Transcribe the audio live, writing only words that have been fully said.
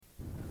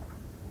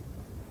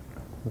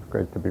It's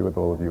great to be with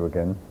all of you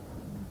again.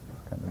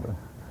 It's kind of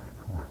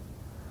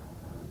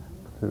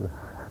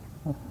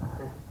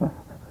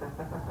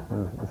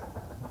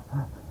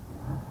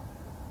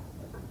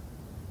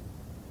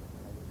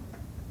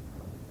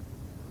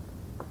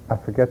I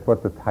forget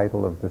what the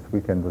title of this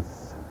weekend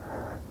is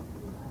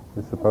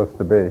supposed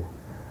to be.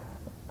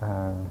 But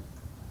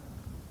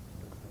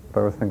I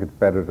always think it's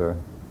better to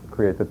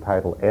create the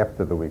title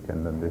after the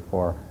weekend than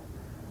before.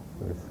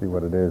 So we see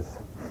what it is.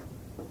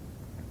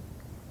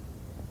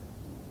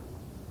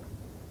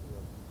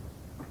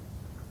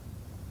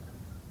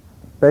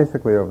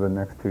 Basically, over the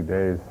next 2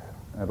 days,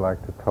 I'd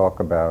like to talk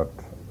about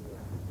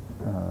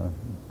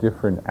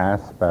different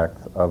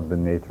aspects of the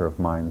nature of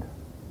mind.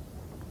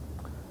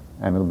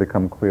 And it'll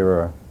become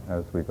clearer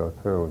as we go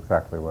through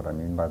exactly what I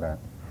mean by that.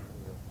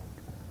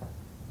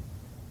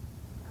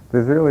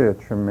 There's really a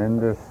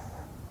tremendous,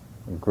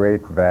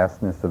 great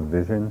vastness of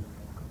vision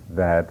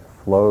that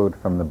flowed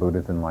from the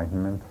Buddha's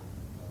enlightenment.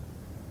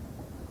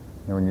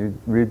 And when you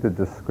read the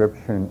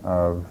description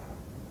of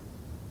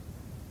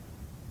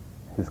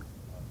his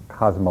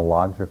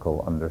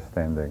cosmological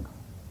understanding,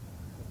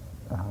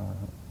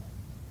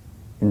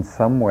 in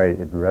some way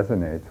it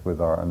resonates with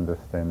our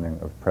understanding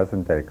of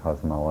present-day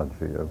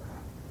cosmology of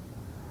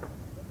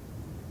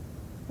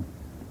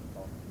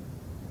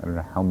I don't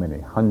know how many,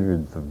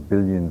 hundreds of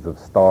billions of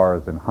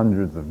stars and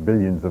hundreds of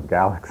billions of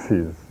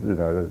galaxies. You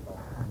know,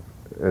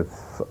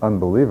 it's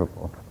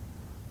unbelievable.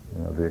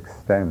 You know, the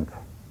extent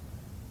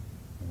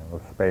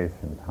of space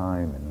and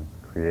time and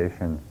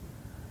creation.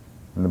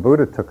 And the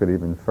Buddha took it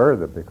even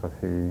further because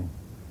he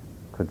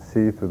could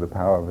see through the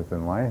power of his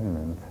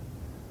enlightenment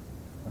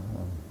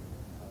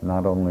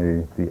not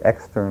only the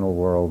external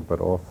world, but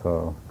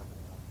also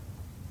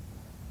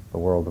the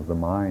world of the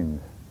mind,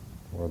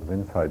 the world of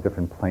insight,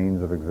 different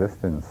planes of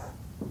existence,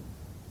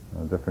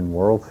 different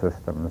world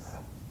systems.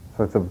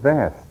 So it's a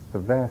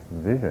vast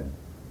vision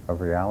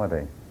of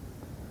reality.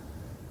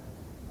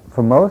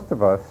 For most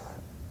of us,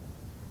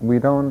 we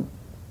don't,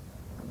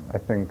 I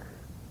think,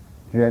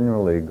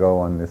 generally go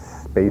on this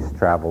space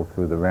travel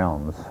through the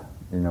realms.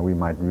 You know, we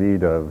might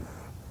read of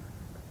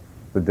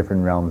the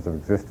different realms of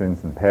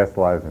existence and past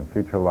lives and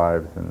future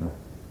lives, and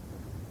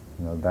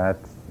you know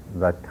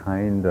that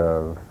kind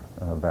of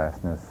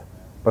vastness.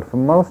 But for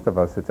most of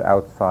us, it's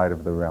outside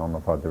of the realm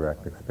of our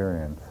direct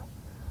experience.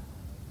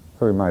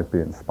 So we might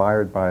be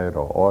inspired by it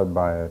or awed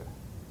by it,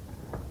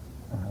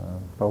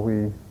 but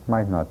we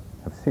might not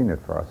have seen it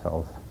for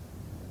ourselves.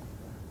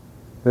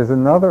 There's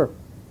another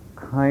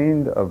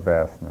kind of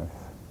vastness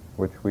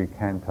which we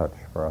can touch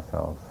for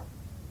ourselves,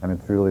 and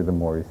it's really the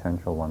more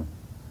essential one.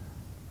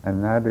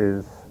 And that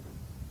is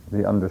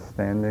the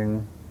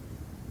understanding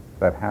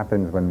that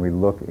happens when we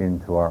look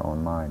into our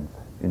own minds,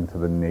 into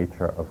the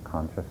nature of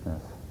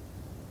consciousness.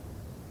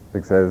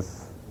 Because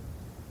as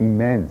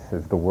immense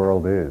as the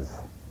world is,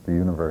 the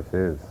universe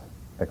is,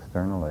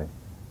 externally,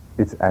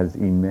 it's as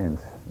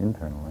immense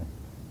internally.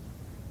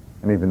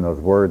 And even those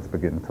words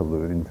begin to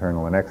lose,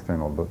 internal and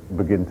external,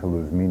 begin to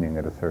lose meaning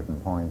at a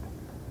certain point.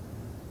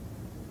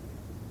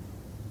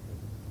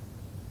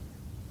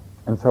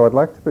 And so I'd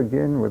like to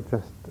begin with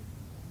just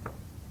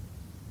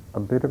a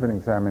bit of an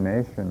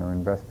examination or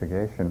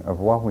investigation of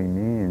what we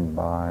mean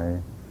by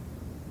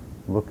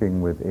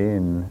looking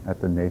within at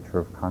the nature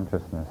of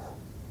consciousness.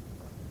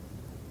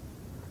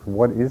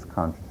 What is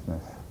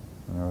consciousness?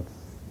 You know,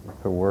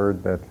 it's a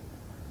word that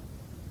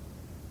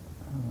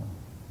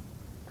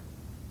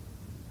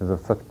is of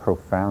such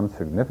profound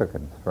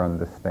significance for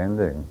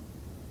understanding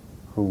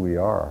who we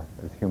are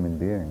as human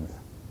beings.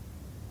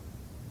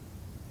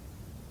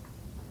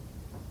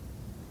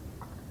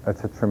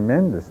 It's a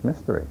tremendous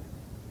mystery.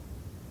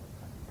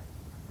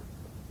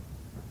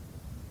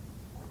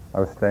 I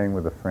was staying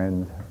with a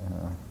friend.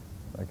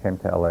 I came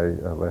to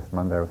LA last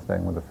Monday. I was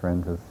staying with a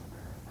friend who's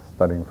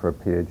studying for a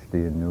PhD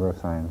in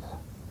neuroscience.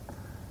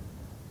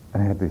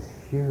 And I had these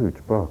huge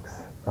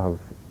books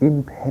of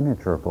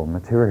impenetrable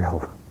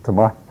material to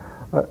my...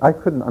 I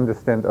couldn't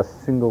understand a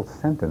single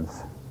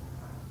sentence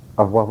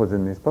of what was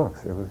in these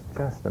books. It was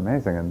just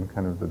amazing. And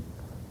kind of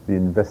the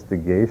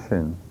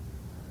investigation,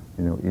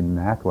 you know, in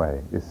that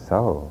way is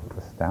so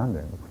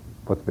astounding,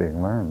 what's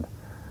being learned.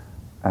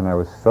 And I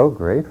was so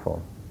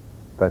grateful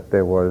that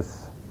there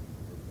was,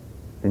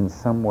 in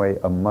some way,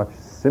 a much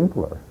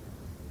simpler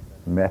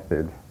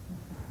method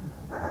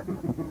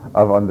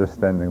of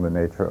understanding the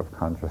nature of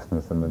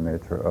consciousness and the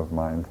nature of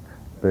mind,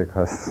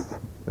 because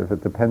if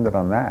it depended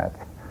on that,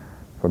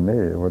 for me,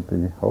 it would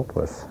be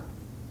hopeless.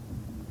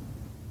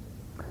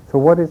 So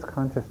what is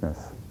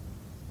consciousness?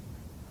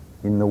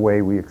 In the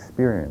way we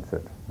experience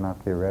it, not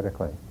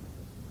theoretically.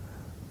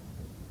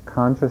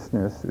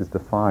 Consciousness is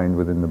defined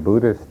within the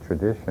Buddhist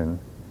tradition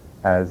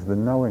as the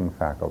knowing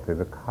faculty,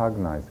 the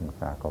cognizing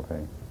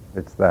faculty.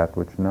 It's that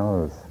which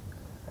knows.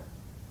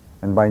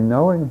 And by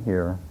knowing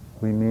here,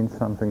 we mean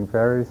something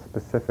very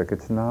specific.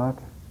 It's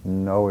not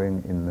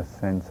knowing in the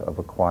sense of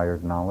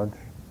acquired knowledge.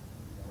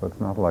 So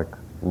it's not like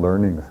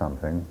learning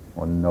something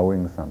or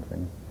knowing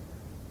something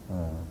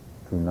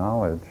through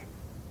knowledge,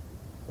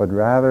 but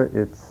rather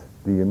it's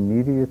the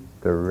immediate,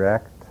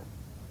 direct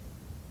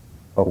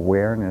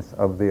awareness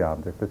of the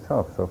object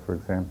itself. So, for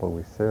example,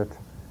 we sit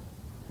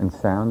and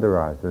sound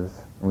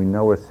arises, and we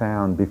know a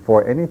sound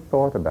before any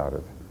thought about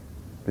it,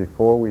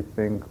 before we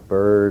think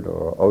bird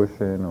or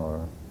ocean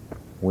or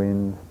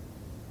wind.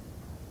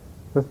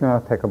 Just now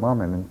take a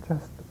moment and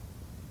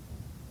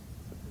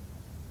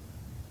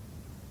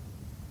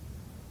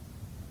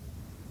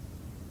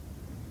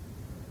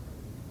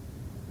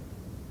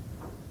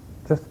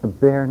just the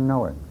bare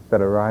knowing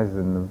that arises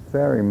in the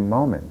very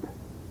moment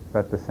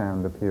that the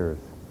sound appears.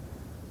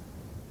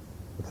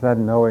 It's that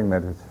knowing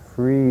that is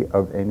free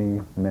of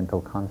any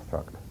mental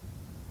construct.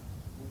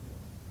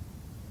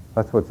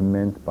 That's what's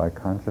meant by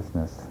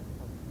consciousness.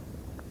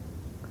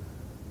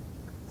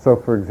 So,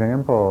 for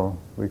example,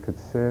 we could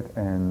sit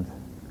and,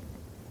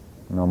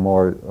 in a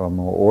more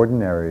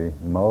ordinary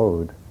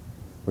mode,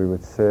 we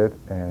would sit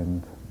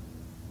and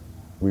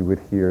we would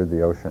hear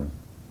the ocean.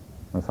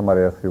 When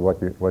somebody asks you what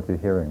you're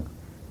hearing,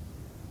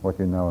 what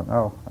you know,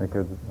 oh, I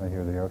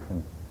hear the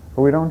ocean.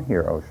 But we don't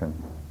hear ocean.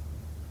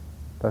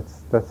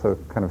 That's a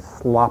kind of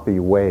sloppy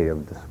way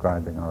of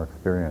describing our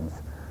experience.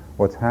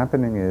 What's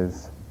happening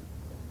is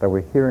that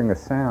we're hearing a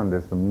sound.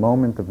 There's the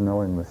moment of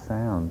knowing the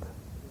sound.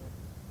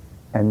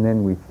 And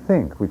then we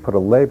think, we put a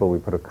label, we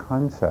put a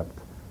concept,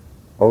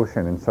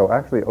 ocean. And so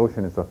actually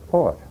ocean is a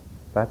thought.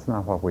 That's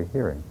not what we're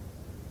hearing.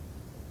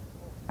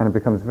 And it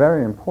becomes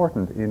very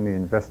important in the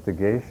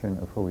investigation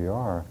of who we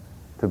are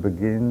to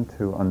begin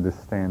to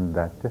understand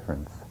that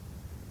difference.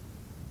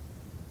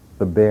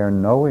 The bare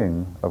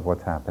knowing of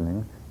what's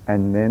happening,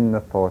 and then the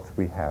thoughts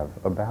we have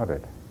about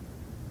it.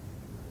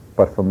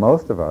 But for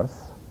most of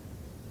us,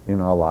 in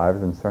our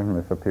lives, and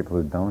certainly for people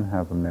who don't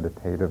have a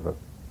meditative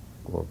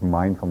or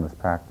mindfulness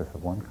practice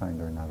of one kind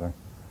or another,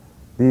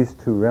 these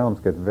two realms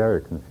get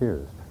very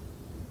confused.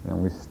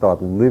 And we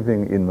start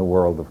living in the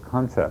world of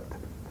concept,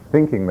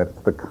 thinking that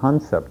it's the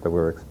concept that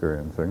we're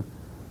experiencing,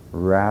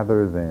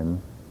 rather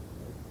than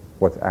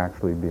what's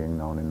actually being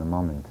known in the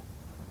moment.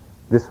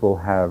 This will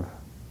have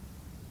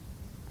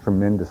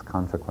tremendous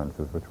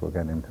consequences, which we'll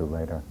get into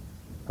later.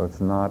 So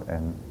it's not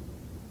an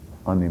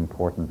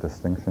unimportant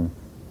distinction.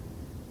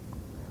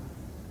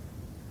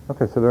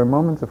 Okay, so there are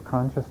moments of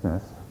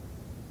consciousness,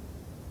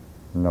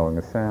 knowing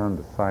a sound,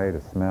 a sight,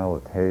 a smell,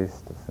 a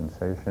taste, a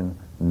sensation,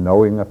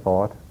 knowing a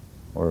thought,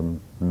 or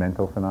a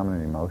mental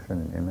phenomenon,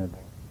 emotion, an image.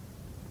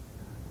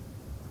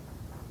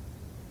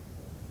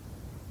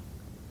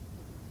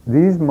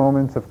 These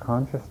moments of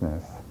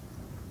consciousness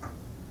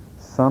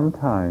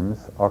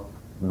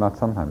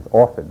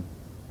often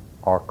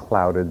are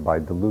clouded by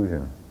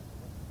delusion,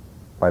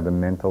 by the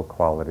mental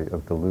quality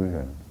of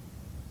delusion.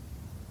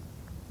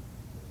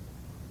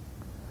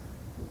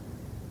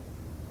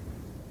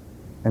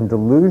 And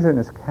delusion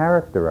is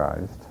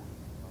characterized,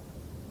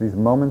 these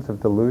moments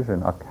of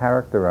delusion are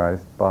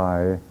characterized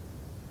by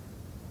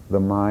the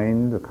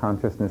mind, the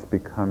consciousness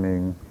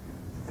becoming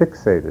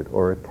fixated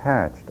or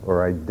attached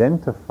or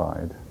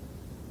identified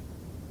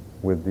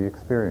with the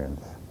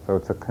experience. So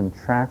it's a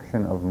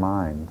contraction of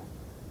mind,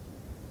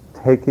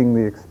 taking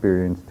the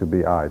experience to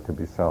be I, to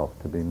be self,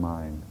 to be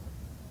mine.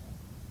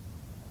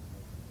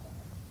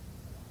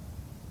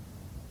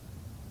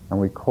 And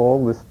we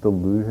call this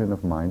delusion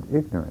of mind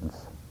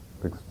ignorance.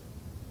 Because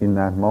in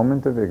that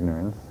moment of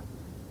ignorance,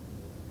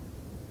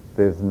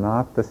 there's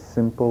not the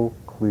simple,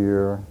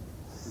 clear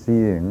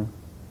seeing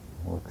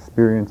or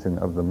experiencing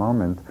of the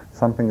moment.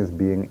 Something is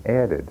being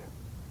added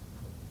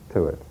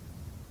to it.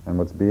 And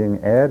what's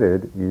being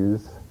added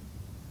is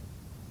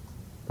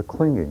the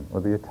clinging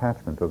or the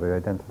attachment or the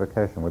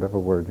identification, whatever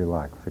word you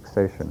like,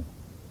 fixation,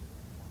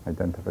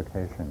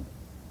 identification.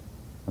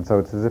 And so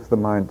it's as if the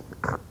mind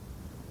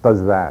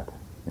does that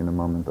in a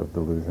moment of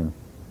delusion.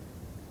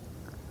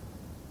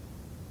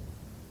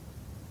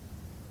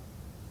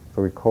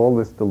 So we call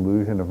this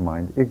delusion of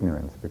mind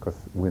ignorance because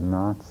we're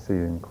not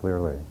seeing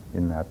clearly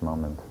in that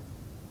moment.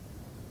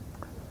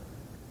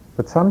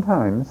 But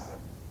sometimes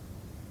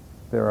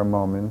there are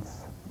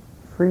moments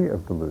free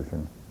of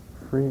delusion,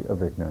 free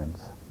of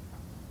ignorance,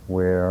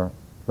 where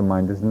the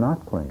mind is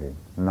not clinging,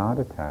 not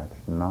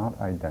attached, not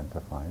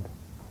identified,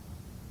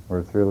 where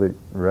it's really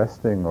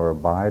resting or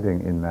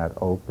abiding in that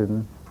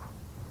open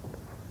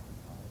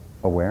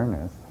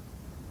awareness.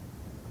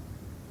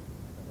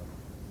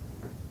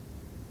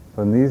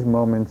 So in these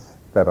moments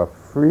that are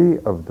free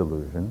of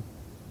delusion,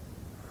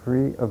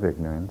 free of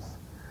ignorance,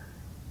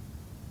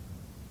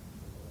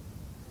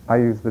 I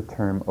use the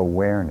term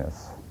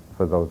awareness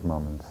for those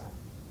moments.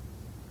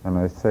 And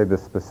I say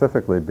this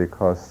specifically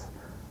because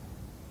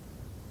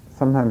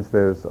sometimes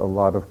there's a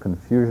lot of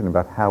confusion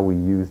about how we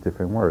use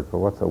different words.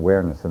 Well, what's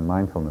awareness and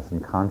mindfulness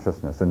and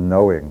consciousness and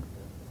knowing?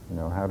 You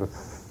know,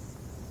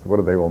 what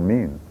do they all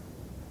mean?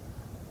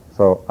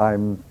 So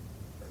I'm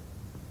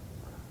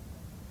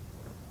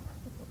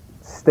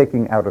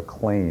staking out a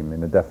claim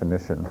in a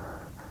definition,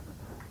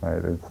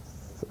 right?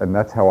 And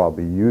that's how I'll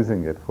be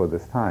using it for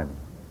this time.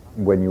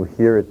 When you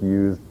hear it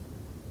used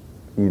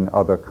in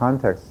other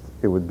contexts,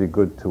 it would be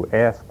good to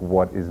ask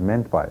what is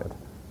meant by it,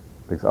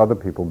 because other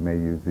people may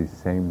use these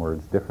same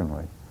words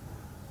differently.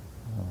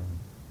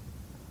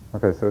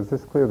 Okay, so is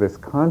this clear? This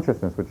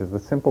consciousness, which is the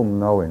simple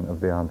knowing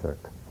of the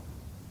object.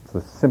 It's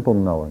the simple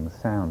knowing,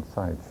 sound,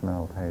 sight,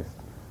 smell, taste.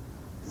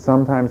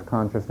 Sometimes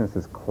consciousness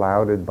is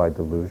clouded by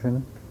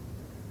delusion.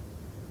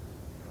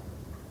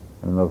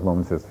 And in those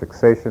moments there's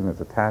fixation,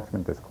 there's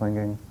attachment, there's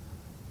clinging.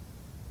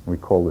 We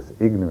call this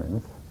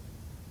ignorance.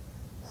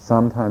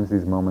 Sometimes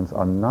these moments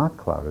are not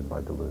clouded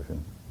by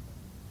delusion,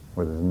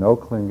 where there's no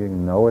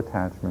clinging, no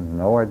attachment,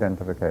 no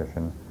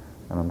identification,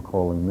 and I'm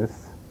calling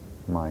this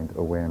mind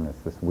awareness,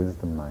 this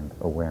wisdom mind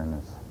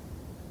awareness.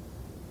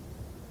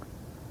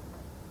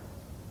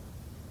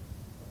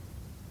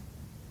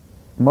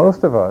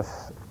 Most of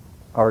us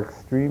are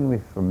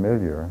extremely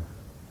familiar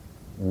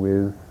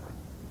with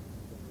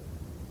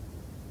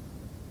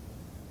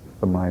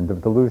the mind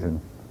of delusion.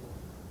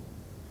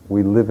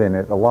 We live in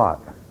it a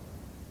lot.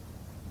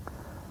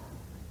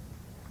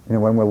 You know,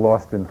 when we're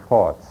lost in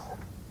thoughts,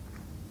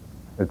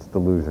 it's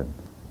delusion.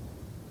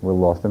 We're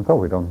lost in thought.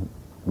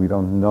 We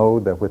don't know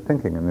that we're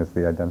thinking, and there's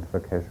the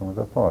identification with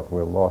the thought.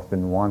 We're lost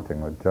in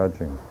wanting or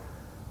judging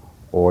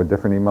or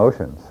different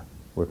emotions.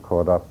 We're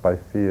caught up by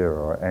fear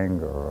or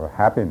anger or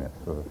happiness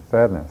or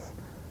sadness.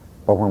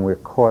 But when we're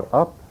caught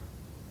up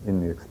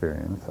in the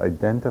experience,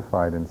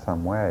 identified in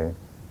some way,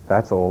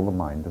 that's all the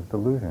mind of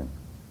delusion.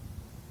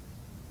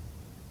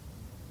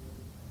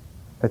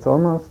 It's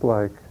almost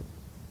like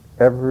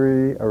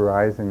every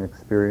arising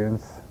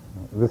experience,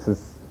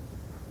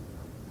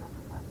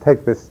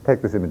 take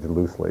this image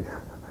loosely.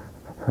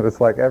 But it's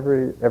like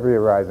every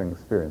arising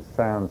experience,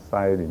 sound,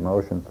 sight,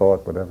 emotion,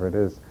 thought, whatever it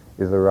is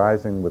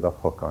arising with a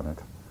hook on it.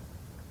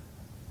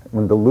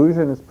 When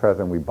delusion is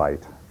present, we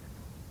bite.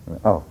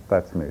 Oh,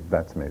 that's me,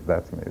 that's me,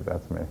 that's me,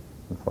 that's me.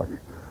 It's like,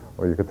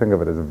 or you could think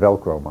of it as a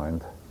Velcro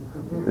mind.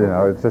 You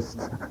know, it's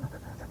just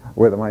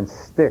where the mind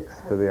sticks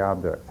to the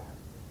object.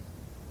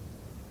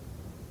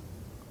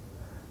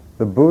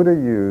 The Buddha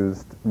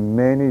used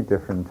many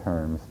different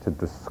terms to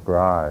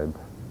describe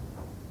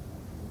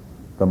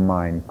the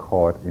mind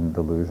caught in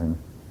delusion,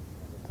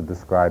 to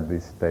describe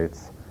these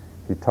states.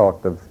 He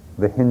talked of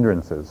the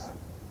hindrances,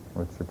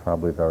 which you're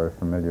probably very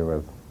familiar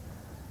with.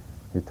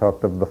 He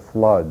talked of the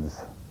floods,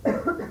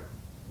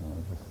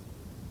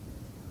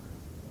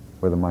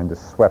 where the mind is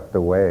swept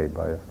away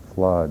by a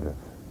flood of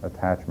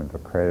attachment or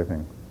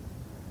craving.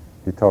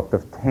 He talked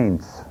of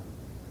taints,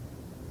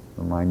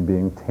 the mind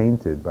being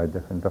tainted by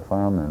different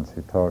defilements.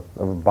 He talked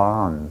of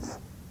bonds.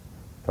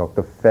 He talked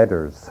of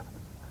fetters.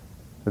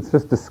 It's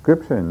just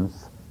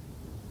descriptions,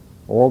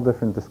 all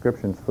different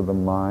descriptions for the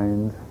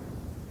mind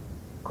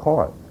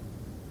caught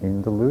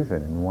in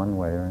delusion in one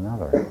way or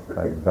another,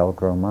 that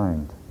Velcro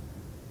mind.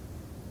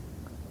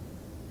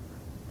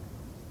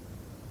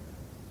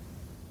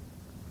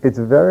 It's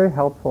very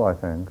helpful, I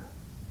think,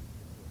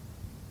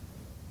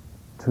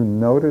 to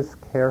notice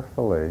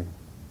carefully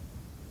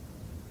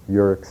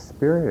your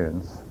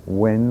experience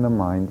when the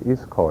mind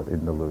is caught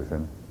in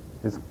delusion,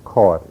 is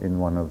caught in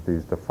one of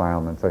these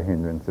defilements or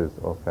hindrances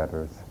or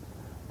fetters.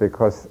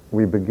 Because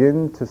we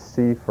begin to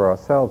see for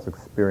ourselves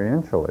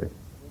experientially,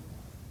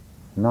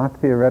 not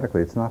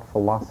theoretically, it's not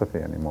philosophy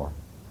anymore.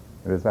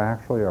 It is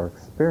actually our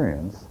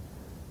experience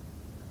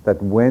that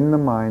when the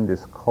mind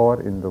is caught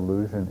in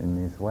delusion in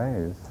these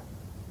ways,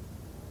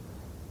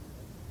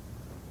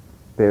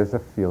 there's a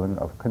feeling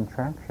of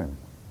contraction.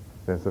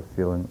 There's a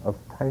feeling of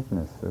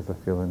tightness. There's a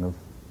feeling of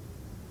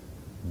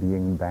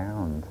being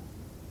bound.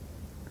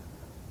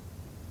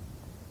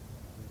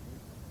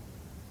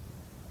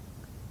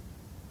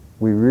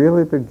 We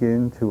really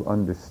begin to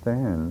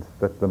understand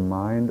that the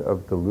mind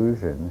of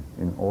delusion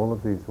in all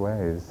of these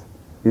ways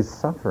is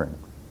suffering.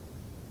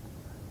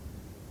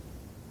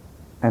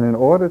 And in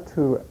order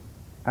to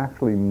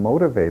actually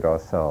motivate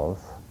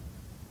ourselves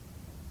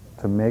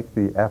to make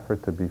the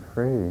effort to be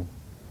free,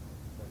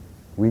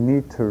 we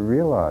need to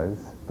realize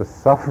the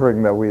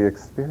suffering that we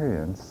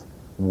experience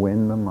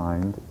when the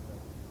mind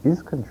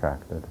is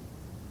contracted.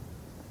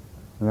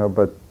 You know,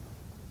 but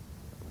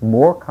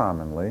more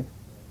commonly,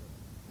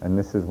 and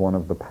this is one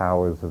of the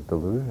powers of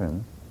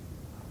delusion,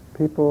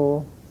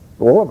 people,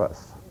 all of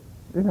us,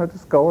 you know,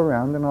 just go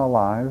around in our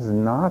lives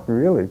not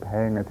really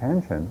paying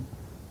attention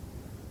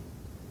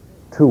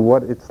to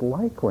what it's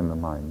like when the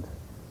mind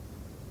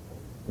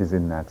is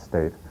in that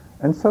state.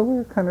 And so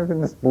we're kind of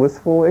in this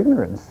blissful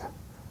ignorance.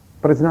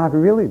 But it's not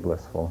really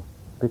blissful,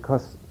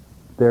 because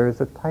there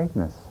is a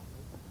tightness.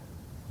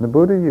 The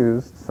Buddha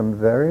used some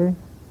very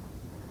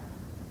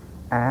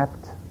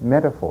apt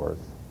metaphors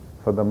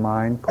for the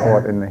mind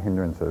caught in the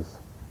hindrances.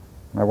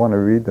 I want to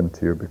read them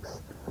to you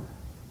because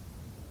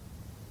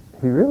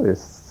he really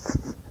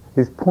is,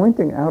 he's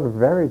pointing out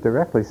very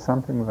directly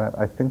something that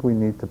I think we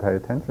need to pay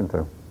attention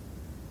to.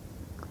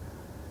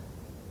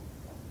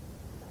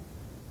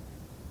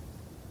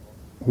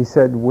 He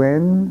said,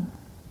 when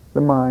the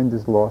mind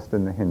is lost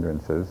in the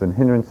hindrances, and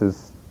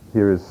hindrances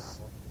here is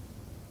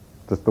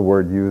just the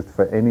word used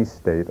for any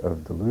state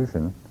of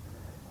delusion,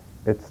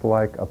 it's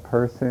like a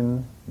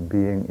person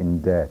being in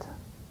debt,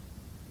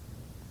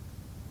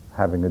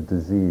 having a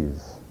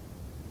disease,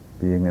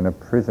 being in a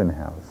prison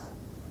house,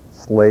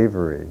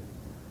 slavery,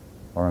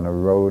 or on a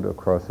road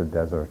across a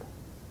desert.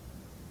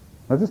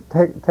 Now just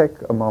take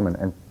a moment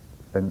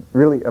and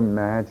really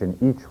imagine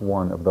each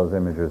one of those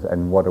images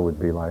and what it would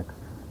be like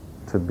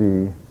to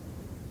be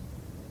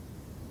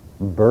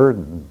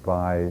burdened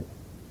by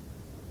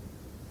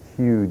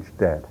huge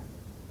debt,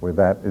 where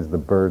that is the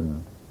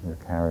burden you're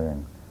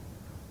carrying,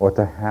 or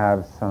to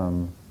have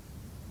some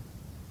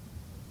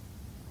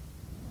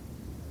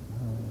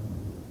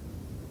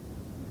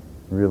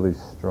really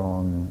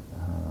strong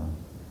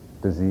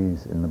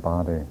disease in the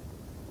body,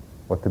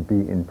 or to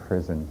be in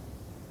prison.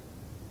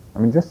 I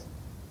mean, just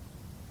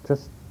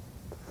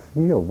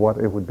feel what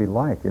it would be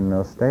like in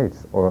those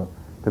states, or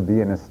to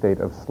be in a state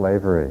of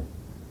slavery,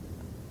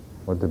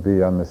 or to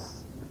be on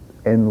this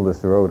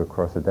endless road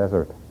across a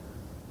desert.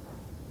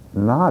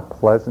 Not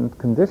pleasant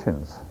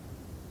conditions.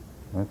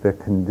 Right? They're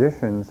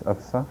conditions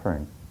of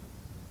suffering.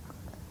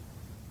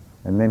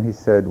 And then he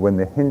said, when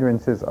the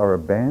hindrances are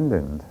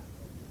abandoned,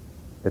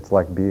 it's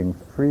like being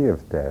free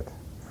of debt,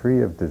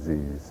 free of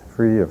disease,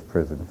 free of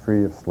prison,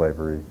 free of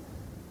slavery,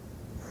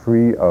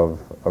 free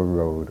of a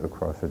road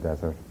across a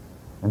desert.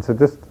 And so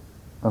just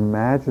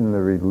imagine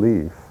the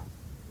relief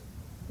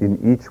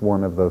in each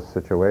one of those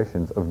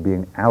situations of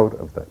being out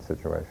of that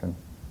situation.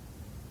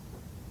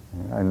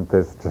 And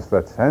there's just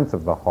that sense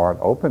of the heart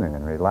opening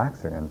and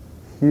relaxing and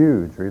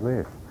huge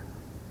relief.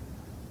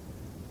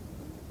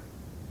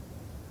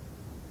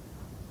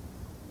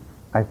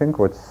 I think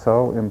what's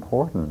so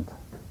important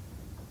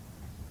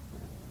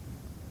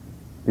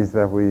is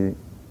that we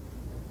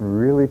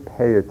really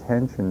pay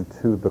attention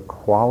to the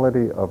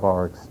quality of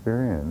our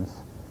experience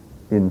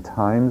in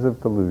times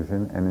of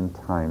delusion and in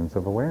times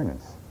of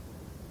awareness.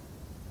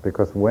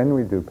 Because when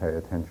we do pay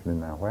attention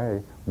in that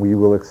way, we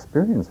will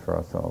experience for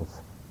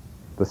ourselves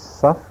the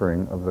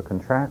suffering of the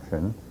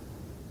contraction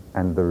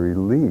and the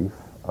relief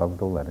of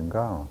the letting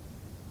go.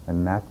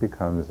 And that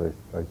becomes a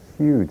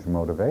huge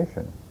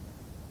motivation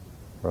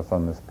for us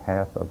on this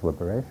path of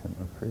liberation,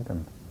 of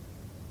freedom.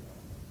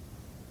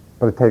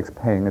 But it takes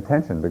paying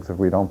attention, because if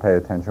we don't pay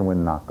attention, we're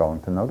not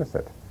going to notice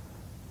it.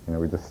 You know,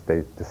 we just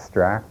stay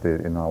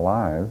distracted in our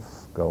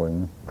lives,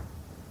 going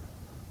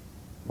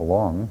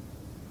along.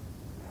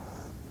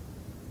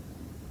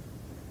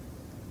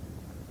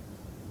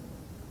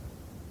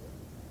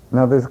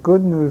 Now, there's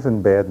good news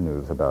and bad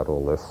news about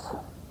all this.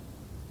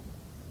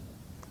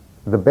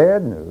 The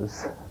bad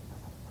news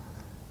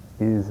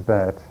is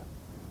that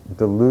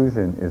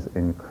delusion is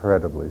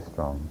incredibly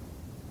strong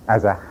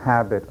as a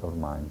habit of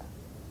mind.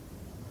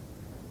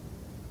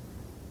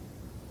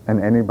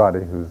 And anybody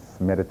who's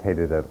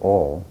meditated at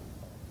all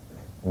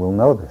will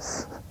know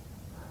this,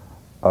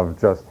 of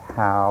just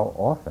how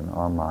often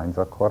our minds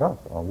are caught up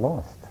or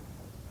lost.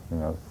 You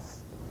know,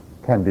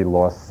 it can be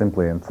lost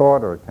simply in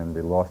thought, or it can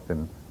be lost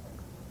in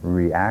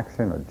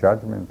reaction or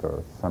judgment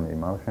or some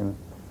emotion.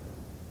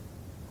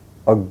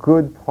 A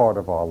good part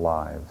of our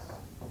lives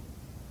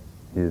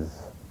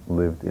is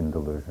lived in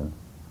delusion.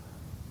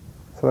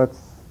 So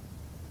that's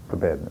the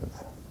bad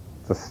news.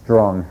 It's a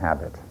strong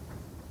habit.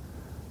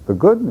 The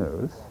good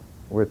news,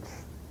 which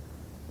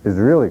is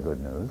really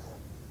good news,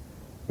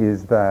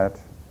 is that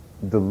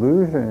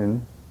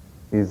delusion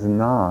is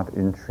not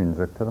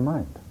intrinsic to the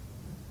mind.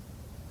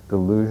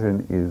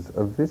 Delusion is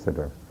a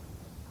visitor.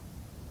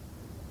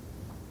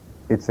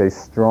 It's a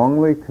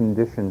strongly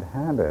conditioned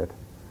habit,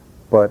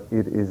 but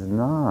it is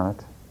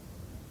not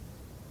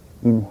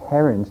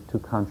inherent to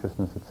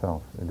consciousness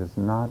itself. It is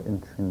not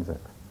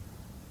intrinsic.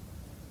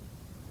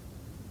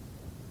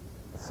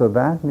 So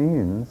that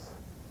means,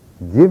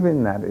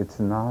 given that it's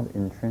not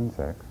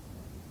intrinsic,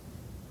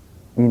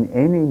 in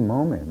any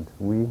moment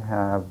we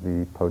have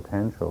the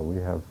potential, we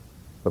have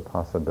the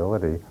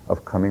possibility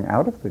of coming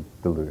out of the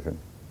delusion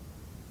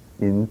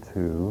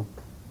into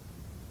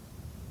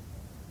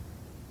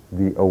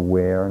the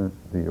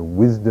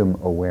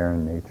wisdom-aware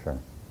nature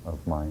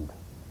of mind.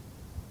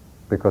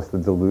 Because the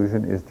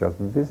delusion is just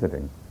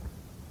visiting.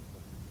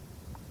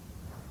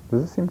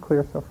 Does this seem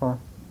clear so far?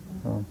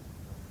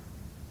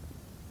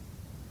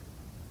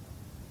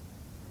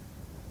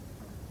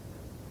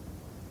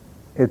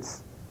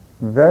 It's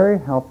very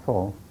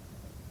helpful,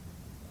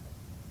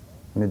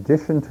 in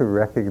addition to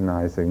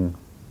recognizing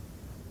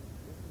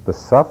the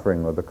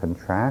suffering or the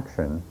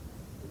contraction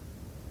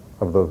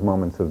of those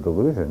moments of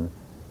delusion,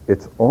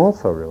 it's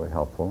also really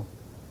helpful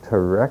to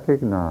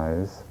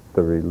recognize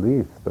the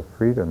relief, the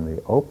freedom,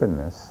 the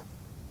openness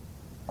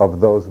of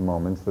those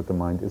moments that the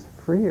mind is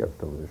free of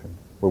delusion,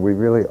 where we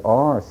really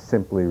are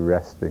simply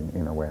resting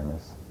in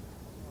awareness.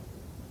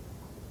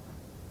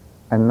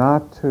 And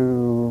not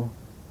to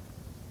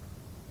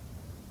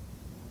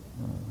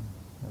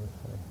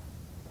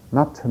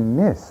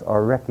miss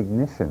our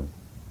recognition,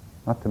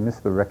 not to miss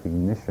the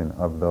recognition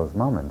of those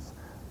moments.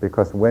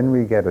 Because when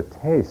we get a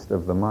taste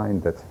of the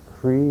mind that's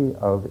free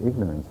of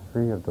ignorance,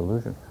 free of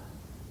delusion,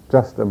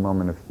 just a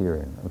moment of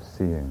hearing, of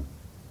seeing,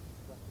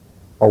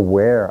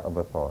 aware of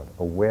a thought,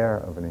 aware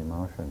of an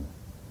emotion,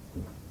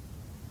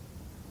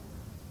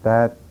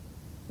 that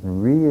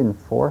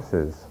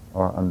reinforces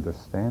our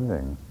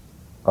understanding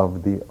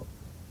of the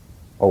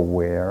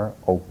aware,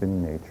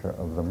 open nature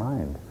of the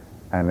mind.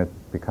 And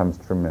it becomes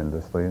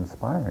tremendously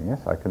inspiring.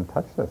 Yes, I can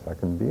touch this. I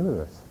can be with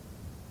this.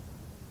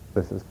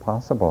 This is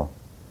possible.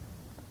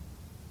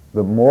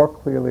 The more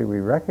clearly we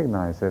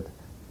recognize it,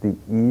 the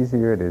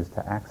easier it is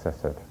to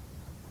access it.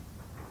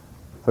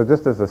 So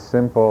just as a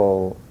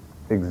simple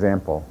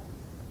example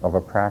of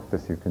a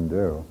practice you can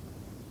do,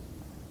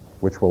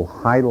 which will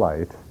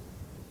highlight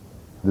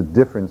the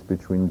difference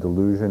between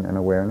delusion and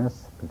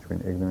awareness, between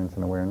ignorance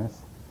and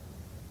awareness,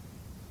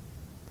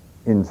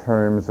 in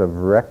terms of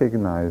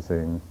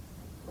recognizing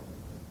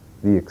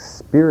the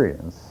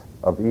experience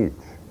of each.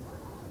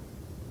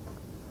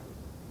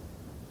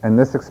 And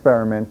this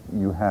experiment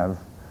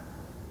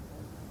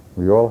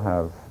we all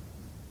have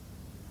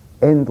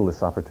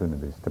endless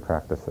opportunities to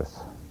practice this.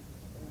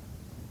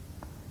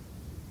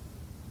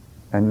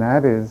 And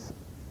that is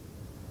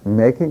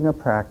making a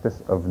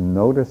practice of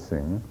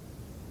noticing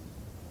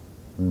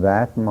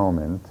that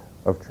moment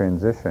of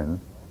transition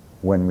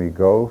when we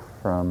go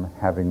from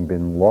having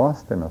been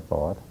lost in a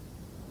thought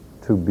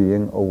to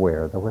being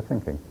aware that we're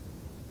thinking.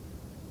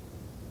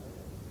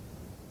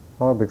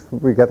 Well,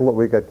 we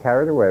get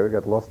carried away, we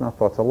get lost in our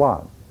thoughts a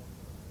lot.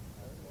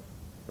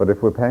 But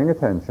if we're paying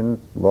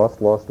attention, lost,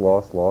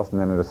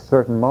 and then at a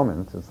certain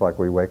moment, it's like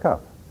we wake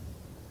up.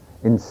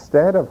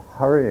 Instead of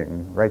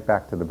hurrying right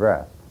back to the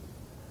breath,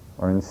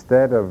 or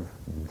instead of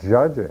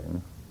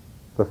judging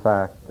the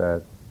fact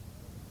that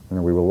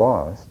we were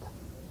lost,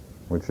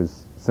 which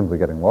is simply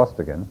getting lost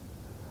again,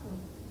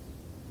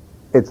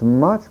 it's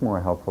much more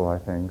helpful, I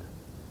think,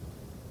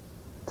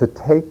 to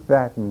take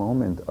that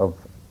moment of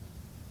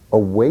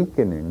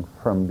awakening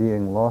from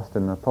being lost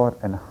in the thought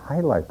and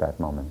highlight that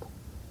moment.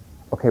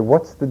 Okay,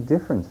 what's the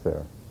difference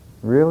there?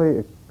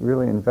 Really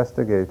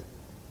investigate,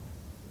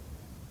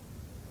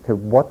 okay,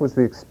 what was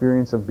the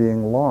experience of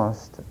being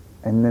lost,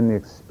 and then the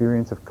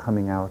experience of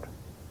coming out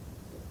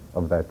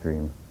of that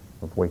dream,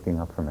 of waking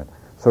up from it.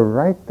 So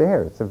right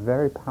there, it's a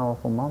very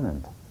powerful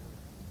moment.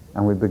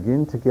 And we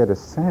begin to get a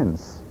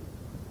sense,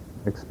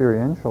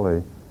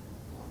 experientially,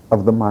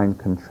 of the mind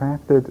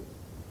contracted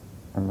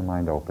and the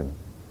mind open.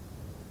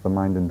 The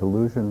mind in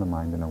delusion, the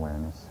mind in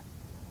awareness.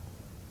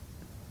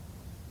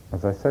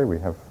 As I say, we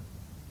have,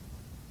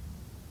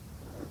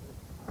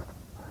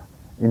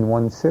 in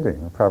one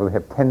sitting, we probably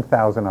have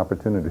 10,000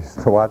 opportunities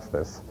to watch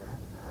this.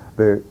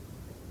 The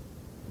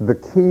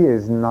key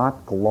is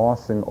not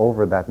glossing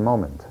over that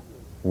moment,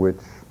 which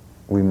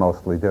we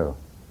mostly do.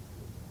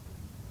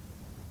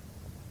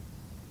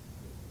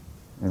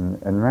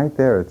 And right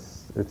there,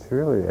 it's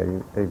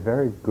really a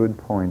very good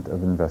point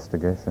of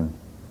investigation.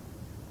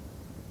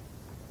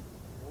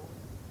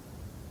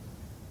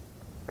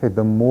 Okay,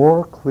 the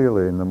more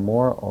clearly and the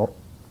more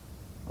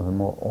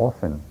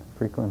often,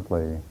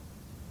 frequently,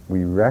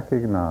 we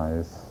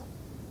recognize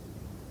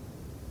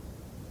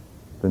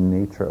the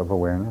nature of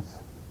awareness,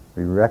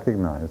 we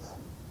recognize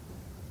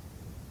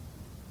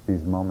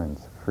these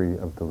moments free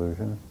of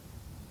delusion.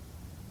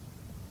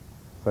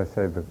 So I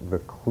say the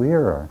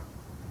clearer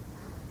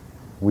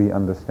we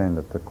understand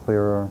it, the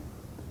clearer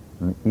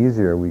and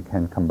easier we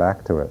can come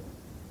back to it.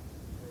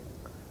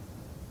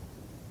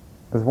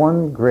 There's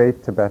one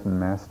great Tibetan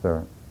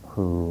master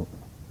who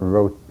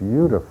wrote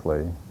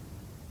beautifully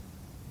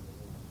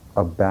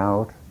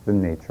about the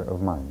nature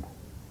of mind,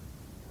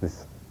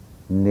 this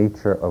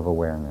nature of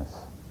awareness,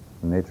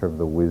 the nature of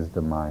the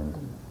wisdom mind.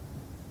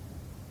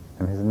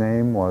 And his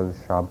name was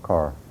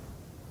Shabkar.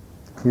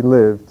 He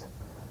lived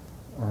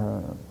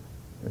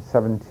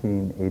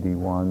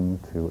 1781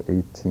 to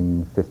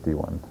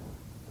 1851.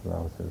 So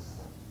that was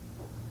his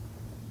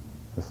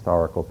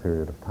historical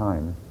period of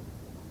time.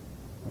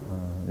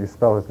 You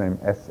spell his name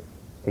Shabkar.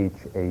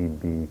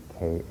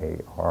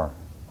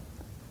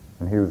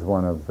 And he was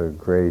one of the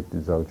great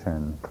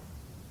Dzogchen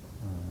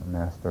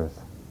masters.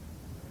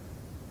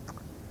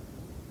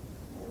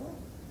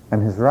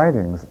 And his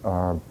writings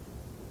are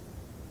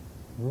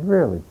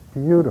really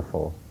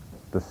beautiful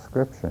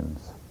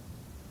descriptions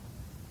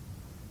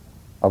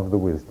of the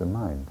wisdom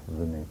mind, of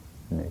the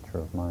nature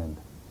of mind.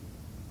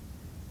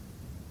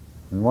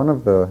 And one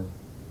of the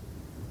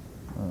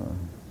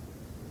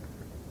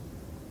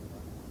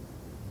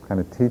kind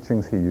of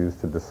teachings he used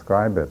to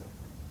describe it,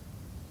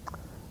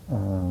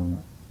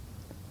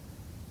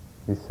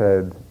 he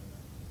said,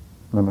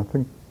 and I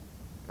think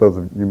those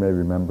of you may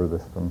remember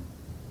this from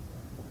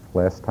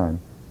last time,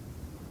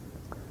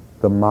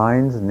 the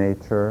mind's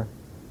nature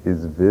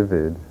is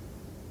vivid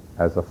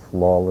as a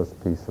flawless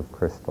piece of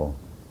crystal.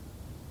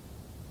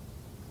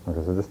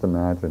 Okay, so just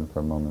imagine for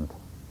a moment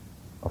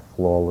a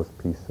flawless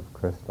piece of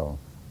crystal.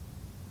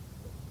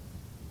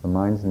 The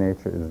mind's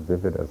nature is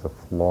vivid as a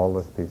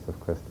flawless piece of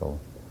crystal,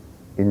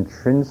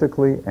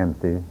 intrinsically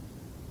empty,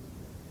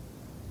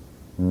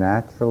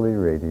 naturally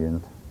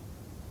radiant,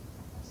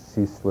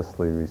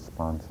 ceaselessly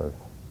responsive.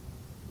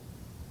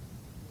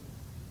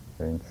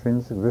 Okay,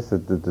 this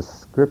is the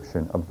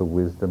description of the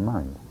wisdom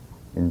mind.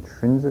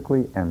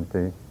 Intrinsically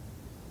empty,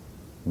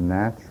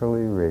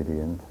 naturally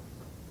radiant,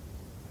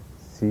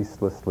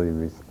 ceaselessly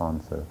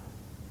responsive.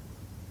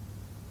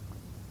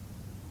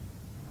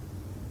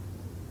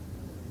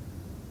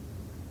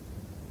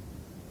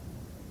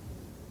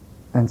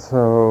 And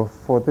so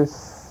for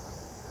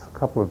this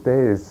couple of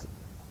days,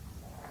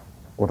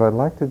 what I'd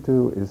like to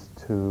do is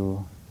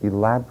to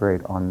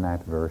elaborate on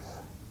that verse.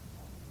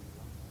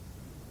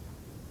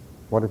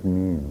 What it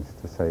means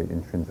to say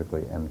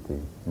intrinsically empty,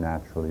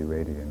 naturally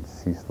radiant,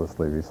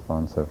 ceaselessly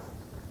responsive.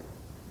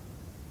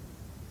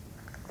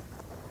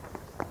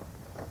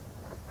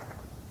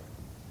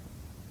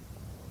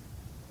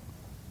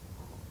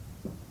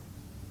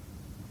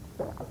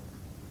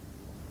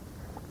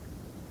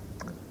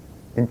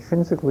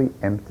 Intrinsically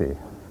empty.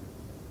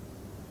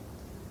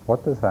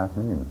 What does that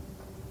mean?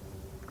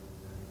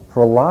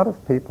 For a lot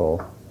of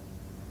people,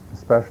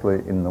 especially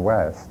in the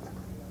West,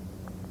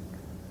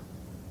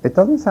 it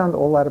doesn't sound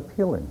all that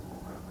appealing.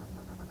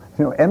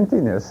 You know,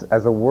 emptiness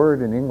as a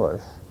word in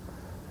English,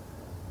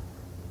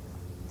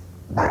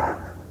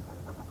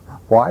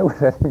 why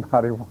would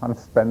anybody want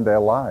to spend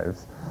their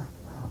lives,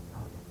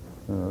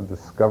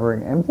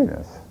 discovering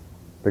emptiness?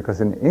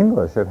 Because in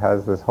English it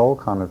has this whole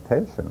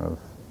connotation of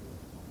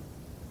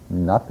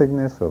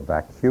nothingness or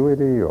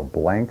vacuity or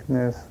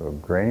blankness or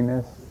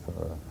grayness.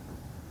 Or,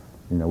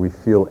 we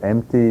feel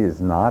empty is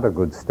not a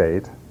good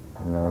state,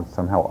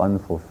 somehow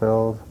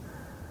unfulfilled.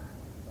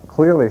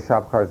 Clearly,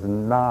 Shabkar is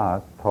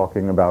not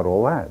talking about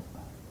all that.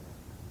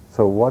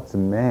 So what's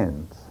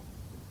meant,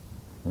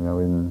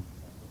 in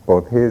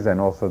both his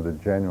and also the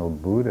general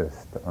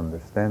Buddhist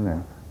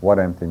understanding, what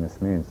emptiness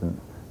means? And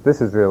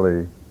this is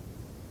really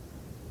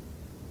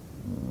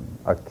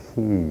a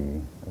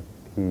key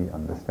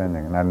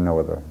understanding. And I don't know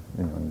whether,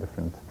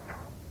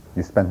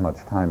 you spent much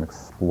time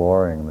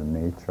exploring the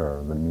nature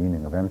or the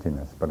meaning of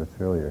emptiness, but it's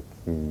really a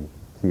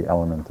key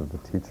element of the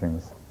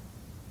teachings.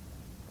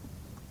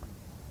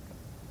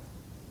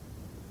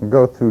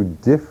 Go through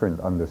different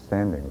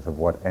understandings of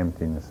what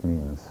emptiness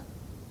means,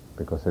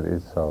 because it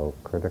is so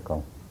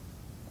critical.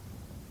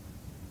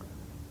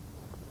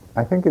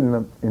 I think in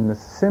the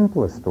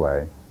simplest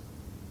way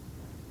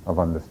of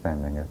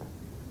understanding it,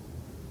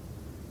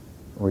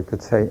 we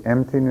could say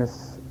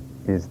emptiness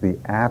is the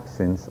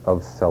absence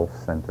of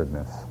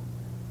self-centeredness.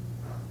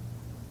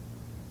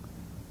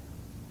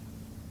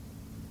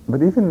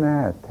 But even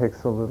that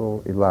takes a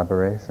little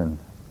elaboration,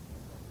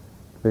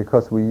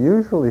 because we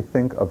usually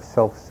think of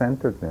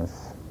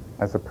self-centeredness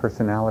as a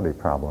personality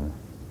problem.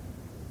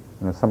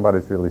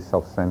 Somebody's really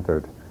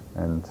self-centered,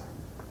 and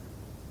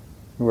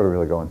you ought to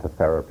really go into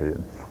therapy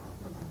and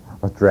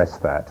address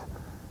that.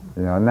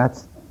 And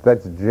that's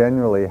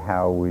generally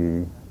how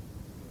we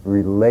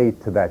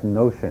relate to that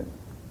notion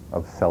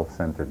of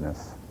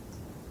self-centeredness.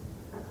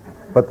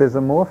 But there's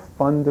a more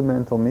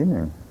fundamental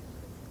meaning,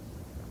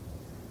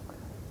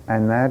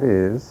 and that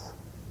is,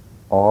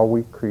 are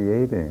we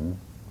creating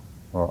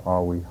or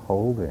are we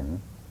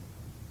holding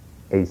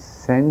a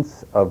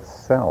sense of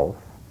self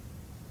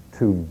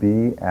to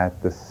be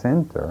at the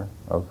center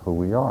of who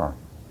we are?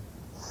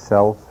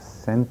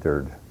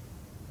 Self-centered.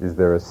 Is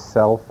there a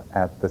self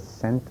at the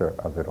center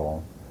of it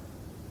all?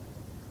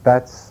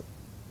 That's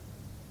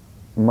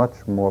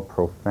much more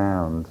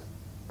profound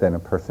than a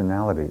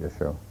personality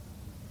issue.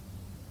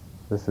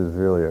 This is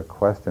really a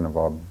question of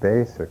our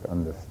basic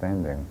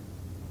understanding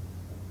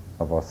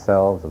of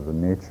ourselves, of the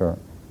nature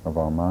of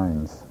our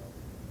minds.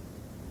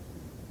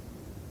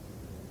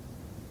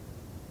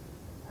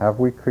 Have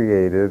we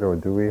created, or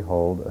do we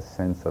hold a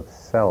sense of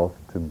self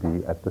to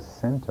be at the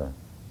center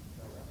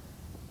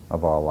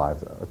of our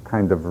lives, a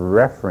kind of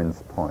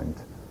reference point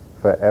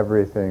for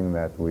everything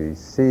that we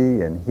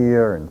see and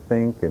hear and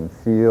think and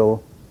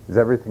feel? Is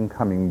everything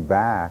coming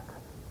back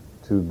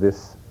to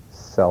this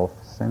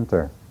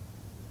self-center?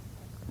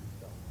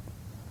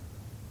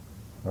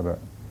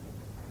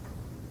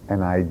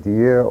 An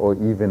idea or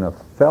even a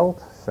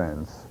felt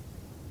sense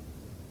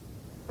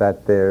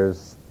that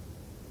there's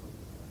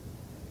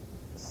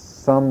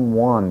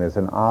someone, there's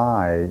an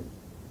I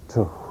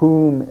to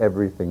whom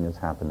everything is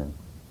happening.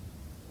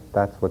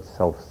 That's what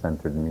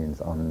self-centered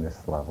means on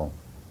this level,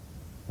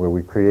 where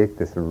we create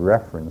this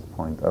reference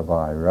point of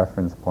I,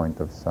 reference point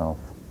of self.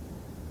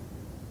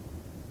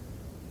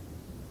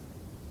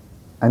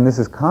 And this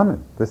is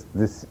common.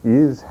 This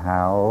is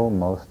how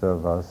most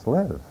of us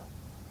live.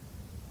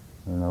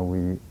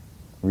 We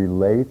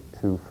relate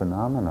to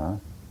phenomena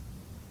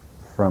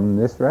from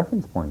this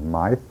reference point.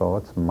 My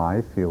thoughts,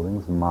 my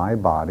feelings, my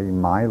body,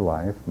 my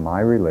life,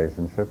 my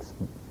relationships.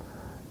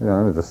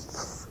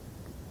 This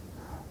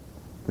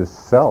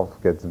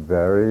self gets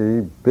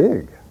very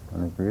big,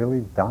 and it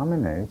really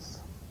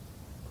dominates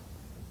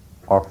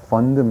our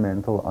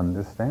fundamental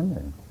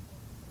understanding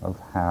of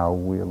how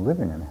we're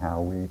living and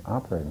how we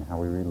operate and how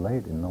we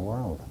relate in the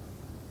world.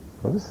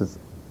 So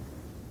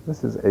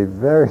this is a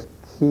very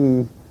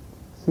key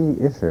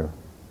issue.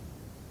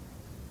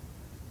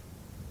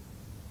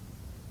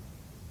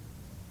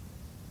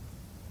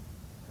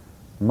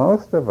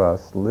 Most of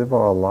us live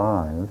our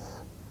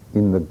lives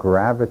in the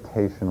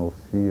gravitational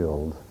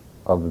field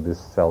of this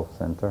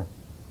self-center.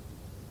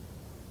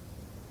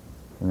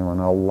 And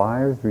our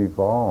lives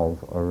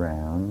revolve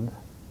around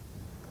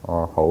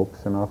our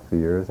hopes and our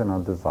fears and our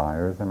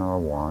desires and our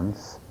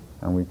wants,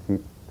 and we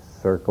keep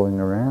circling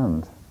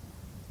around.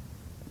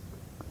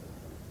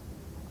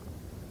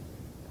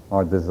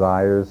 our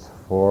desires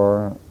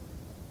for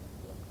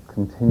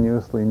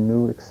continuously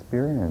new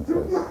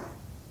experiences.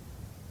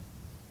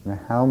 Now,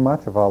 how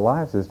much of our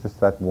lives is just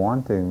that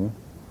wanting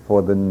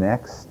for the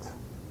next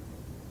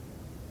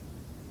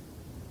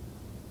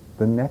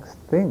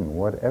thing,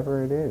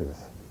 whatever it is.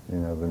 You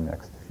know, the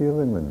next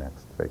feeling, the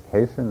next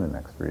vacation, the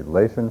next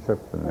relationship,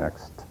 the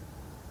next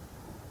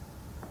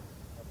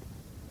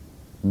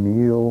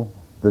meal,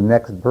 the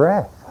next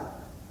breath.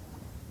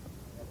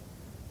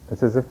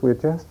 It's as if we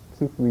just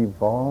keep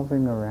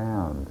revolving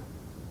around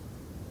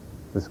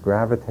this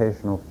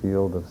gravitational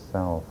field of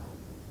self.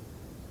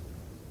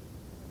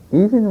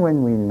 Even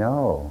when we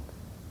know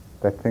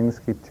that things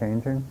keep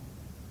changing,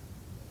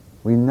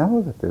 we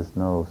know that there's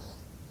no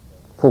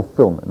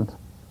fulfillment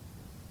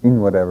in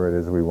whatever it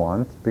is we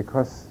want,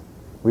 because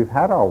we've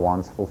had our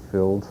wants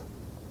fulfilled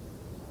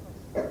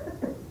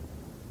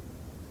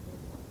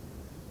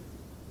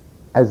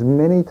as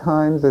many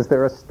times as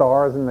there are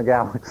stars in the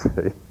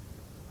galaxy.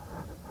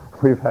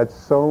 We've had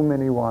so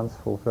many wants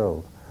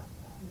fulfilled.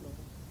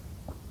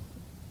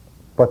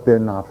 But they're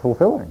not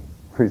fulfilling,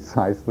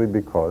 precisely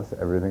because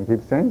everything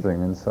keeps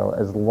changing. And so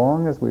as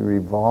long as we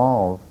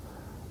revolve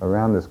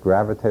around this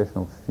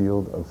gravitational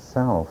field of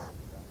self,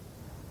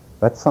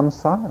 that's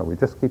samsara. We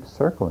just keep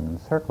circling and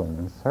circling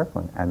and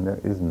circling, and there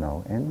is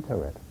no end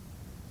to it.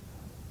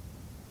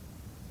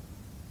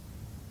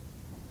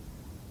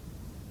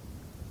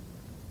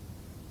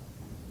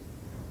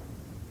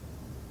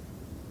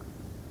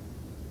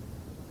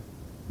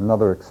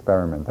 Another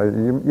experiment.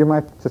 You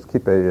might just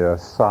keep a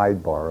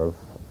sidebar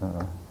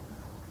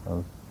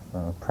of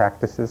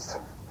practices,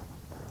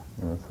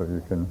 so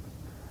you can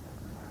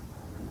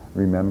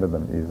remember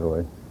them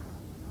easily.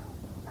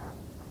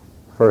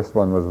 First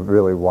one was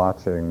really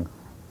watching,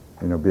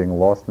 being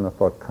lost in a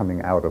thought,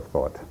 coming out of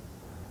thought,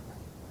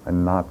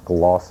 and not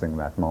glossing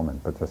that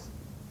moment, but just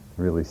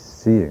really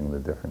seeing the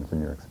difference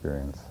in your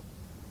experience.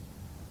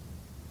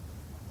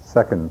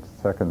 Second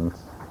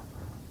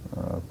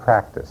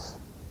practice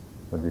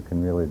that you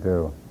can really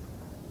do.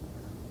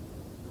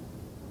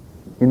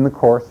 In the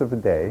course of a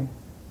day,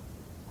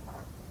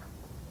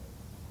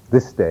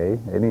 this day,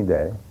 any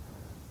day,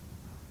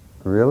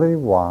 really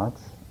watch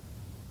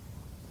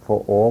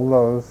for all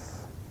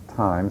those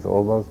times,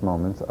 all those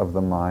moments of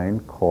the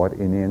mind caught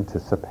in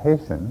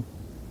anticipation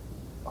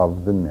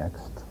of the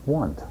next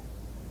want.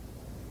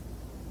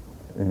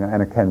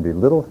 And it can be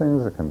little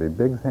things, it can be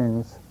big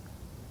things,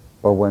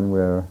 but when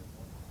we're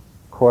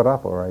caught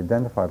up or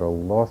identified or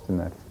lost in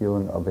that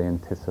feeling of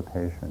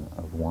anticipation,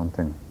 of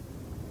wanting.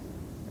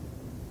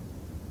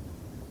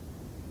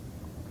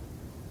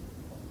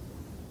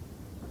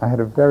 I had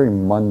a very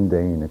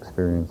mundane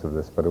experience of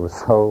this, but it was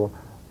so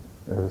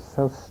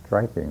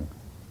striking.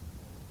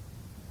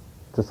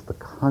 Just the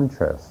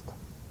contrast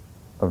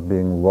of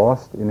being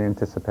lost in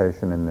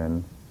anticipation and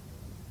then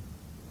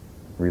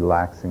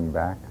relaxing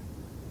back.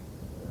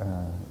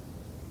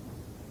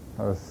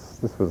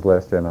 This was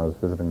last year, and I was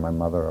visiting my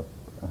mother up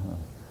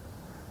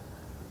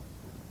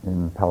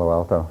in Palo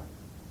Alto,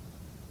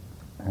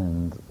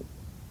 and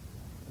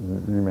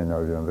you may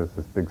know, there's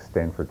this big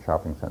Stanford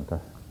shopping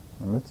center,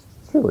 and it's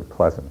really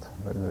pleasant.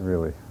 They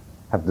really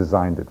have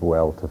designed it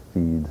well to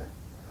feed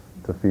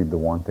the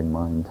wanting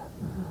mind.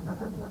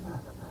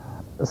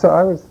 So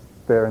I was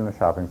there in the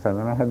shopping center,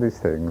 and I had these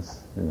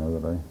things,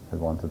 that I had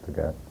wanted to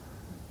get.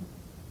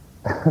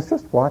 I was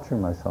just watching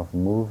myself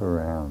move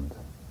around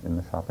in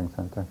the shopping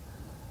center,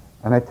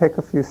 and I'd take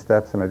a few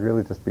steps, and I'd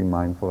really just be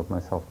mindful of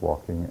myself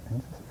walking,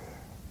 and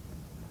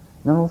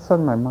then all of a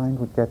sudden my mind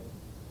would get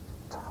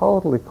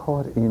totally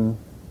caught in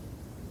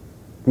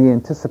the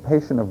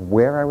anticipation of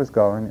where I was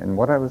going and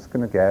what I was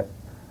going to get,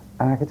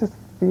 and I could just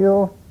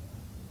feel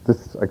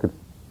this. I could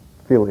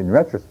feel in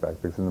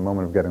retrospect, because in the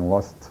moment of getting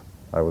lost,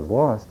 I was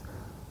lost.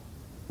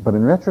 But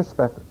in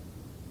retrospect,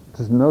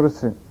 just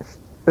noticing,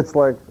 it's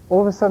like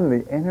all of a sudden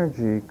the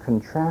energy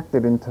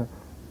contracted into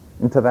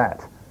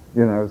that.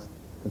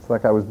 It's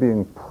like I was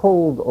being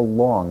pulled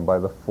along by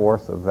the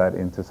force of that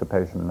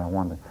anticipation and that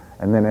wanting.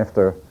 And then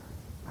after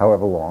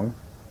however long,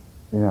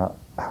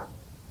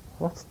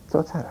 what's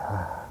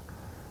that?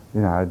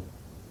 I'd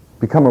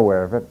become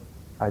aware of it.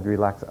 I'd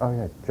relax. Oh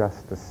yeah,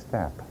 just a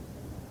step.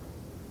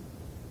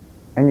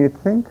 And you'd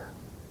think,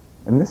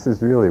 and this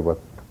is really what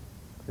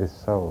is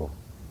so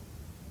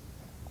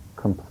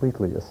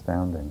completely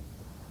astounding.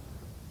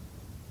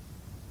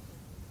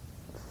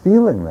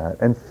 Feeling that,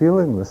 and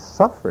feeling the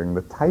suffering,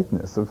 the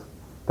tightness of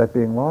that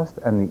being lost,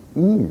 and the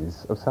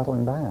ease of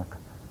settling back.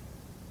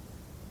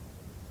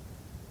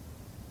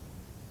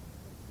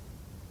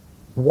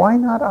 Why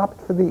not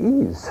opt for the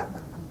ease?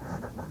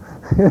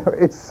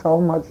 It's so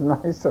much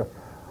nicer.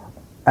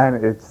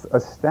 And it's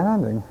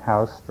astounding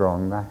how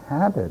strong the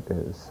habit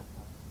is.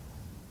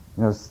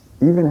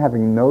 Even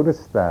having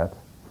noticed that,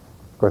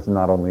 of course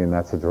not only in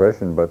that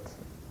situation, but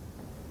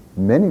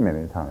many,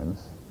 many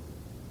times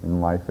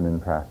in life and in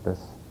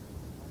practice,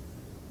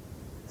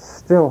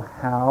 still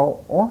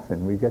how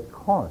often we get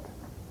caught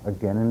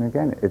again and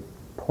again. It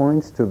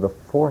points to the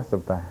force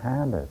of the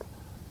habit,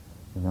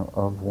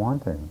 of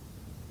wanting.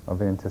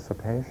 of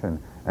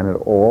anticipation. And it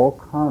all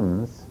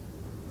comes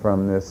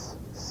from this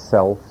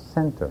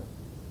self-center.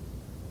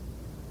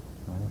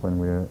 Right? When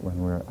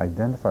we're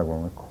identified,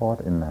 when we're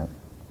caught in that.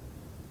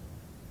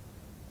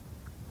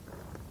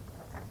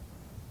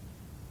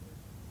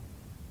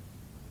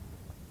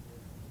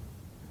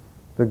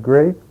 The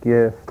great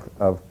gift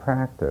of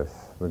practice,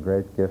 the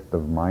great gift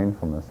of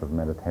mindfulness, of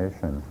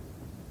meditation,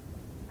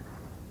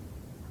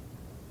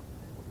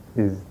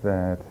 is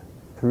that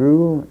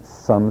through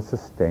some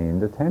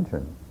sustained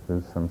attention,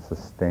 through some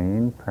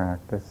sustained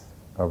practice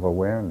of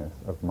awareness,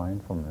 of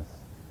mindfulness,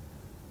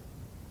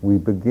 we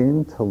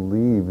begin to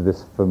leave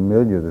this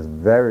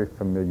very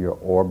familiar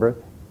orbit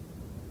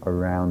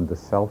around the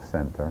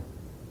self-center.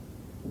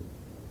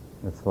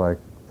 It's like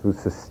through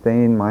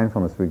sustained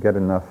mindfulness we get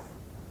enough,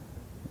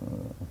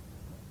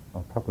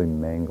 I'll probably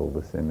mangle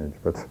this image,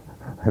 but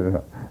I don't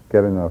know,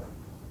 get enough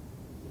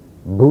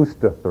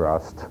booster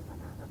thrust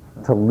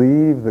to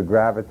leave the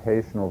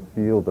gravitational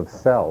field of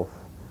self.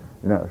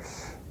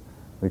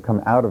 We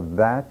come out of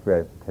that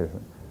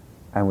gravitation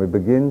and we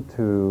begin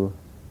to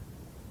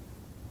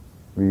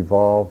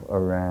revolve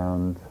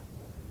around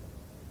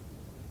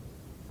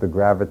the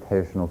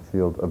gravitational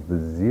field of the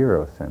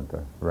zero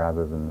center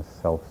rather than the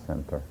self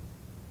center.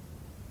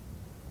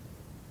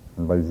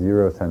 And by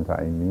zero center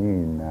I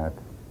mean that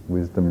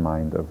wisdom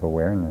mind of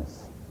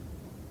awareness.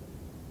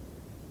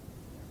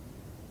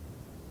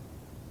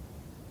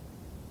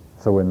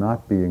 So we're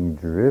not being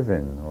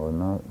driven or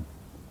not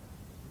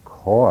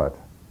caught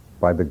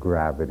by the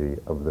gravity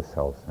of the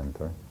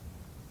self-center.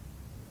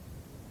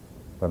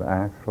 But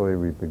actually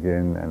we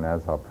begin, and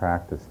as our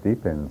practice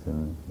deepens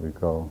and we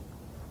go,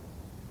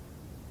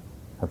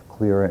 have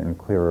clearer and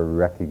clearer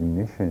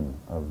recognition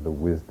of the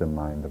wisdom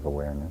mind of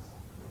awareness.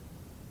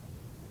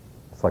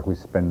 It's like we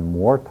spend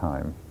more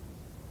time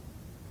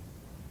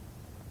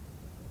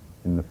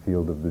in the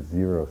field of the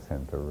zero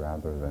center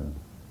rather than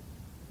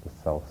the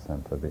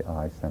self-center, the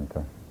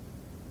I-center.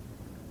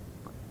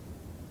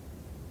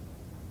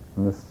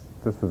 And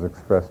this was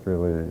expressed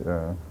really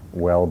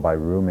well by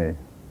Rumi,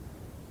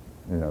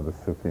 the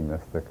Sufi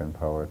mystic and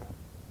poet,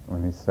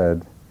 when he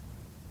said,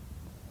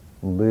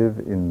 live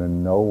in the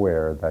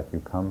nowhere that you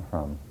come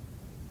from,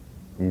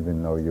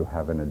 even though you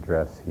have an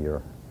address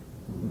here.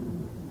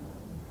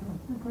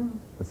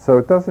 So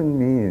it doesn't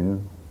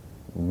mean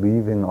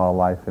leaving our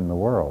life in the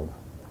world.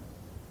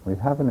 We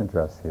have an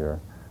address here,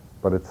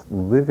 but it's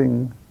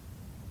living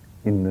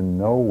in the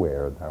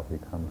nowhere that we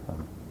come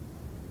from.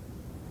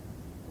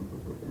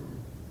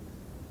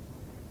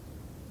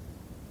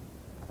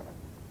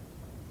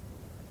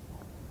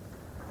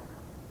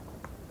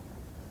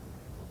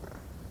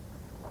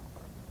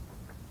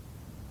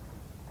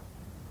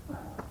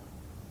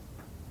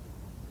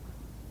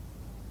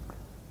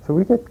 So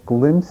we get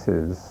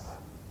glimpses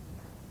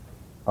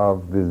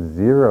of the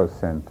zero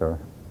center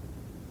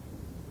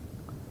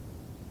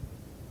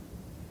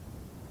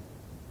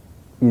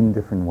in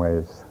different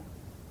ways.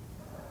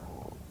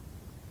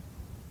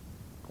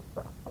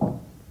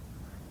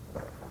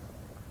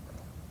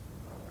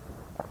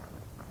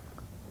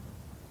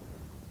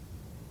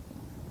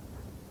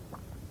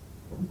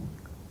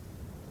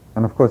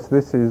 And of course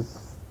this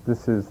is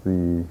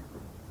the,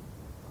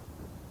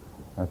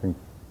 I think,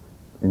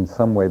 in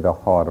some way the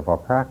heart of our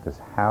practice.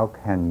 How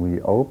can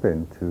we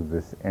open to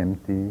this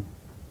empty,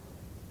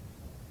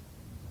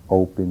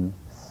 open,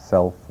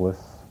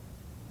 selfless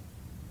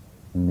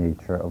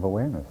nature of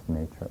awareness,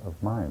 nature of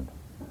mind?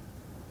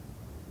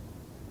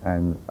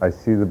 And I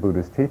see the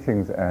Buddha's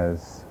teachings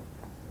as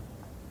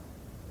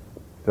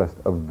just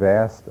a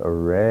vast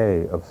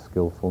array of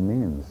skillful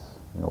means.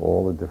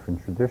 All the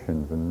different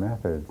traditions and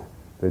methods.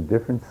 They're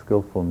different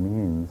skillful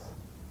means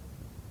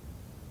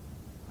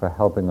for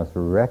helping us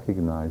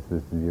recognize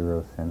this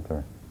zero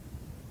center.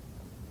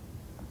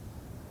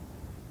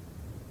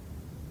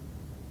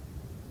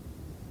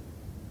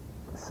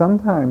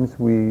 Sometimes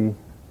we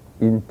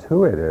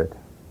intuit it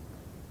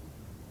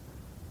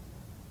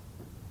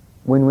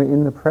when we're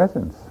in the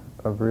presence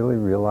of really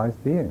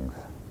realized beings.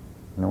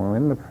 When we're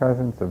in the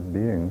presence of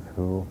beings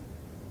who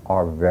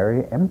are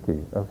very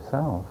empty of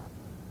self,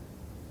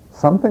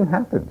 something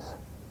happens.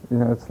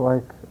 It's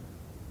like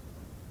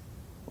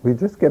we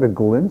just get a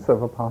glimpse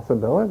of a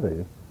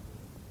possibility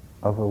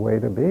of a way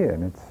to be,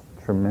 and it's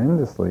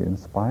tremendously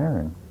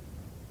inspiring.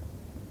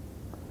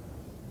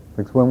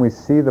 Because when we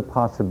see the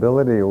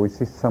possibility or we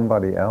see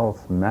somebody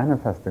else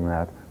manifesting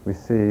that, we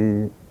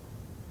see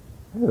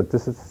that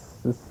this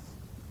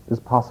is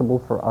possible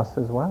for us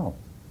as well.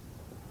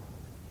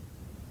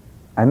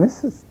 And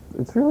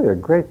it's really a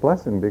great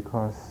blessing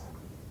because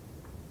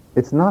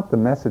it's not the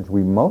message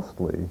we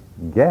mostly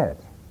get,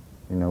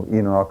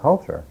 in our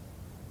culture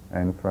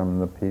and from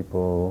the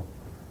people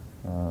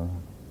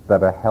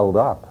that are held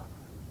up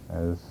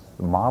as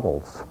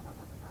models.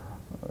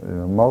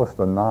 Most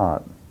are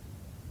not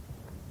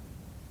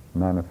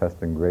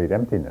manifesting great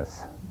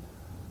emptiness.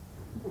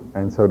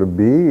 And so to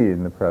be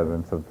in the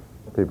presence of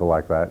people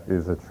like that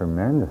is a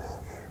tremendous,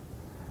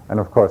 and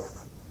of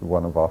course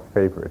one of our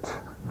favorite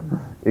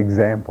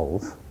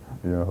examples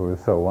who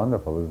is so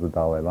wonderful, is the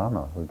Dalai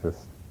Lama, who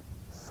just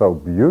so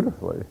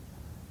beautifully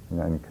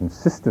and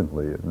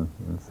consistently in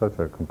such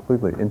a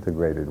completely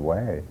integrated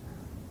way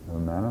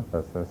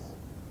manifests this.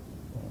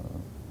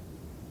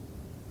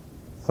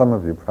 Some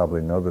of you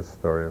probably know this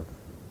story,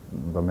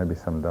 but maybe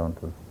some don't.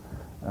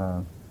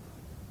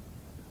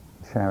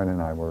 Sharon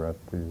and I were at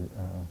the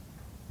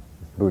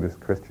Buddhist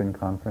Christian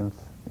conference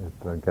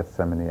at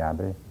Gethsemane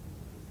Abbey,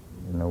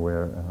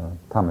 where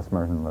Thomas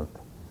Merton lived.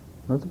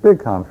 It was a big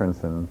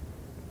conference, and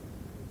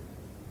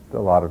a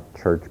lot of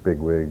church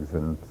bigwigs,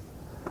 and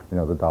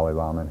the Dalai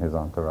Lama and his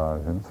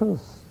entourage, and so it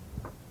was,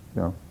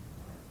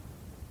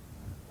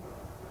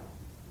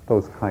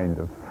 those kind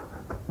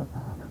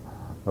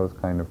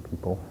of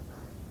people.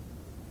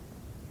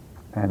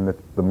 And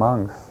the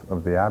monks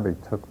of the abbey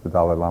took the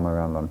Dalai Lama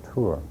around on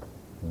tour,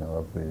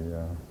 of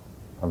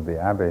the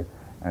abbey,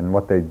 and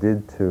what they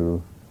did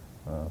for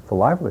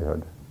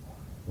livelihood,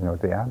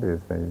 at the abbey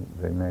is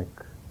they make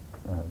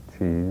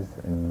cheese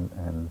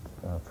and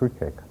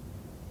fruitcake.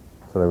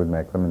 So they would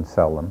make them and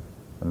sell them,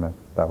 and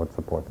that would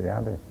support the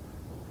abbey.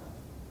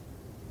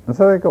 And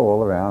so they go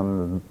all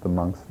around, the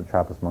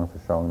Trappist monks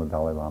are showing the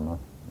Dalai Lama,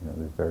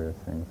 these various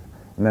things.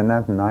 And then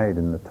that night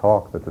in the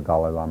talk that the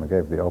Dalai Lama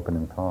gave, the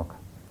opening talk,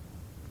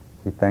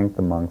 he thanked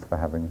the monks for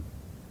having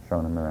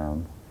shown him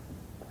around.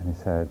 And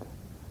he said,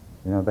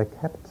 they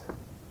kept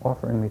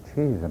offering me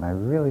cheese, and I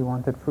really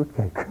wanted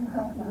fruitcake.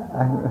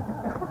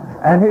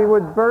 and he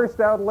would burst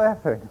out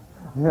laughing.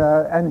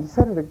 And he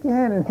said it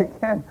again and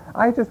again.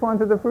 I just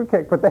wanted the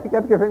fruitcake, but they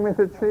kept giving me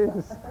the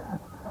cheese.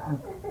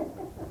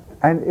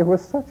 And it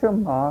was such a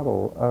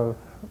model of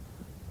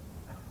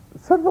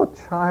sort of a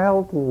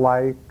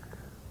childlike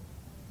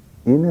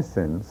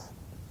innocence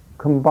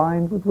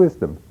combined with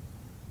wisdom.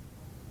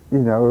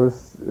 It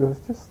was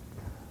just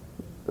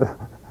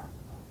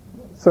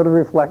sort of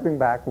reflecting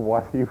back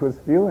what he was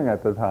feeling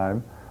at the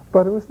time,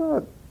 but it was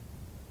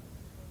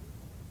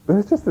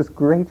just this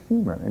great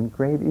humor and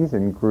great ease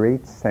and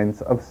great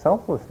sense of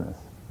selflessness,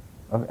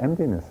 of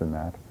emptiness in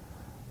that.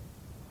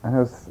 And it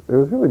was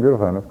really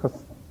beautiful. And of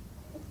course,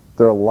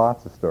 there are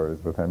lots of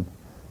stories with him.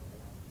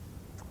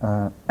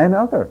 And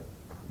other,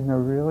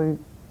 really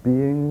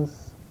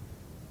beings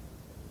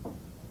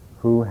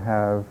who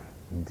have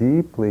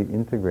deeply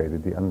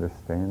integrated the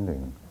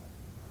understanding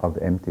of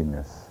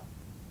emptiness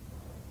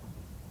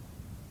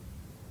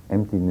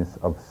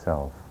of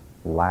self,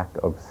 lack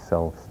of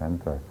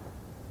self-center.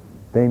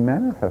 They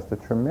manifest a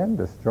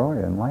tremendous joy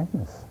and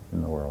lightness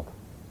in the world.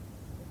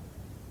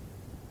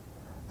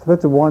 So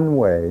that's one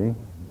way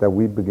that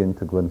we begin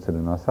to glimpse it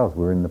in ourselves.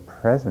 We're in the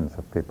presence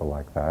of people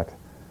like that,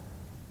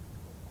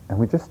 and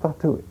we just start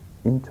to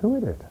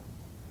intuit it.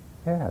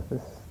 Yeah,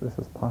 this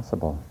is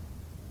possible.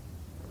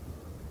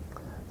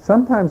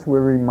 Sometimes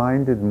we're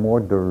reminded more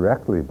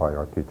directly by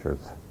our teachers,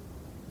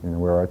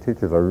 where our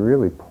teachers are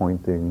really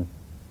pointing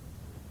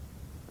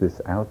this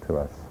out to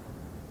us.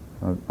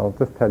 I'll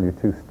just tell you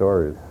two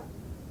stories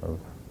of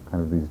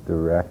kind of these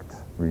direct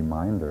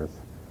reminders.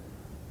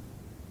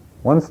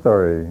 One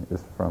story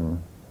is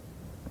from,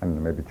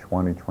 maybe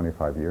 20,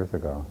 25 years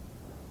ago,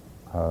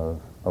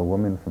 of a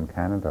woman from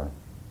Canada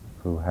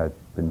who had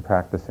been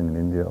practicing in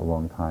India a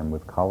long time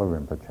with Kala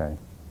Rinpoche,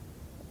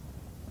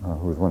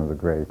 who was one of the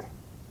great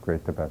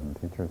Tibetan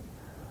teachers.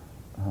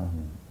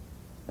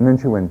 And then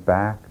she went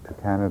back to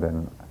Canada,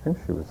 and I think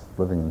she was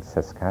living in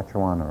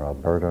Saskatchewan or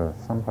Alberta,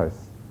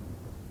 someplace,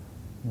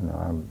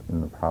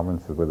 in the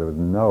provinces where there was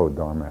no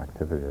Dharma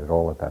activity at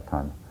all at that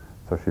time.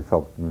 So she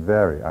felt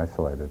very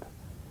isolated.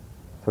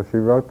 So she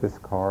wrote this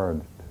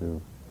card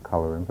to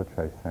Kala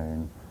Rinpoche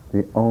saying,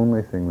 "The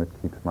only thing that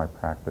keeps my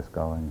practice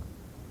going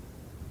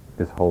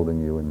is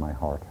holding you in my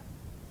heart."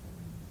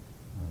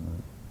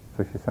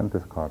 So she sent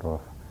this card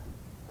off.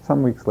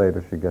 Some weeks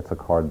later, she gets a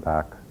card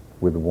back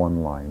with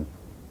one line: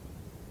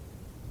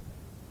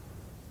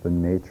 "The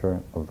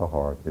nature of the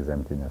heart is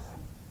emptiness."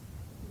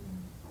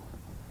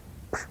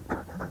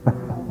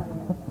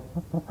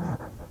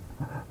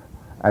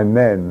 And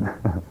then,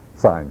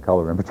 signed,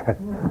 Kala Rinpoche.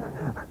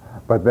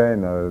 But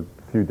then, a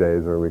few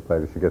days or a week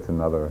later, she gets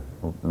another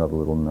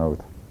little note.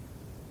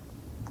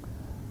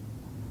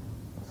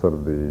 Sort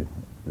of the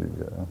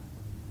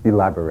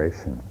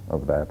elaboration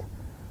of that,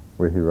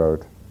 where he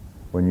wrote,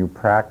 "When you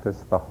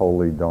practice the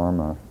holy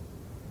Dharma,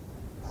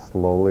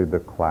 slowly the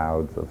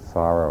clouds of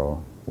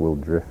sorrow will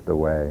drift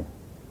away,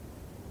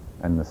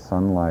 and the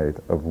sunlight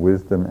of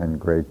wisdom and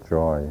great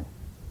joy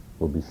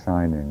will be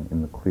shining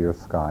in the clear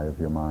sky of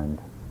your mind."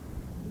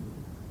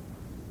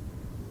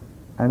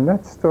 And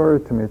that story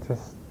to me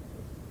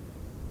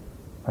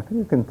I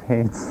think it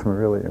contains some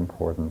really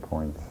important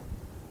points.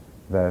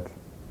 That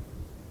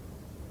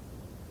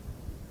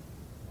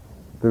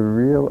the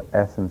real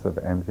essence of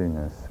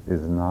emptiness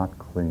is not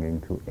clinging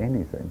to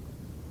anything.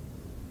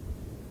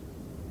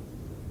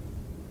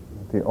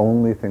 The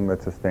only thing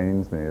that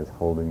sustains me is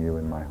holding you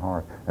in my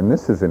heart. And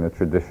this is in a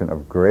tradition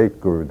of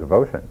great guru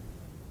devotion,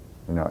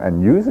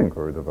 and using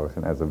guru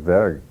devotion as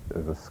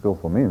a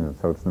skillful means.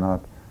 So it's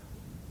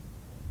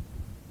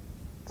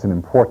an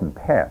important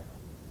path.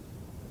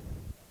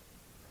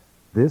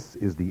 This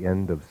is the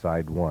end of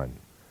side 1.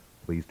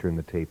 Please turn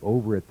the tape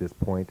over at this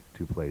point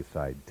to play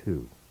side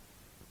 2.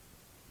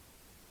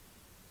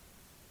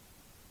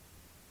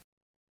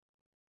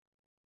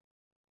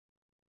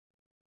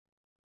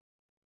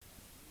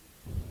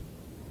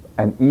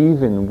 And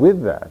even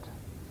with that,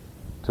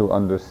 to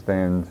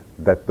understand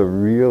that the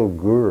real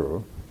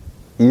guru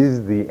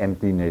is the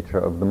empty nature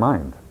of the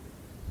mind.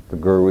 The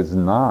guru is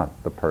not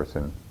the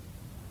person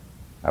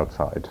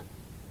outside.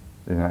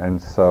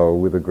 And so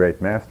with a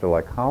great master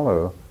like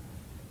Kalu,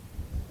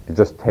 it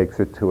just takes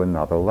it to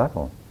another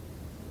level.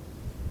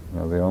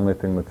 The only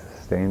thing that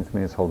sustains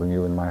me is holding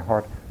you in my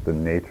heart. The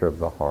nature of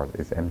the heart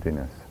is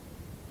emptiness.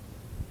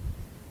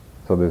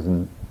 So there's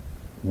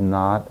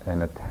not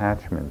an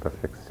attachment, a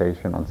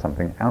fixation on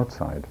something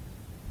outside.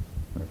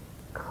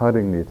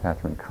 Cutting the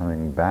attachment,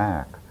 coming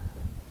back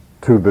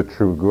to the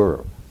true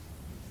guru.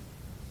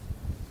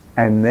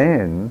 And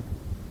then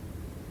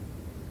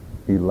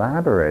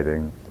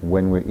elaborating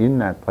when we're in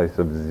that place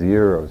of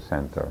zero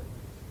center,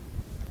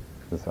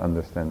 this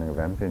understanding of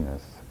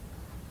emptiness,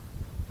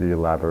 the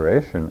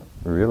elaboration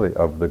really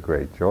of the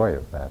great joy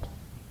of that.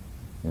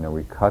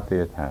 We cut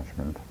the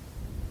attachment.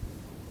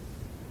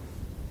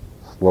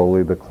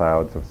 Slowly the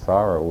clouds of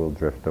sorrow will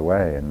drift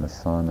away and the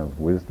sun of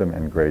wisdom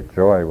and great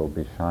joy will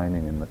be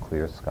shining in the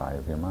clear sky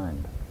of your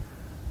mind.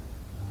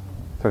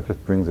 So it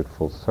just brings it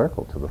full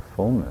circle to the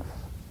fullness,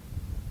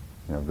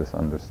 of this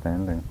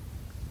understanding.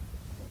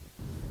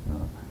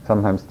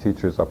 Sometimes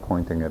teachers are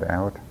pointing it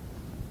out.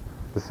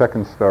 The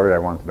second story I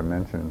wanted to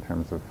mention in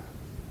terms of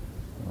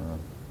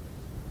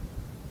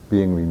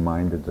being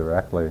reminded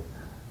directly,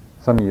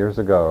 some years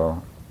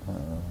ago,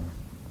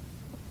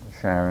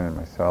 Sharon and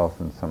myself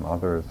and some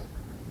others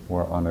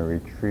were on a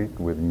retreat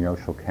with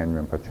Nyosho Ken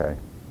Rinpoche,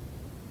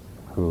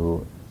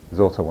 who is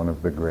also one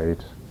of the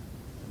great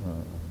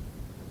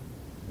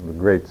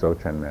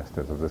Dzogchen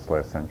masters of this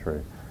last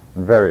century,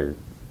 and very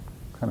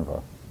kind of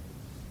a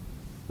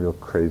real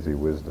crazy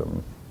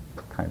wisdom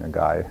kind of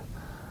guy.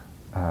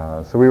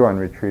 So we were on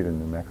retreat in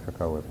New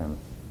Mexico with him.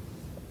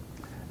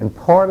 And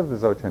part of the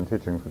Dzogchen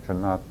teachings, which are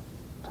not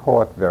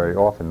taught very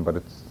often, but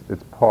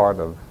it's part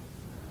of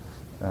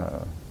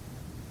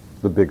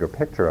the bigger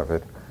picture of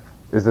it,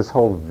 is this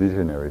whole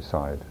visionary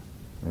side.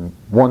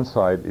 One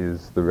side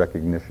is the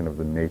recognition of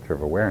the nature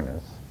of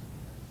awareness,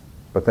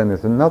 but then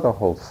there's another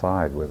whole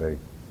side where they,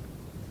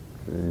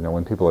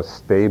 when people are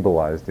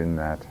stabilized in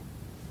that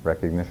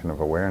recognition of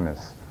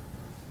awareness,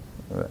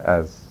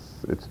 as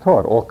it's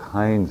taught, all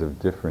kinds of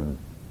different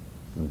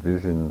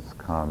visions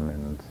come,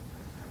 and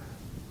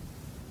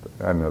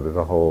I don't know, there's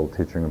a whole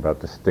teaching about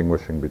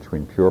distinguishing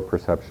between pure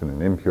perception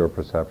and impure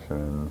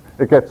perception.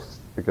 It gets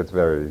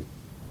very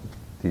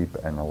deep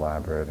and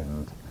elaborate,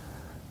 and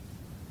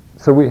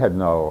so we had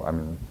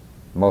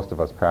most of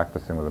us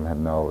practicing with them had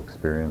no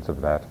experience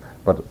of that,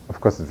 but of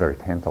course it's very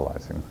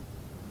tantalizing,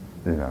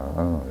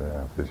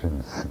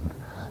 visions.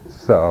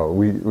 So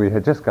we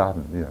had just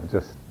gotten,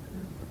 just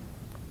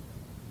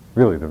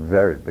really the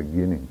very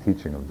beginning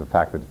teaching of the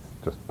fact that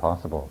it's just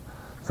possible.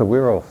 So we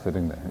were all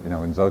sitting there,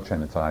 in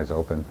Dzogchen it's eyes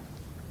open.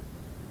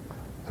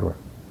 So we're,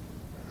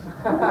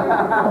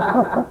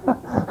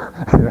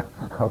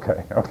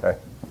 okay,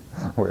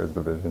 where's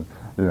the vision?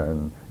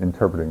 And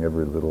interpreting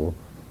every little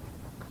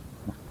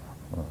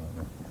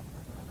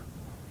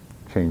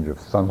change of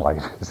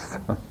sunlight.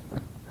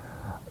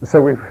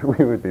 So we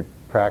would be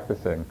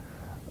practicing,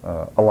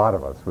 a lot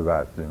of us with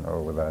that,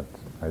 with that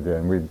idea,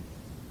 and we'd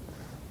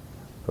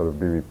sort of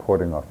be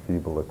reporting our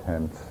feeble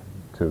attempts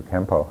to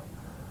Kempo.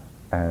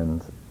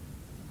 And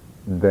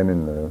then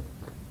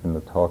in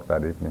the talk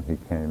that evening he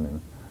came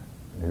and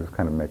he was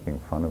kind of making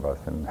fun of us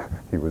and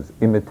he was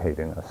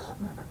imitating us.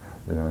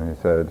 And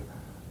he said,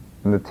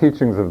 in the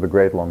teachings of the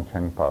great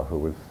Longchenpa, who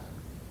was,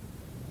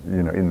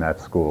 in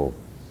that school,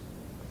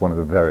 one of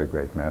the very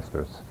great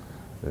masters,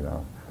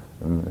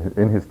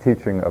 in his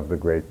teaching of the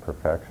great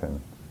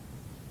perfection,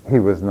 he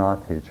was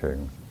not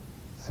teaching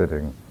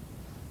sitting,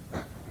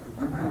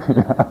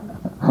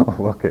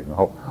 looking,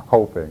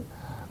 hoping.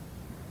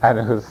 And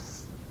it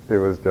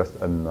was just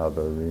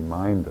another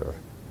reminder,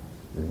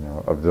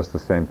 of just the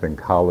same thing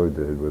Kalu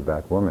did with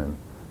that woman,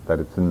 that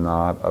it's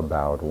not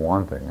about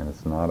wanting and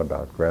it's not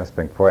about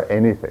grasping for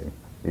anything,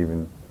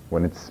 even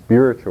when it's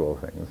spiritual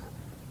things,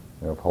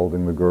 of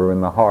holding the guru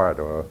in the heart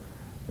or,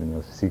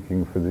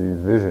 seeking for these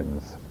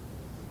visions.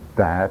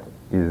 That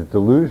is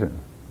delusion.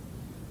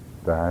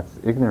 That's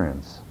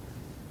ignorance.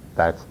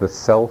 That's the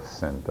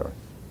self-center.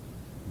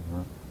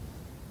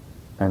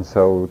 And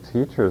so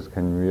teachers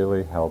can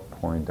really help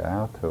point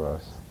out to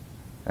us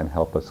and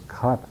help us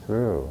cut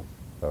through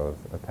those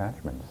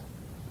attachments.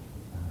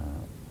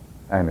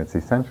 And it's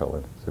essential.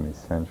 It's an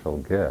essential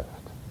gift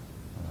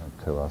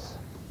to us.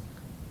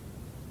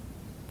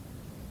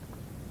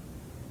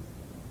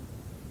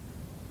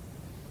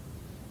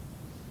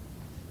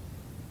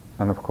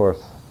 And of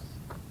course,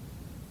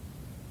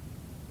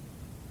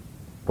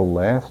 the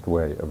last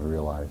way of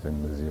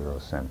realizing the zero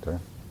center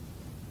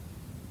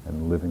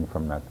and living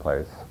from that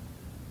place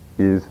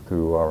is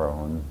through our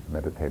own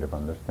meditative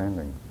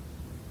understanding.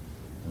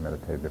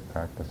 meditative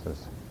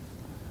practices.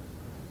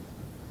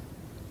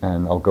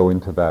 And I'll go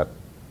into that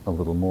a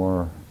little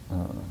more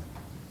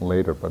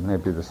later, but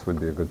maybe this would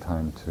be a good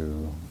time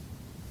to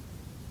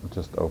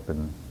just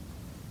open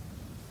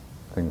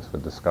things for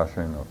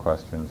discussion or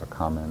questions or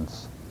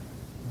comments,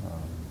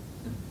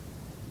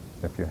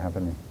 if you have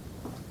any.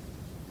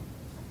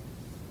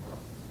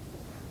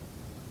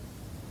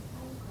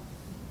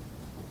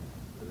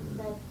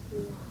 That to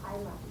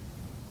highlight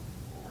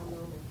a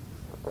moment.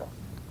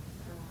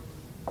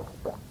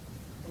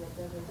 And it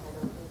doesn't, I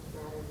don't think,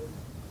 matter which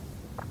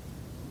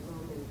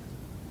moment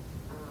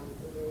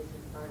it is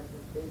as far as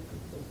the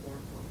basic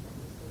example. But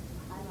you said to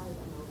highlight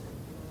a moment,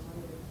 and I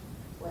wonder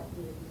what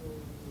you would mean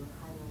when you were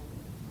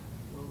highlighting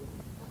moments.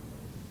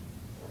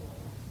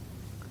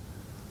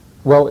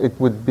 Well, it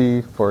would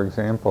be, for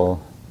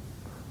example,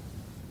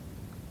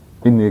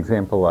 in the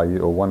example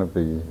or one of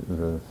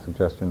the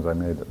suggestions I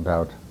made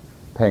about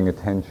paying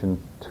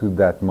attention to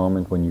that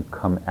moment when you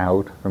come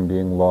out from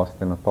being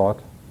lost in a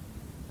thought.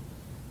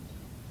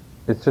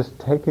 It's just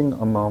taking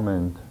a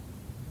moment,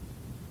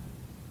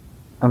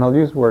 and I'll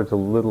use words a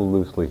little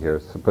loosely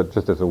here, but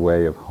just as a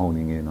way of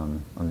honing in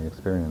on the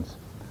experience.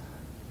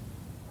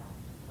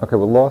 Okay,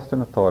 we're lost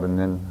in a thought, and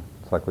then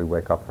it's like we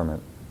wake up from it.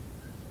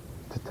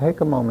 To take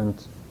a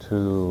moment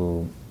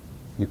to,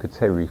 you could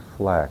say,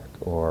 reflect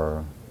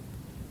or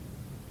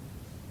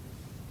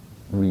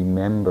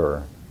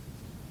remember,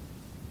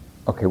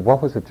 okay,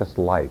 what was it just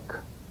like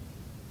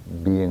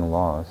being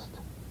lost?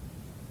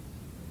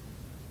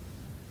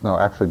 No,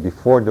 actually,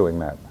 before doing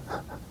that.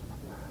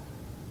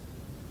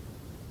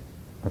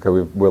 Okay,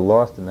 we're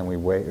lost, and then we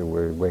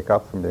wake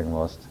up from being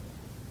lost.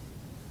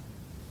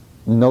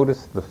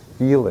 Notice the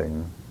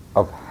feeling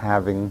of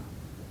having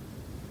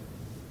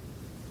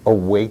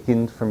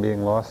awakened from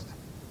being lost.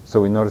 So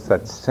we notice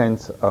that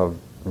sense of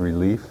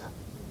relief.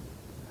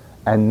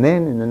 And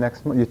then in the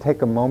next moment, you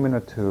take a moment or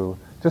two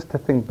just to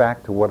think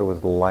back to what it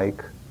was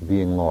like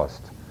being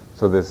lost.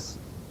 So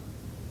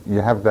you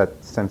have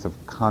that sense of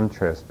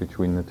contrast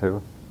between the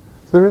two.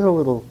 So there is a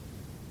little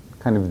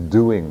kind of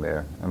doing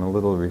there and a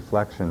little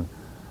reflection.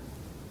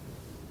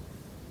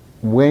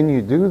 When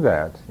you do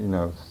that,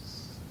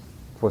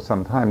 for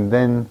some time,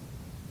 then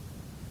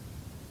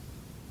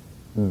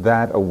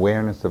that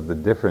awareness of the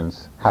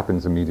difference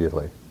happens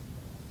immediately.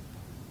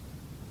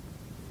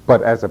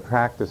 But as a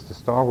practice to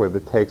start with,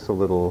 it takes a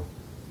little,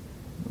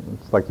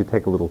 it's like you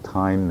take a little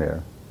time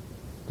there.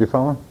 Do you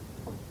follow?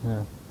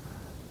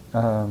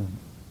 Yeah.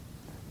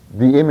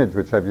 The image,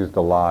 which I've used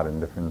a lot in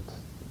different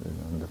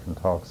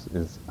talks,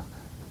 is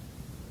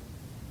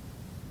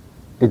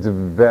it's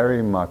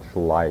very much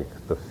like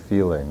the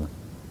feeling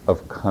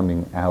of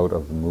coming out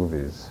of the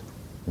movies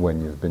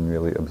when you've been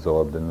really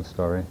absorbed in the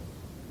story.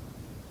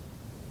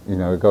 We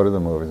go to the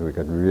movies, we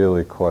get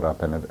really caught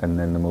up in it, and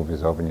then the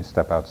movie's over and you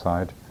step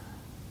outside.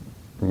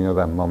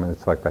 That moment,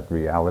 it's like that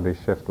reality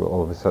shift where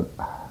all of a sudden,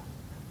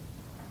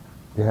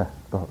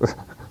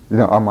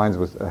 our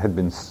minds had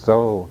been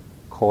so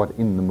caught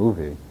in the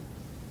movie,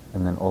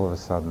 and then all of a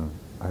sudden,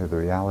 the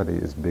reality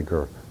is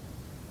bigger.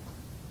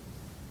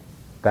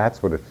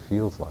 That's what it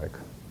feels like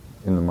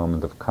in the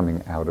moment of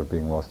coming out of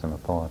being lost in a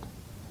thought.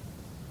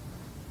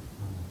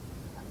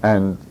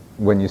 And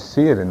when you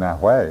see it in that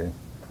way,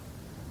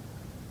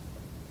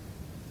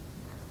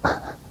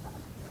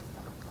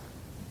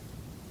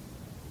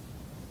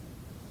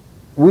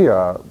 we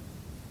are,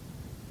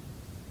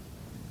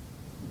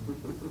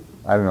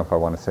 I don't know if I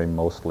want to say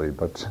mostly,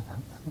 but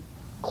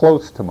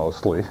close to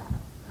mostly,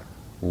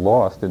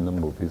 lost in the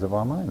movies of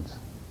our minds.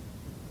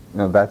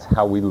 That's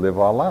how we live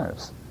our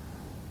lives.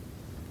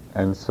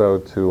 And so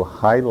to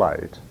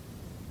highlight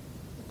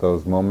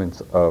those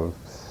moments of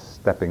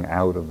stepping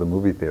out of the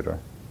movie theater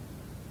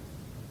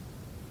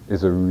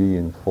is a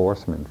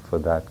reinforcement for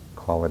that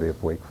quality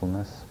of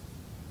wakefulness.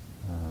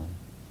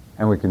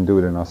 And we can do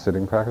it in our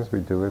sitting practice. We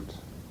do it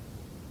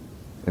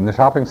in the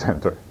shopping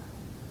center,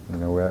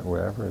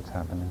 wherever it's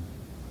happening.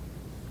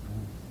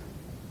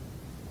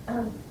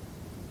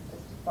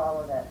 Just to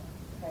follow that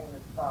train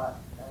of thought,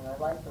 and I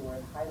like the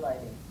word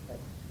highlighting, but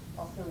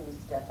also when you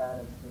step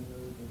out of the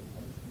movie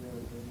and it's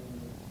really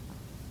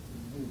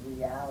the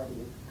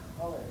reality is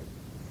colored,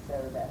 so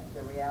that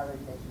the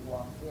reality that you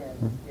walk in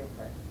is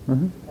different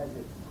because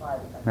it's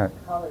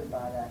colored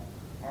by that,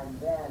 and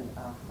then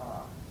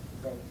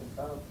they can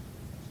both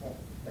change.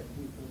 But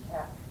you can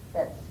have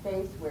that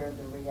space where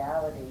the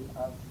reality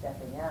of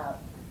stepping out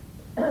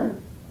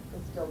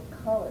is still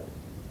colored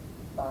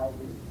by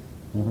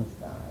the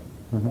inside.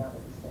 That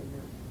would say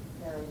you're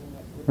carrying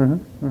it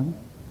with you.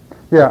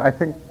 Yeah, I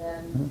think.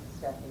 And then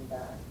stepping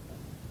back.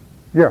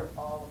 Yeah.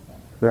 All of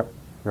that.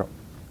 Yeah.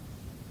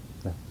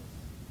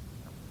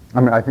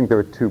 I mean, I think there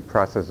are two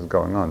processes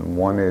going on.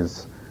 One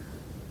is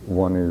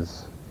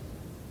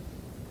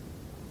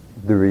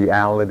the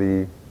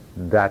reality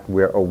that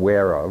we're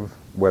aware of,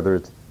 whether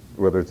it's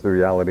the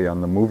reality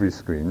on the movie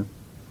screen,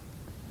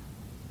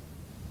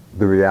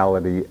 the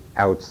reality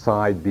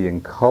outside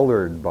being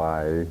colored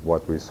by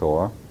what we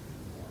saw,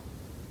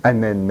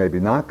 and then maybe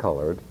not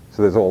colored.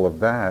 So there's all of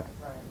that.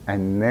 Right.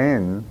 And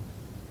then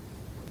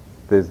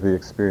there's the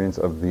experience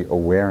of the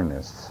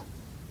awareness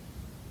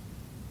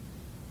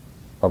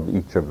of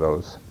each of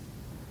those.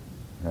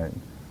 Right?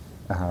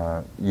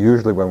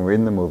 Usually when we're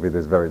in the movie,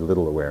 there's very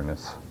little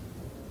awareness.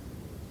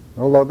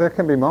 Although there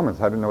can be moments,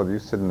 I don't know whether you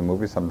sit in the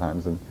movie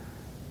sometimes, and,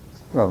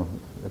 well,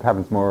 it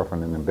happens more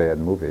often in a bad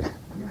movie.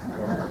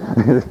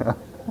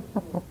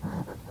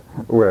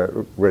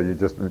 where you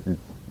just,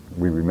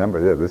 we remember,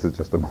 yeah, this is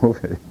just a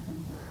movie.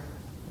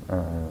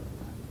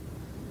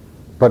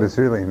 But it's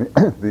really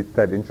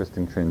that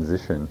interesting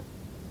transition,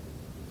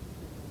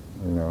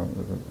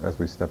 as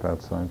we step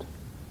outside.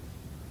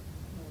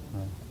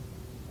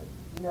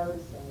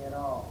 Noticing it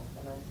all,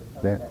 and I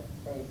suppose Yeah. that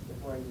space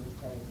of where you were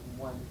saying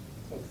one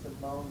takes a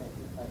moment,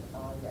 it's like,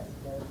 oh yes,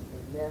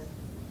 noticing this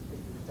is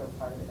still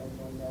part of it, and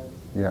then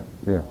noticing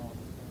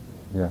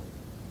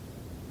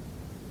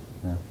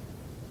Yeah.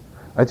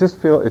 I just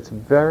feel it's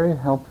very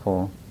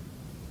helpful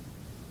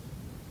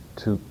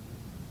to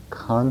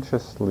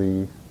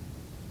consciously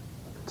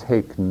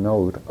take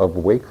note of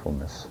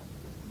wakefulness.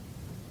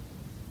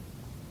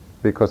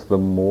 Because the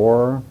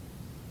more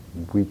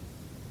we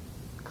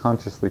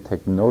consciously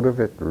take note of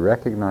it,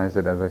 recognize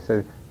it, as I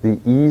said, the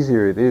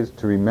easier it is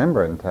to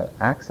remember and to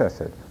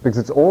access it. Because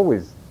it's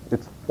always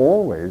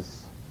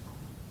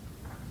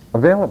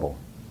available.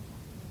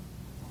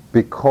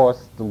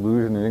 Because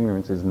delusion and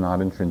ignorance is not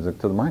intrinsic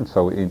to the mind.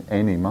 So in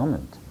any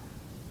moment,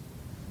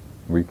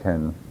 we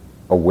can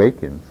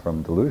awaken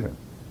from delusion.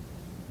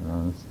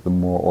 The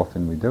more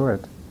often we do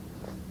it,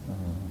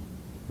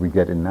 we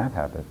get in that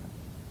habit.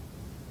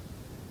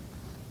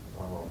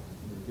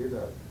 You gave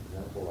that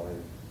example,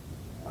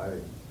 I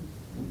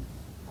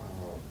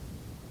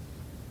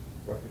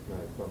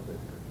recognize something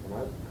when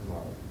I come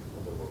out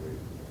of the movie,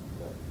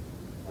 that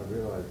I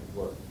realize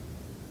what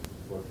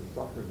the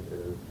suffering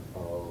is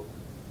of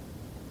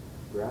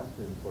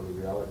grasping for the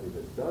reality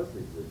that does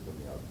exist on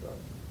the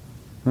outside.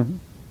 Mm-hmm.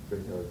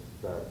 Because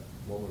that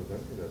moment of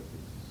emptiness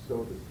is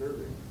so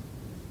disturbing.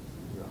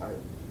 I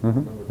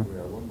Mm-hmm. remember coming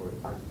out one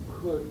morning, I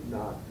could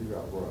not figure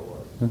out where I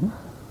was. Mm-hmm.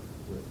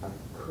 I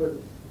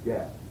couldn't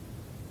get.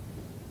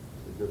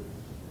 It just,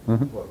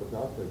 Mm-hmm. what was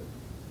out there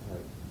had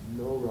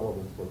no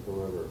relevance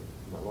whatsoever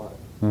to my life.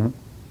 Mm-hmm.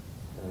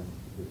 And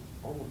it's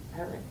almost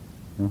panic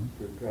Mm-hmm.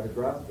 to try to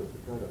grasp it, to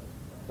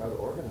try to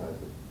organize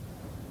it.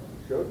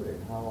 It showed me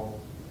how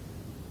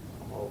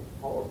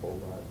powerful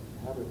that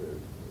habit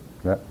is.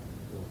 Yeah.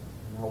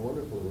 And how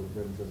wonderful it has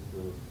been just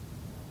to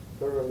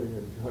thoroughly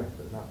enjoy it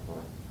at that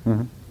time.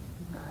 Mm-hmm.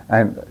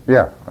 And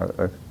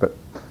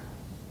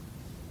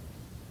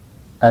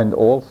and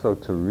also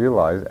to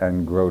realize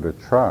and grow to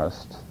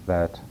trust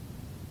that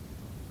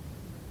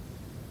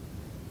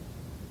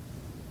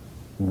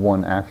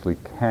one actually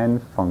can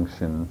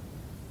function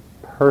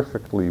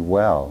perfectly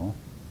well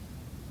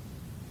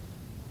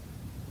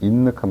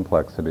in the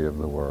complexity of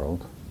the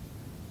world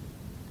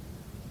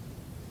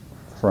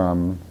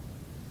from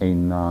a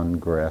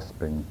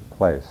non-grasping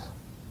place.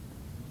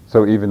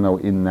 So even though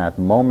in that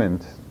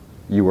moment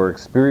you were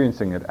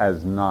experiencing it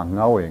as not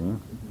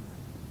knowing,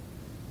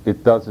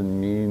 it doesn't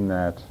mean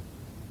that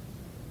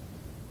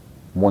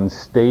one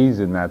stays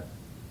in that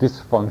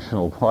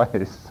dysfunctional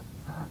place,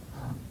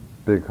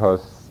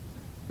 because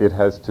it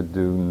has to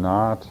do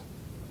not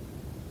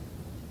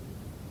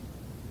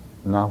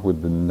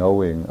with the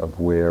knowing of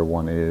where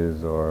one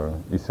is, or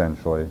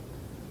essentially,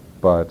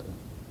 but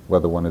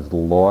whether one is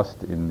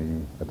lost in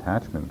the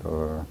attachment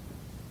or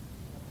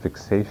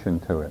fixation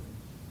to it.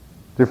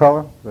 Do you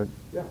follow?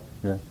 Yeah.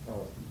 Yeah.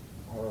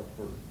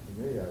 For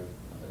me, I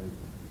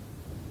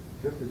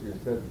just as you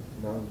said,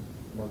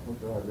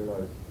 non-functional, I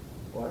realized,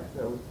 well,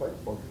 actually, I was quite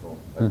functional.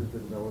 I just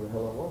didn't know where the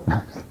hell I was.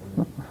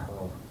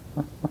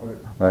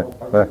 Right.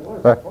 I really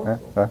was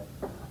functional.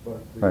 But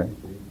the Right.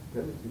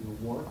 tendency to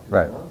want to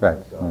Right. drown Right.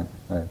 myself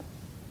Right.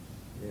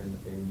 in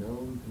a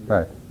known condition.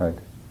 Right. Right.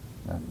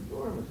 Yeah.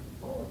 Enormous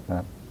power.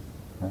 Yeah.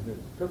 And it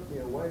took me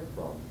away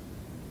from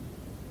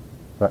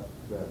Right.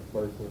 that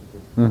place of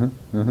just,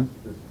 Mm-hmm. Mm-hmm.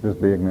 Just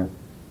being there.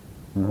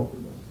 Mm-hmm.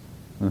 openness.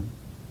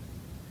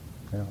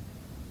 Mm-hmm. Yeah.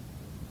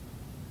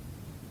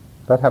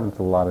 That happens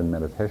a lot in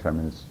meditation. I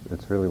mean,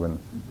 it's really when,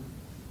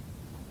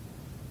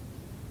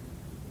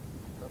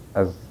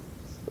 as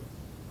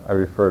I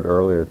referred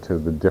earlier to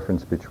the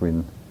difference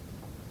between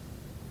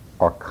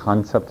our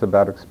concepts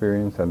about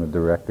experience and the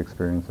direct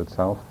experience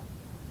itself.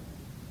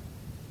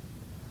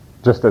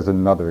 Just as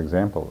another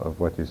example of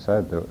what you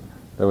said, there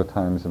were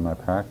times in my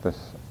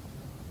practice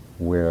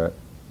where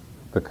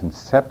the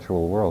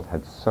conceptual world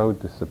had so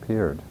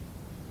disappeared.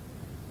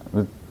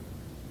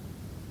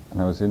 And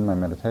I was in my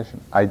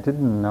meditation. I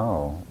didn't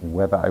know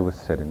whether I was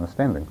sitting or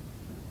standing.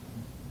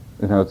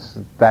 It's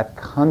that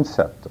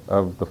concept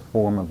of the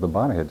form of the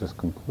body had just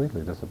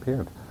completely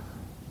disappeared.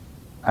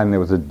 And there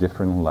was a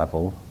different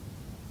level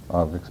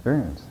of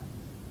experience.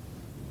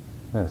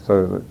 Yeah,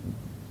 so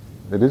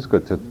it is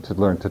good to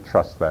learn to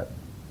trust that.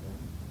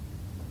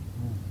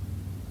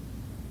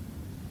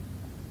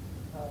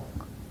 I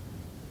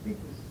think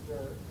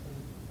the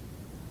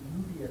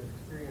movie as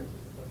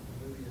experiences, but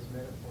the movie as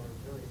metaphor is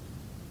really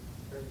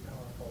very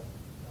powerful.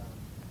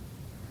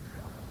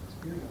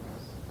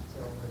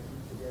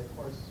 of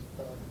course,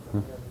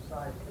 from the other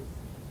side, because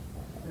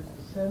there's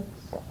a sense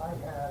I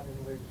have in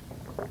which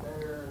the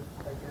better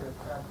I get at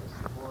practice,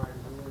 the more I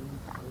ruin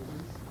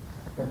movies.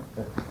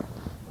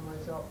 For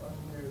myself, I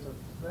mean, there's a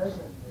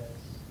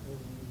pleasantness in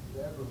these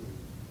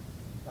reveries,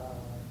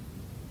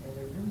 and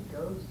it really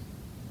goes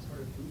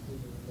sort of deeply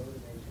to the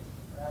motivation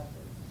for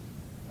practice,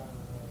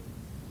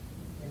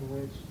 in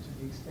which, to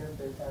the extent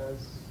that as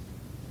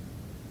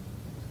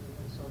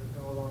we sort of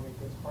go along, it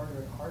gets harder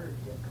and harder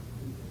to get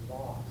completely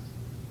lost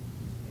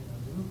in a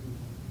movie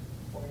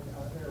or in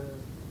other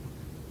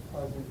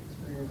pleasant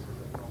experiences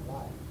of my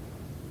life.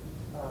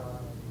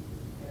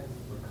 And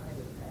we're kind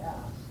of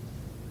asked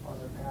on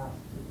the path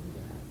to do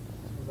that,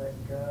 to let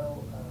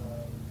go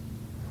of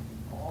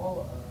all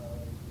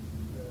of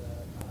the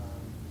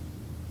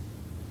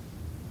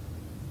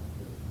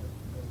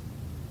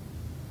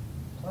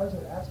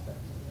pleasant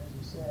aspects. I mean, as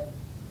you said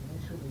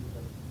initially,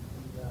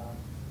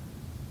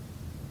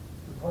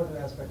 the pleasant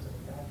aspects of the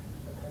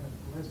kind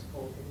of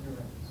blissful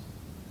ignorance.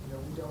 You know,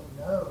 we don't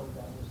know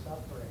that we're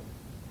suffering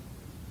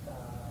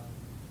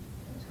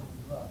until we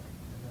look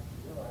and then we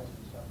realize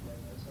we're suffering.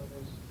 And so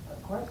there's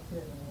a question,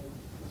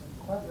 is it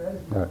quite ready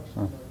to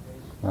emotional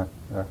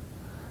motivation?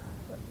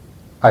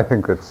 I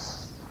think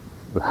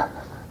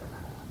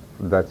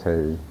that's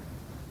a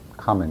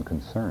common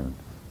concern.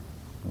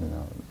 You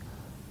know,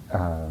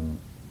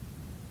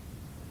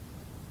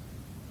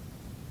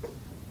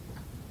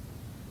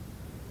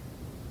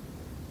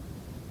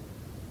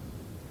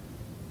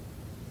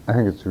 I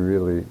think it's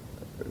really,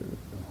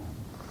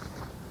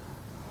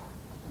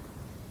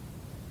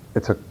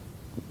 it's a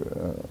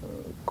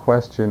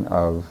question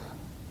of,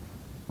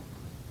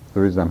 the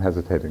reason I'm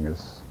hesitating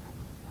is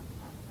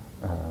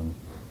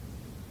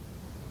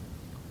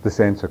this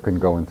answer can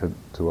go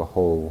into a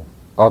whole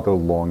other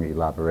long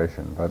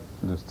elaboration, but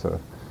just to,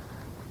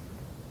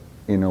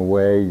 in a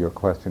way, your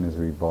question is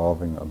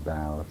revolving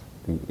about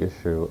the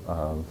issue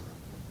of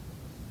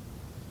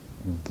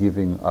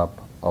giving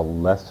up a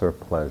lesser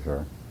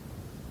pleasure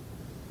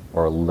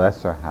or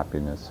lesser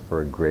happiness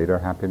for a greater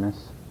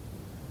happiness.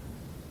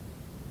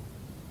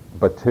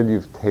 But till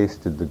you've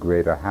tasted the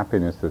greater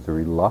happiness, there's a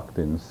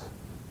reluctance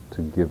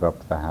to give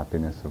up the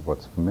happiness of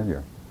what's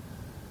familiar.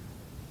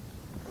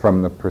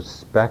 From the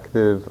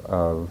perspective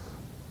of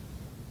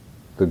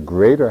the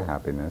greater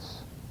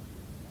happiness,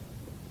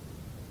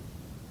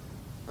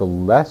 the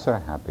lesser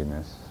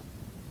happiness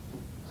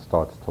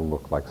starts to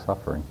look like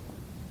suffering.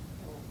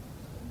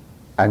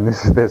 And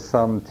there's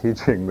some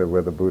teaching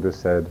where the Buddha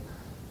said,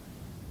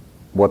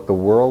 what the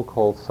world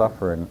calls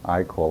suffering,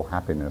 I call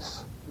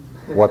happiness.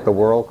 What the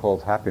world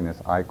calls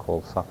happiness, I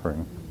call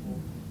suffering.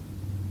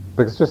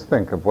 Because just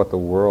think of what the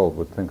world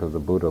would think of the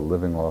Buddha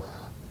living off,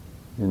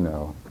 you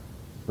know,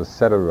 the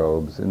set of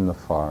robes in the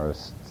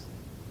forest,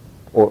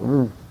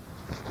 or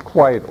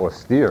quite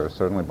austere,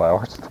 certainly by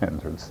our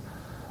standards.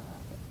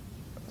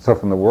 So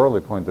from the worldly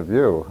point of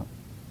view,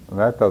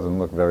 that doesn't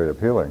look very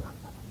appealing.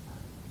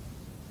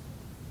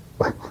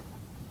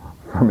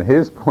 From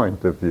his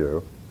point of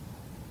view,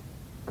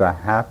 the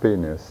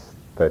happiness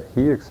that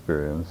he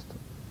experienced,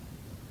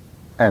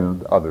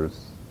 and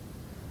others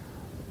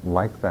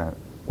like that,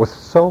 was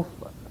so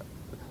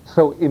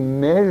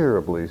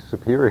immeasurably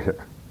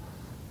superior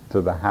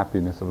to the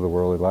happiness of the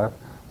worldly life.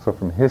 So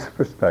from his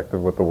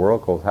perspective, what the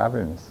world calls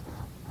happiness,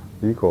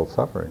 he calls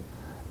suffering.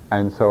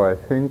 And so I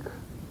think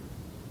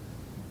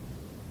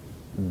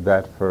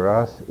that for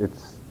us,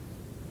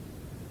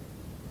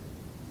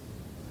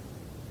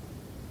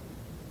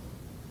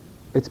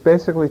 it's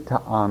basically to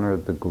honor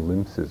the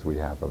glimpses we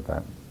have of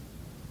that.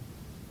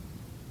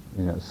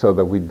 You know, so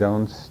that we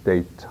don't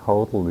stay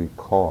totally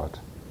caught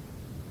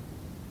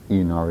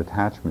in our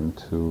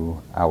attachment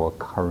to our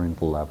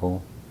current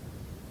level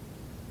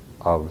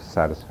of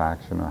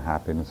satisfaction or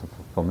happiness or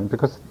fulfillment,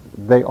 because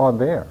they are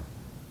there.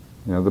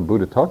 You know, the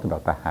Buddha talked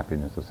about the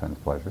happiness of sense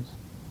pleasures,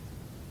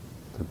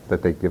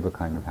 that they give a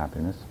kind of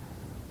happiness.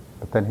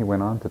 But then he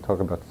went on to talk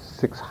about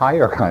 6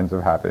 higher kinds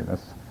of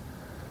happiness.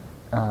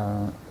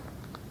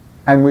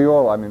 And we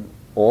all, I mean,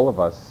 all of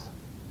us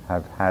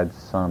have had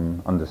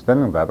some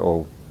understanding of that,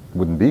 or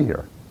wouldn't be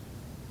here.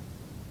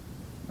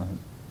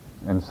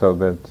 And so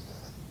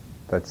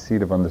that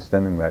seed of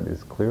understanding that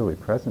is clearly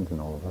present in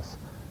all of us.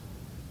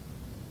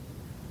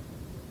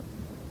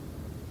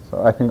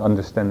 So I think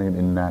understanding it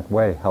in that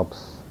way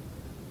helps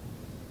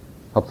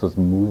us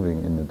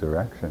moving in the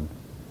direction.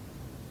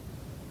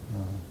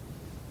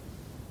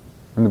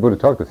 And the Buddha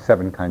talked of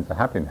 7 kinds of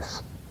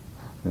happiness.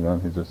 You know,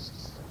 he just...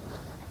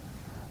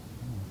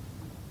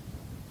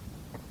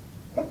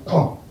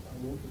 I'm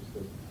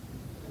interested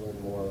to learn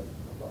more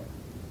about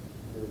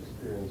your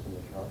experience in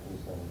the shopping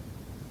center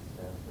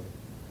standpoint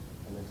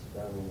and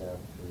expanding that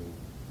to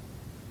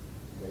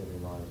daily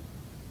life.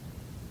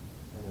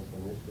 And it's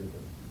an issue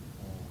that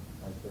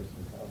I first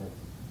encountered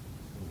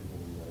in the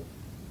beginning of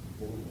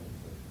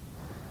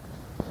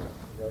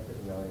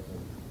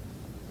recognizing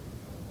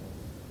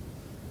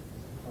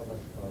how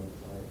much time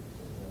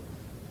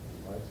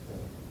I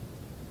spend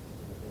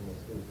in the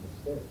sleeping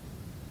state.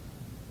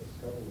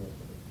 Discovering this,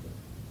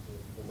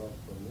 the most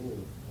for me,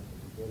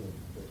 beginning,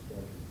 first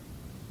judgment.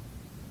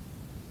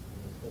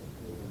 And I said,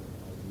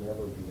 I'd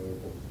never be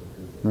able to do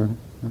this.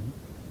 Mm-hmm. Mm-hmm.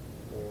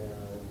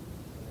 And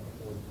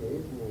what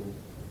gave me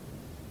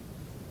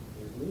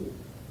relief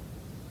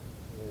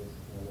is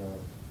on a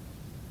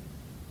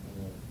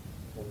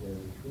 10-day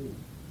retreat,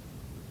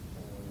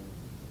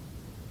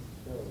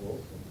 Sarah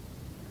Wilson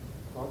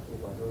talking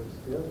about her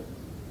experience,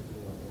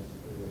 as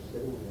we were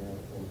sitting there,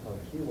 and how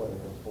she went in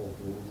this whole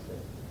dream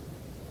saying,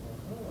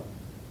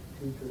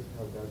 teachers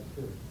have that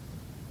too.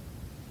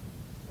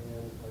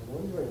 And I'm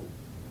wondering,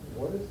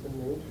 what is the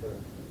nature,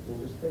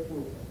 just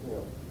taking,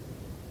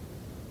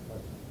 a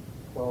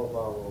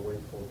 12-hour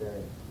wakeful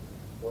day,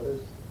 what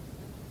is,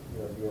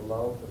 the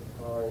amount of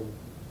time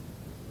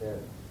that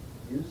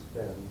you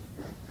spend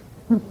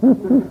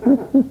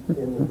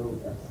in the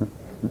movies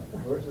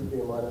versus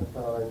the amount of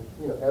time,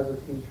 as a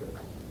teacher,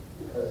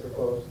 as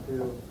opposed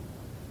to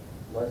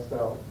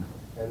myself,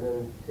 and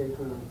then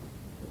taking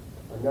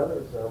another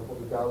example,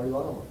 the Dalai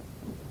Lama.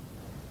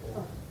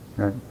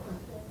 Right.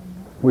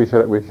 We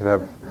should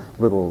have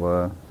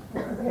little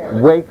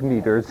wake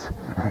meters.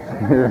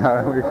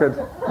 We could.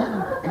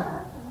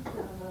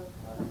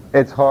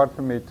 It's hard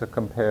for me to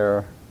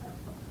compare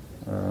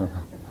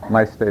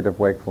my state of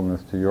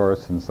wakefulness to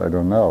yours, since I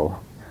don't know.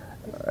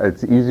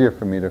 It's easier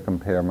for me to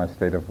compare my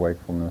state of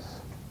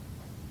wakefulness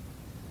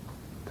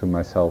to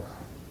myself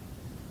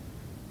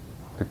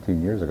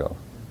 15 years ago,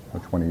 or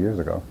 20 years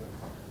ago.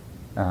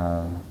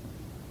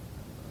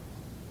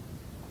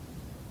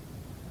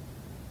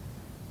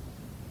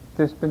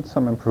 There's been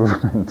some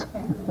improvement.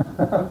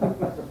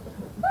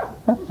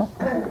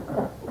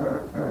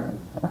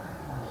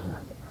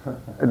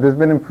 There's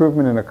been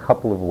improvement in a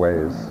couple of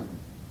ways.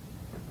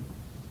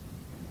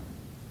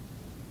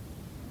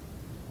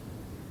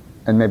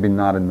 And maybe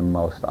not in the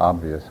most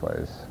obvious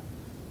ways.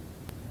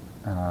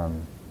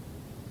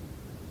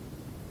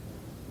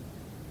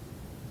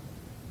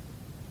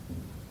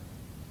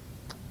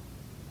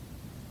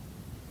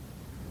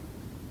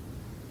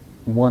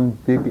 One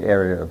big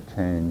area of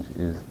change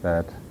is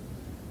that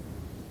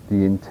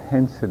the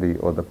intensity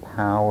or the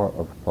power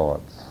of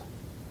thoughts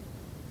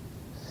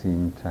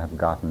seem to have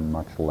gotten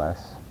much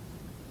less.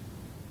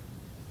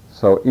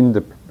 So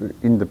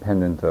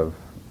independent of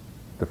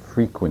the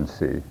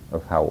frequency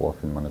of how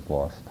often one is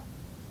lost.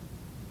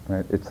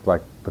 Right? It's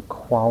like the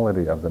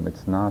quality of them,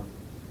 it's not,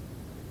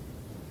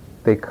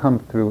 they come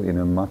through in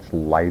a much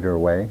lighter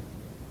way.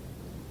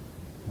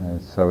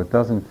 So it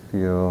doesn't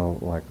feel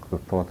like the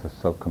thoughts are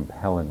so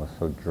compelling or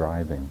so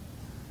driving.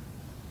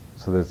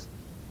 So there's,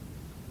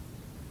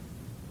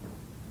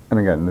 and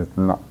again, it's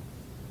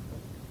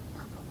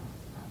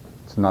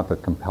not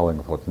that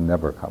compelling thoughts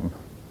never come,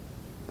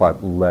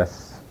 but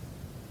less,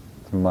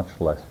 it's much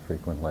less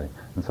frequently.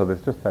 And so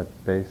there's just that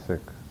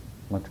basic,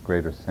 much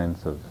greater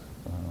sense of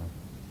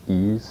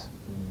ease,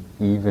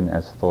 even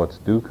as thoughts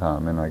do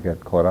come, and I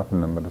get caught up in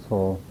them, but it's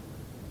a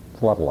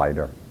lot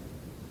lighter.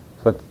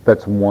 So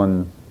that's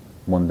one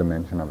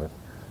dimension of it.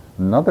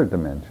 Another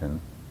dimension,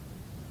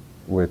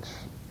 which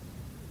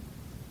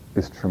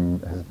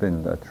has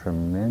been a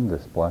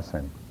tremendous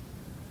blessing,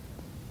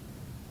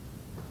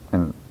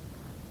 and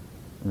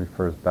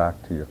refers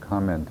back to your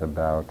comment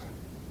about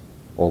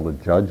all the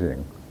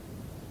judging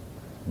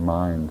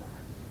mind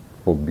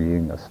for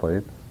being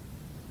asleep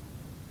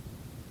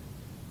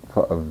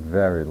for a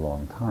very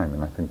long time,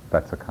 and I think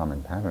that's a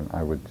common pattern.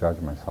 I would judge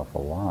myself a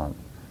lot.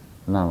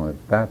 Not only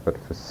that, but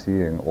for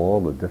seeing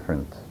all the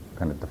different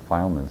kind of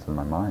defilements in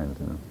my mind.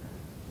 And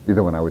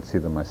either when I would see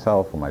them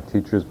myself or my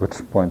teachers would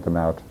point them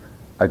out,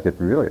 I'd get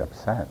really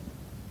upset.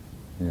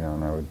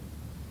 And I would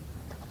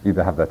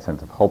either have that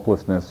sense of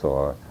hopelessness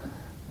or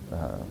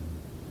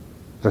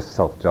just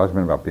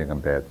self-judgment about being a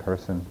bad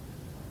person.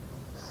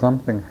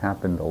 Something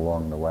happened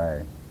along the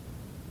way,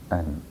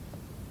 and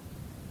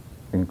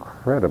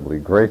incredibly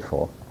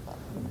grateful,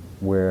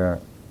 where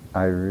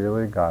I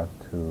really got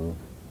to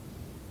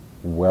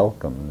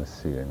welcome the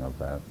seeing of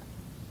that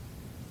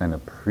and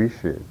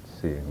appreciate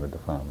seeing the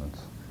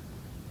defilements,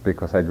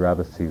 because I'd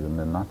rather see them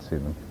than not see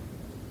them.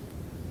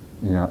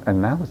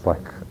 And that was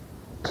like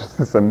just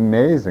this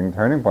amazing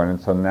turning point. And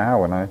so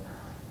now when I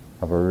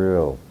have a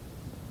real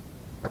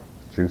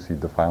juicy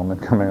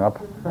defilement coming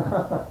up,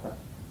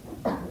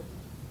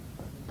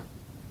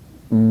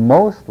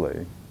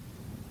 mostly,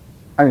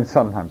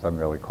 sometimes I'm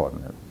really caught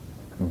in it,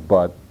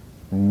 but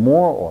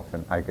more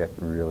often I get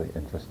really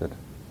interested.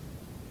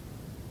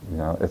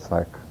 It's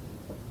like,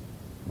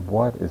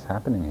 what is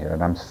happening here?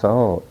 And I'm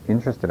so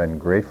interested and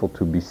grateful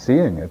to be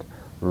seeing it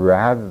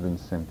rather than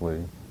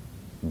simply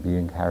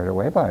being carried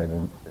away by it.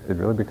 And it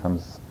really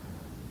becomes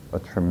a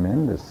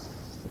tremendous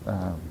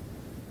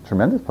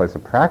place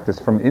of practice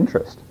from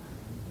interest.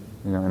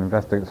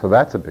 Investing. So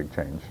that's a big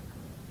change.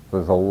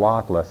 There's a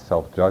lot less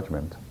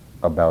self-judgment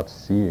about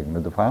seeing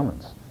the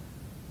defilements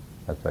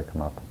as they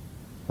come up.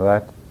 So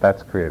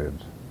that's created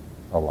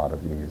a lot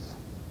of ease.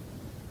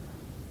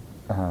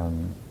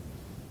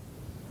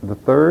 The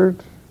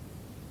third,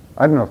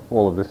 I don't know if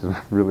all of this is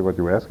really what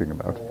you were asking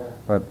about,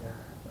 but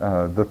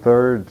the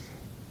third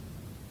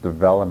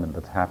development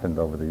that's happened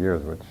over the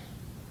years, which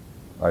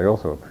I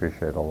also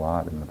appreciate a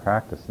lot in the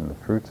practice, in the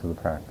fruits of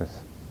the practice,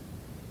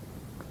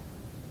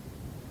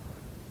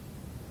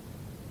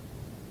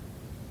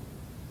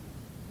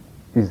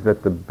 is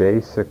that the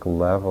basic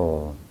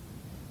level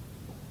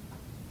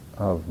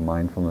of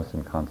mindfulness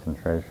and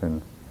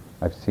concentration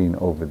I've seen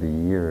over the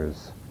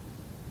years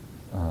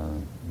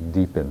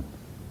deepen.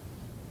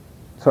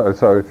 So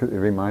it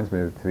reminds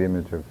me of the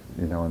image of,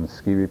 in the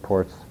ski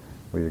reports,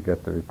 where you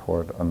get the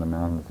report on the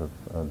mountains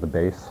of the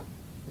base,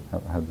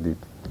 how deep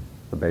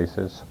the base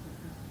is.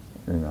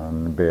 In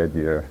the bad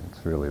year,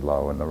 it's really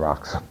low and the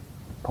rocks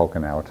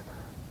poking out.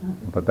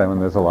 But then when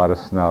there's a lot of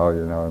snow,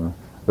 and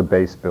the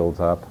base builds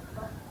up.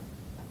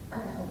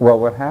 Well,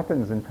 what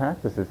happens in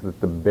practice is that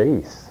the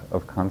base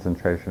of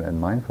concentration and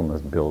mindfulness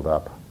build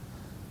up,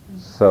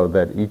 so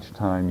that each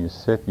time you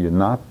sit, you're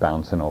not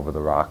bouncing over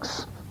the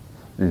rocks,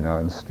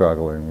 and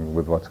struggling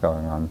with what's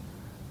going on.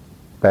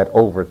 That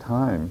over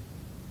time,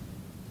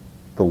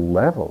 the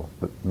level,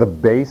 the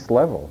base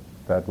level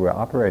that we're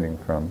operating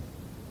from,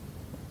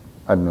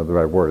 I don't know the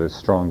right word, is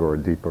stronger or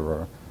deeper,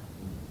 or,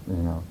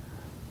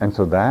 and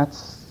so that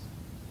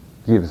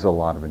gives a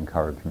lot of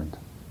encouragement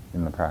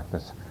in the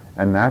practice.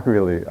 And that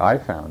really, I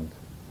found,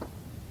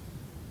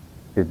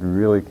 it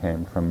really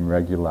came from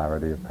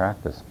regularity of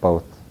practice,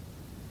 both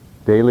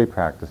daily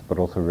practice, but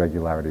also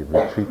regularity of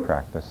retreat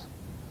practice.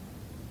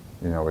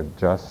 It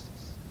just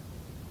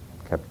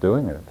kept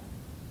doing it.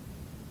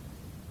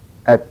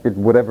 At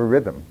whatever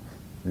rhythm,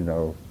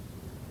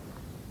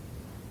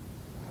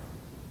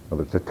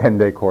 whether it's a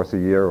 10-day course a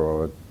year,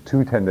 or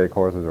 2 10-day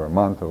courses, or a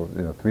month, or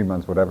 3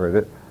 months, whatever it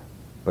is,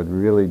 but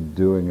really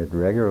doing it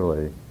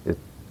regularly, it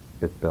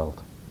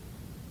built.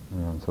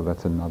 And so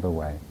that's another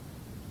way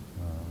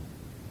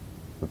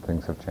that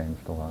things have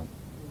changed a lot.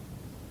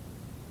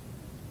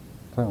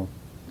 So,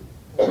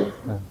 back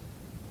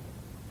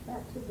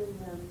to the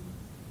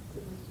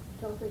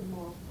shopping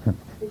mall.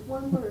 If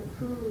one were a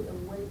truly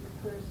awake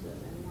person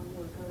and one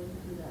were going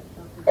through that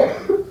shopping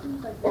mall, it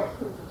seems like you're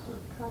sort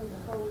of trying to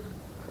hold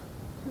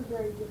two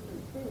very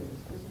different things.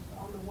 Because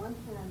on the one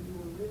hand, you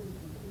were really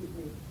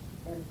completely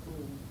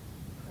empty,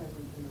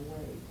 present and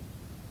awake,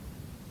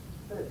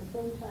 but at the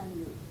same time,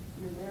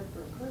 you're there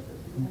for a purpose,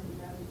 and you have to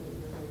navigate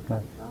your way through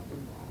the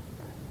shopping mall.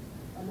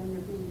 And then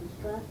you're being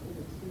distracted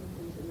and seeing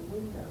things in the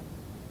window.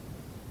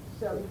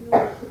 So if you were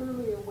a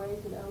truly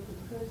awake and open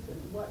person,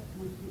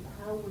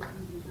 how would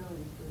you be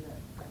going through that?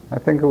 I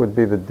think it would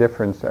be the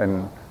difference,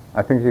 and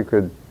I think you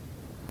could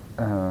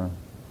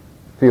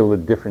feel the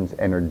difference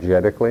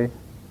energetically.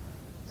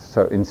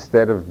 So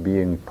instead of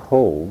being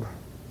pulled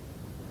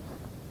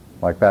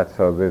like that,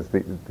 so there's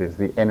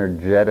the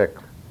energetic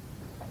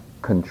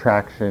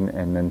contraction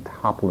and then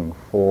toppling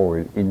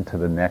forward into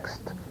the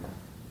next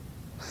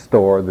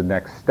store, the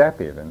next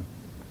step even.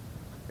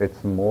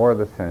 It's more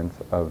the sense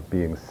of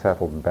being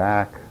settled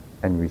back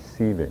and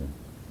receiving.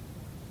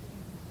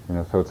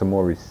 So it's a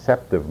more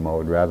receptive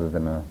mode rather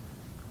than a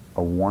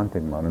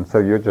wanting mode. And so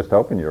you're just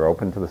open. You're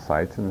open to the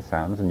sights and the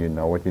sounds, and you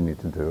know what you need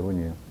to do, and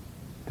you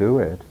do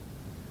it.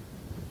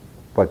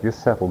 But you're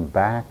settled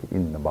back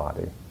in the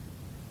body,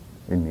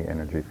 in the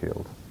energy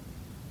field,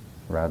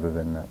 rather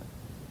than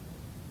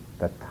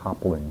that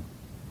toppling.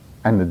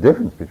 And the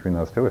difference between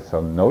those two is so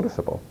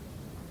noticeable.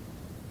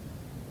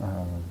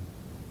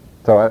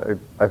 So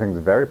I think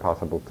it's very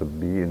possible to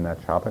be in that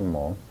shopping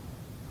mall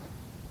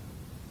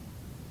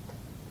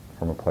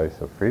from a place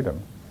of freedom,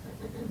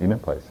 in a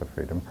place of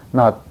freedom.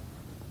 Not,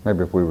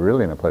 maybe if we were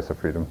really in a place of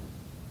freedom,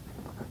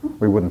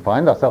 we wouldn't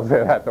find ourselves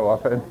there that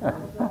often.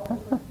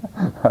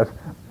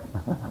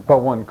 But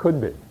one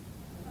could be.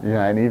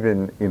 And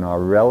even in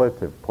our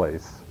relative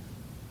place,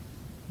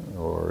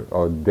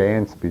 or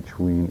dance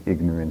between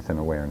ignorance and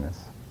awareness,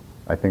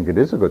 I think it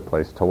is a good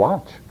place to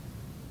watch.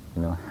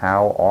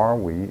 How are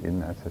we in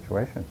that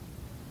situation?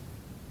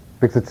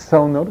 Because it's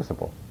so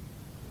noticeable.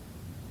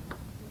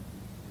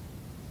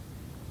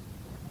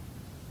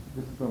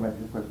 This is going back to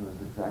your question,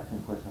 this exact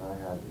same question I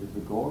had. Is the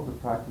goal of the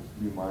practice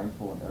to be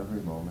mindful in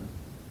every moment?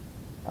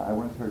 I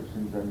once heard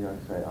Shinzen Young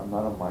say, "I'm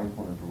not a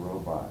mindfulness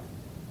robot."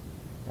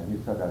 And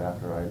he said that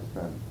after I had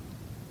spent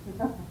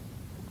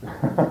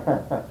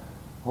a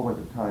whole bunch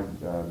of time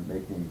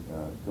making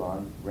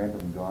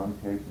random gong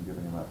cakes and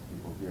giving them out to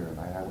people here. And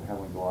I would have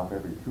one go off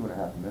every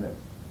 2.5 minutes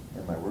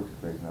in my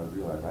workspace, and I would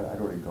realize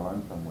I'd already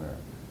gone somewhere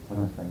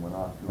when this thing went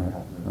off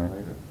 2.5 minutes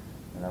later.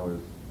 And I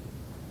was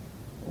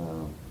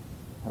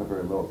had a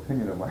very low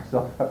opinion of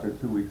myself after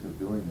 2 weeks of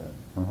doing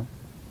that.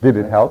 Did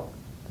it help?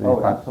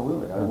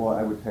 Absolutely.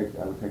 I would take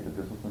the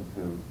discipline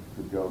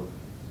to go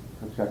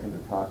to check into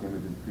talk,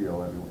 image, and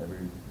feel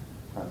every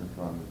time the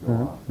gong would go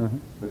off.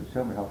 But it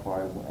showed me how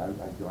far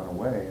I'd gone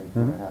away in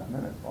 2.5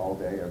 minutes, all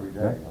day, every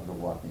day. I was a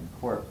walking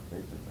corpse,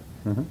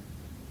 basically.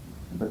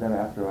 But then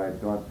after I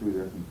had gone through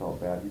this and felt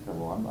bad, he said,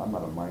 "Well, I'm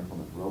not a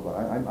mindfulness robot."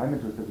 I'm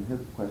interested in his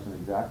question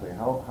exactly.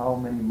 How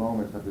many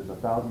moments, if there's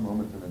 1,000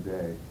 moments in a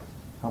day,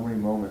 how many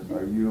moments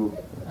are you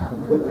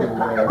completely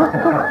aware?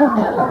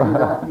 You're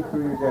walking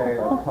through your day,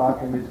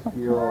 talk, image,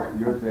 feel,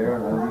 you're there,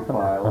 and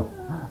unrefiled.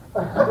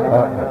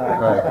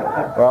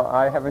 Right. Well,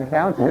 I haven't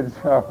counted,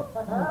 so.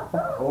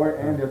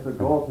 And if the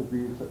goal could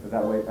be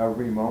that way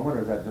every moment,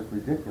 or is that just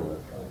ridiculous?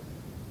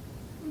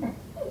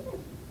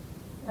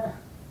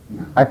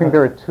 I think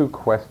there are two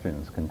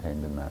questions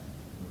contained in that.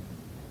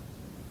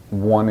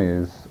 One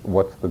is,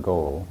 what's the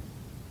goal?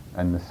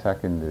 And the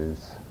second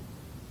is,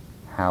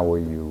 how are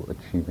you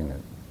achieving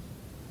it?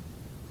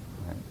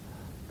 Right?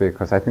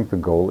 Because I think the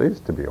goal is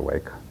to be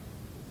awake.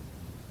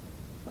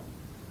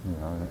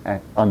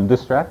 And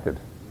undistracted.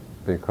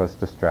 Because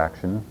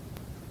distraction,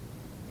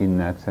 in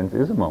that sense,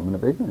 is a moment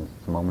of ignorance.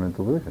 It's a moment of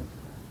delusion.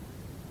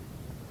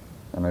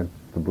 And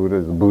the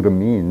Buddha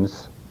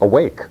means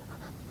awake,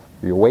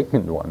 the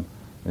awakened one.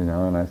 And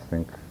I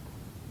think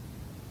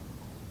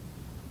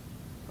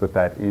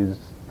that is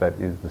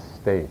the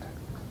state.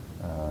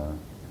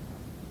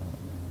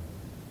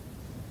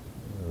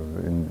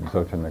 In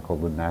Dzogchen they call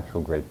it the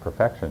natural great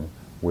perfection,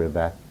 where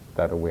that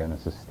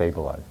awareness is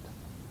stabilized.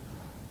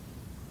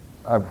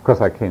 Of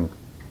course, I can't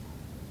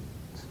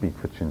speak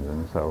for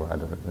Chinzen, so I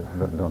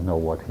don't know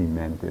what he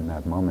meant in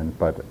that moment,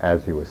 but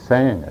as he was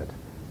saying it,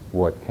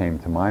 what came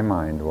to my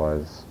mind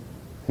was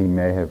he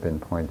may have been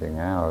pointing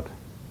out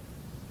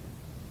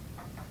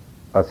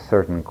a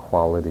certain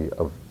quality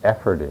of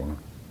efforting,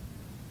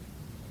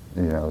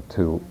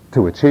 to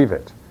achieve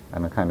it,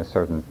 and a kind of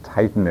certain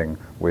tightening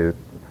where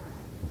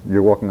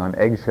you're walking on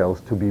eggshells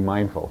to be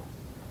mindful,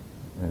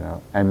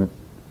 and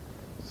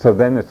so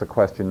then it's a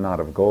question not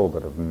of goal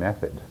but of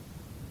method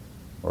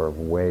or of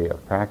way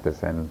of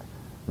practice, and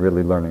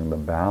really learning the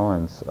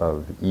balance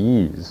of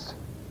ease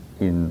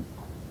in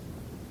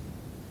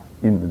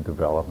the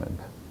development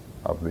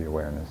of the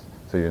awareness.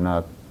 So you're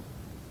not,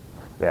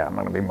 I'm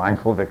going to be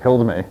mindful if it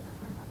killed me,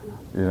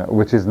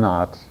 which is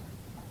not,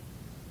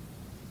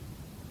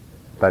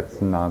 that's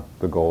not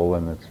the goal,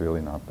 and it's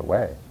really not the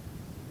way.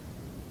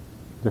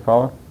 Do you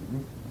follow?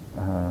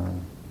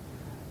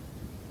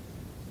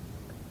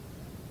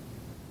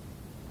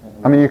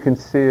 I mean, you can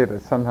see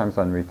it sometimes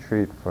on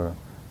retreat for,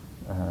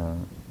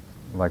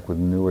 like with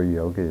newer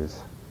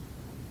yogis,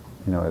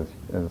 as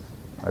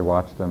I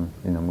watch them,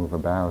 move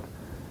about,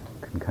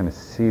 you can kind of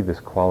see this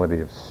quality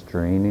of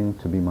straining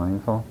to be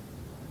mindful.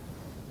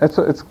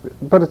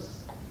 But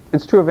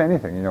it's true of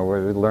anything,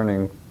 we're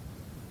learning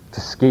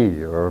to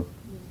ski or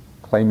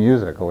play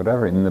music or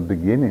whatever. In the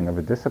beginning of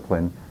a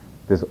discipline,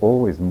 there's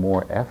always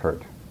more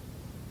effort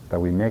that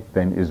we make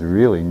than is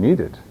really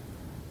needed.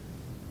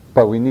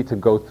 But we need to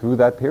go through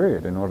that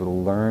period in order to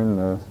learn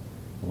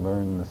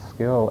the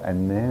skill,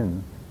 and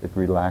then it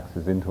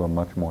relaxes into a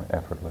much more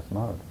effortless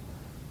mode.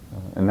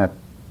 And that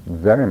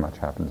very much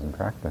happens in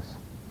practice.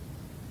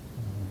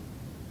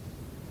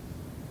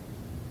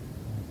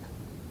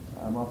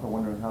 I'm also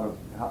wondering how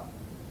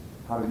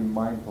to be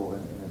mindful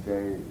in a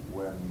day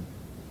when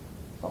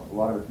a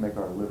lot of us make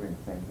our living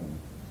thinking.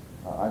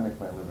 I make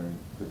my living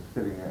just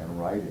sitting there and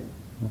writing,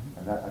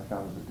 and that I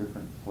found is a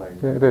different place.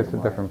 Yeah, it is a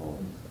different place.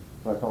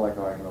 So I felt like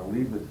I'm going to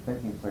leave this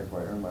thinking place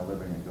where I earn my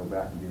living and go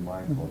back and be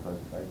mindful.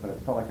 But it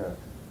felt like a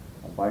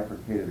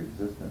bifurcated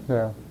existence.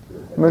 Yeah.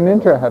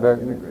 Munindra had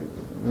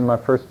my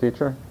first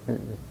teacher,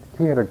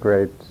 he had a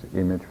great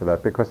image for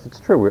that, because it's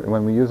true,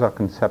 when we use our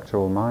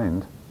conceptual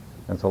mind,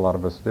 as a lot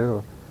of us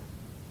do,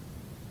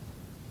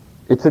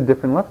 it's a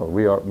different level.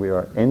 We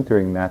are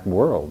entering that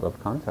world of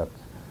concepts.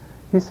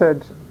 He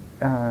said,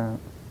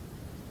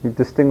 he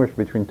distinguished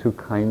between two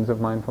kinds of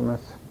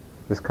mindfulness.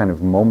 This kind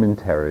of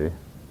momentary,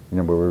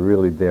 where we're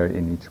really there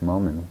in each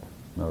moment,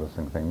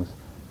 noticing things.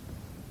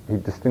 He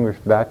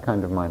distinguished that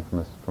kind of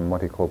mindfulness from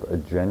what he called a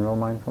general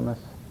mindfulness,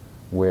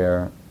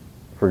 where,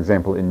 for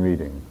example, in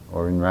reading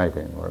or in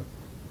writing, or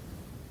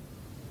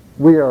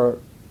we are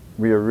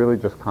really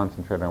just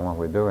concentrating on what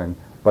we're doing,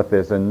 but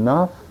there's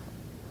enough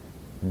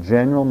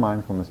general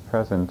mindfulness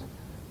present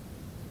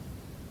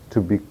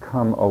to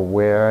become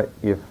aware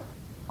if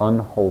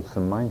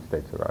unwholesome mind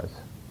states arise.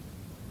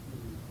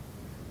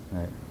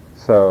 Right?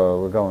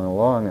 So we're going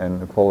along,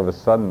 and if all of a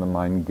sudden the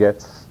mind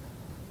gets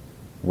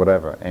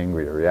whatever,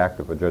 angry or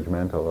reactive or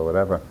judgmental or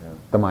whatever,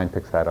 the mind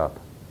picks that up.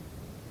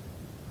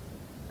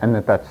 And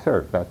that's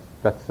served,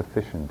 that's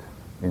sufficient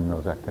in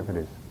those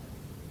activities.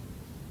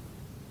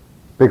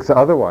 Because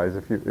otherwise,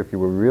 if you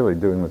were really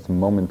doing this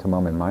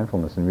moment-to-moment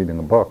mindfulness and reading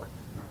a book,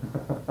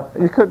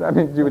 you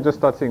would just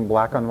start seeing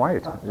black on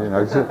white.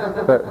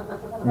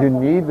 You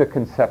need the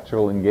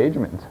conceptual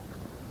engagement.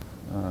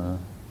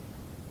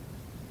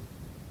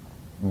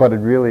 But it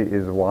really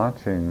is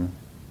watching,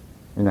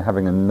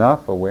 having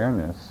enough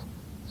awareness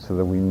so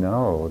that we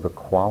know the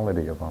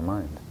quality of our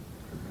mind.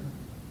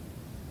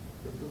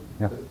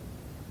 Yeah.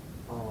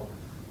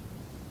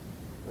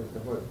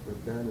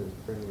 What Dan is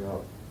bringing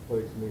up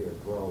plays me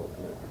as well.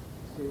 It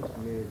seems to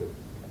me that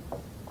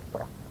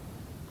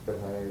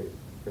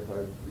if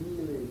I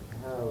really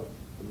have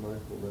the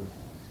mindfulness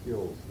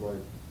skills,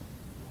 like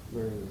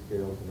learning the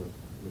scales in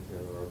the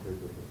piano or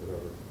arpeggios or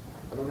whatever,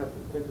 I don't have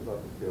to think about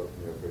the scales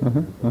in the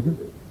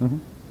arpeggios.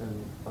 And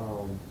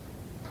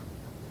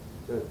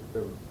that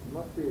there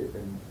must be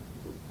an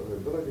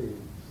ability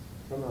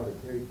somehow to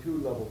carry two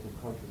levels of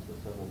consciousness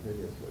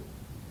simultaneously.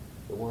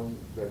 the one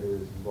that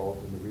is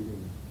involved in the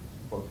reading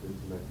functions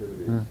and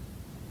activities,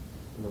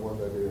 and the one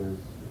that is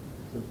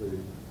simply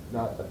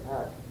not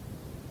attached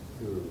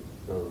to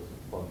those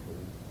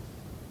functions,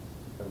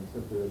 and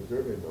simply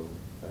observing them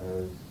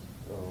as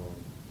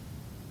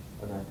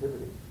an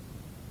activity,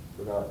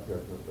 without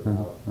judgment,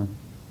 without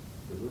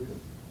delusion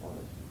on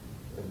it.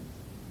 And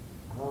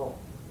how,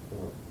 to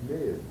me,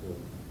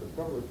 the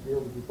struggle is to be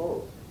able to do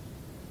both,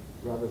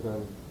 rather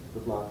than the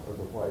black or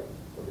the white,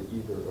 or the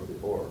either or the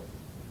or.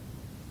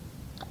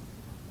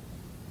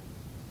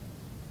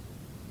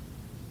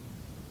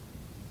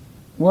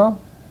 Well,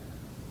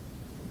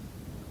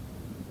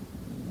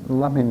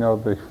 let me know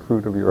the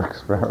fruit of your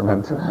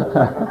experiment. Am I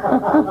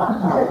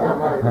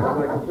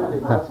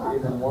completely nuts to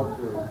even want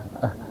to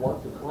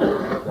find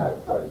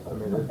that place? I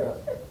mean,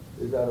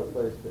 is that a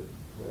place that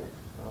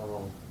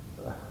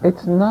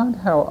It's not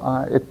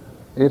how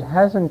it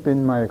hasn't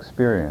been my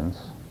experience,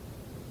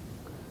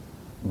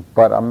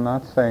 but I'm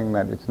not saying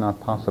that it's not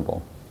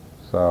possible.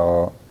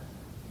 So,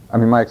 I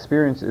mean, my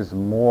experience is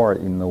more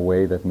in the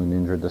way that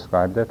Munindra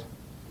described it,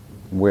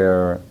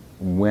 where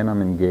when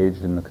I'm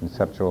engaged in the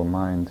conceptual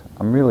mind,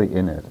 I'm really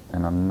in it,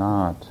 and I'm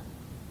not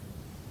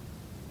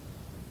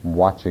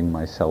watching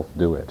myself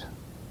do it.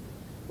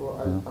 Well,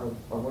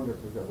 I wonder,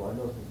 for example, I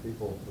know some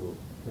people who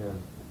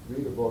can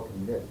read a book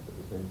and knit at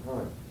the same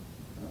time.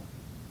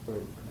 So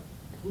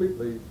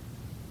completely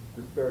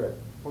disparate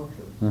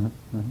functions.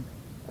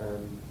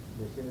 And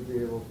they seem to be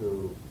able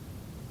to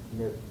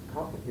knit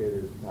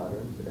complicated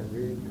patterns and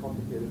read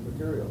complicated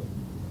materials.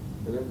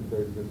 It isn't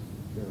they're just,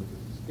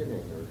 just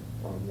skimming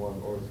on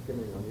one or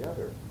skimming on the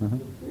other.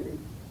 It's really,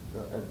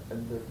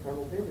 and they're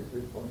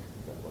simultaneously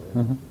functioning that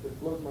way. It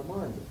blows my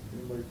mind that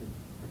anybody can,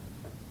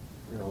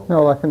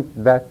 No, I think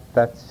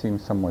that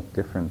seems somewhat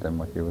different than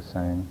what you were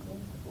saying.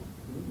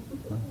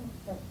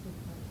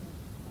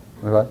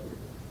 What?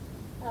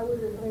 I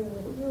would agree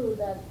with you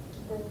that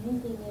the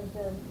knitting is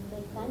a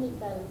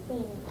mechanical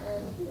thing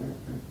and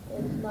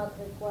it's not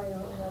requiring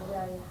a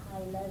very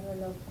high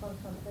level of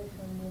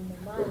concentration in the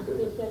mind,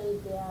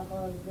 especially if they are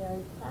all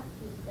very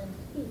practiced and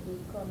skilled.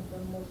 It comes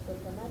almost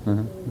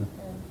automatically.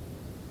 And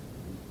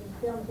in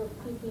terms of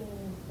keeping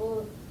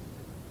both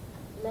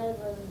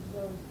levels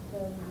of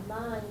the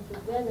mind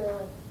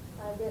together,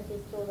 I guess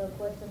it's all a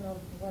question of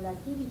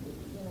relativity.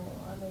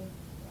 I mean,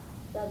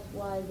 that's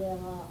why there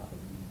are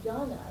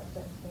jhanas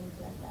and things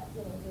like that,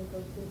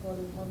 because people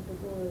who want to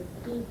go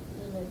deep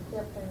in a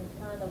certain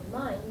kind of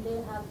mind, they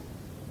have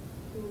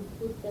to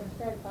put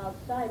themselves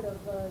outside of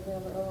their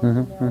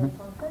ordinary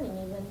functioning.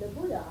 Even the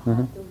Buddha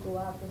had to go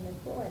out in the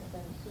forest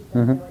and sit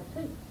under a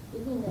tree. He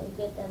didn't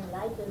get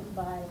enlightened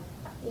by,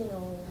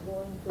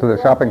 going to the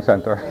shopping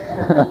center.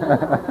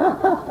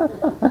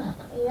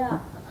 Yeah.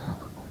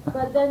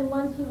 But then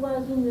once he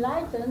was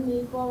enlightened,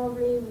 he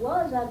probably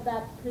was at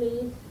that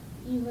place,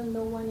 even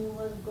though when he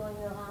was going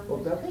around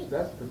the street.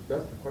 That's the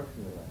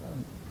question that I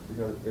have.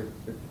 Because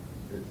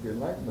the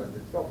enlightenment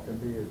itself can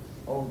be its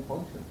own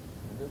function,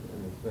 in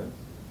a sense.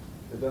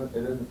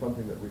 It isn't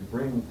something that we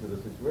bring to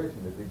the situation.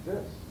 It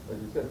exists. As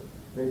you said,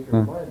 nature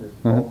of mind is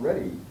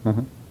already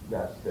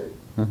that state.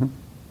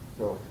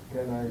 So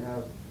can I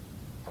have,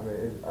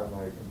 am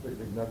I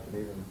completely nuts and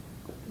even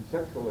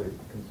conceptually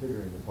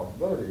considering the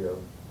possibility of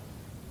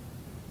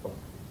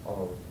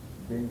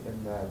being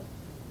in that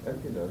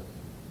emptiness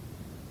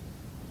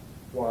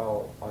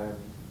while I am,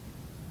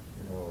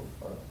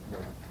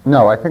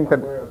 No, I think that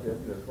aware of the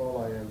emptiness while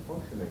I am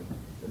functioning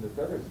in this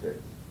other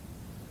state?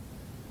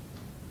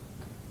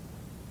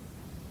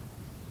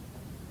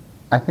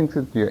 I think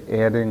that you're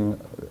adding,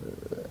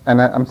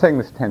 and I'm saying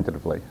this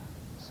tentatively,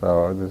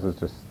 so this is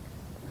just,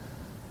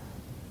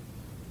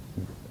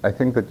 I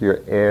think that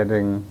you're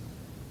adding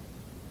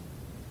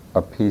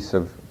a piece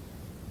of,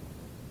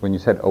 when you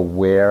said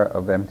aware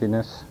of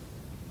emptiness,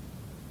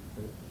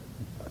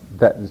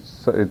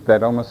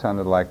 that almost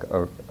sounded like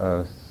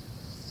a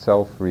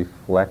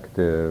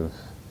self-reflective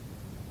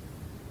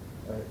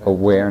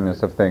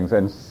awareness of things,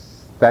 and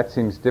that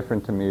seems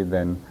different to me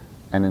than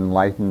an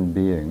enlightened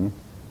being,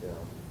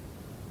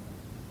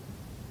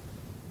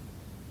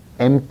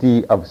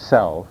 empty of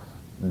self,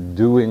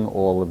 doing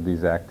all of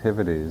these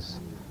activities.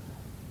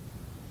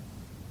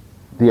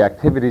 The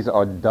activities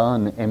are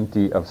done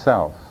empty of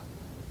self,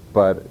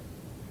 but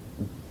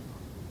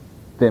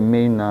there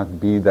may not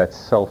be that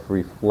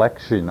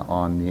self-reflection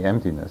on the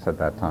emptiness at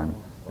that time.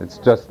 It's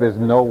just there's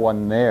no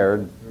one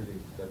there,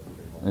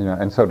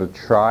 and so to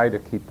try to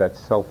keep that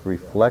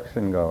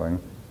self-reflection going.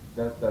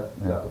 That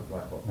was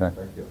my fault.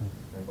 Thank you.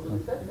 Well,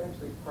 that's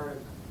actually part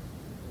of,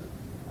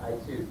 I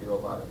too do a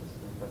lot of this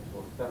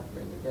conceptual stuff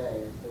during the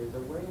day. There's a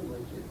way in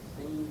which it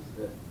seems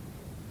that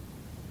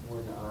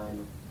when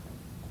I'm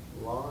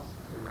lost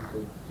in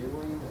the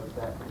doing of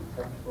that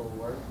conceptual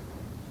work,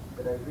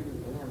 that I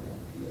really am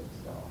empty of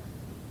self.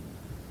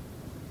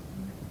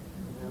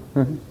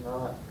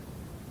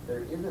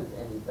 There isn't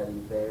anybody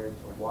there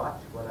to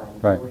watch what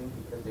I'm doing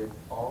because it's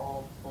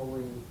all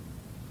fully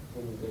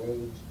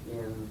engaged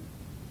in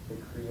the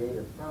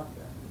creative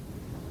process.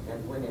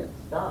 And when it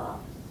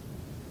stops,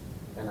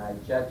 and I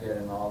judge it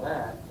and all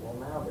that, well,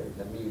 now there's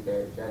a me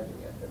there judging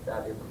it, but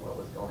that isn't what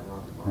was going on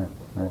in the moment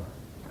before.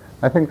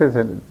 I think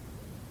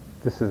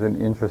this is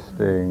an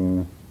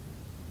interesting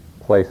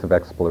place of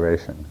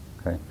exploration,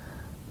 okay?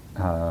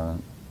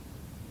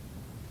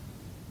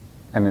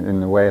 And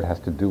in a way it has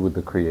to do with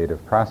the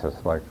creative process,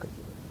 like,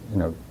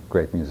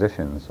 great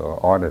musicians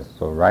or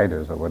artists or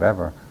writers or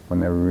whatever, when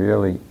they're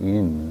really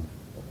in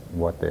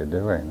what they're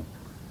doing.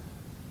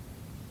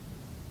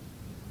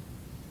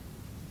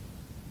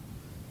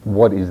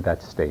 What is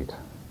that state?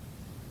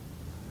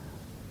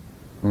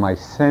 My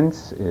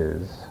sense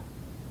is,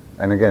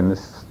 and again,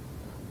 this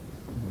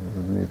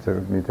need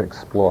to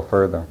explore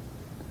further.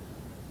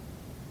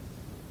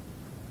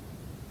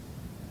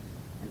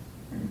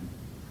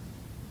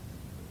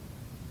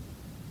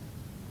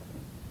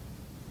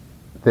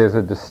 There's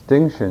a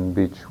distinction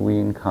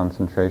between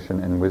concentration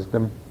and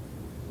wisdom.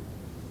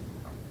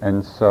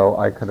 And so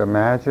I could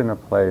imagine a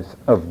place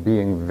of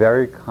being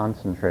very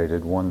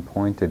concentrated,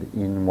 one-pointed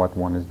in what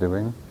one is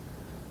doing,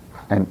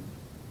 and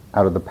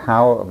out of the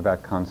power of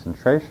that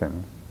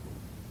concentration,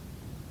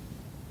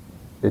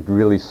 it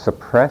really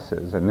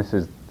suppresses, and this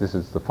is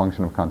the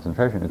function of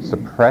concentration, it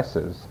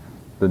suppresses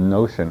the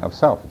notion of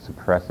self, it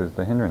suppresses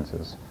the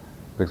hindrances,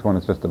 because one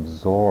is just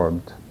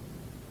absorbed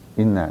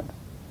in that.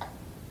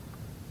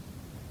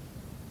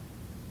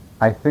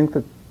 I think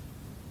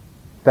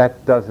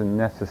that doesn't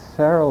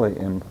necessarily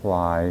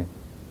imply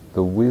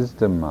the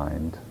wisdom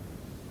mind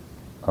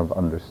of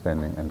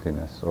understanding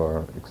emptiness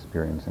or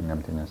experiencing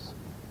emptiness.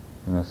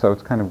 So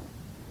it's kind of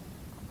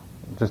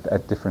just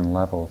at different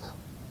levels.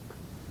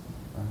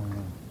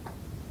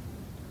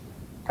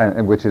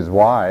 And which is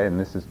why, and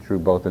this is true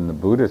both in the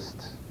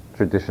Buddhist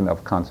tradition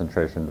of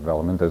concentration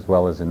development as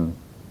well as in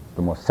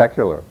the more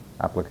secular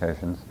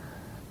applications,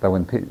 that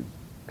when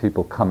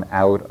people come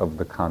out of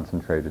the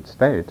concentrated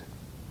state,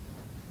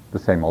 the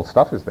same old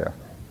stuff is there.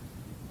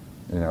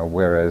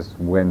 Whereas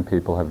when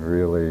people have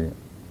really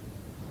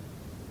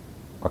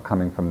are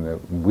coming from the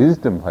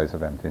wisdom place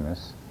of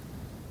emptiness,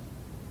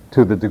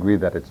 to the degree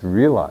that it's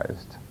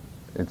realized,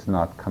 it's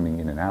not coming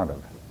in and out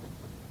of.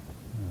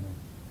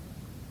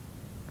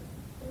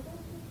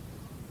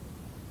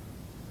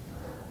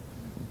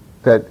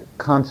 That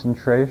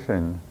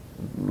concentration,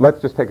 let's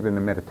just take it in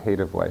a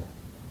meditative way.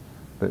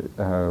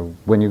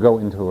 When you go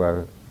into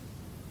a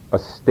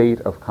state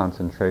of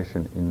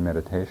concentration in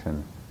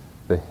meditation,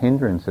 the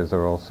hindrances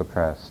are all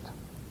suppressed.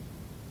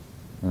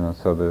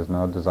 So there's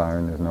no desire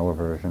and there's no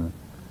aversion.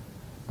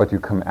 But you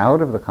come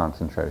out of the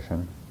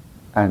concentration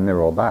and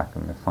they're all back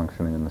and they're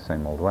functioning in the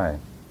same old way.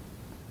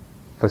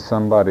 For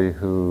somebody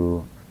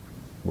who,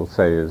 we'll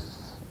say,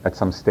 is at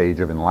some stage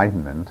of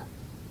enlightenment,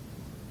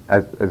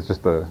 as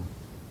just an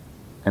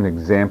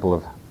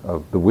example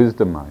of the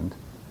wisdom mind,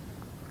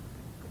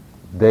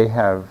 they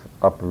have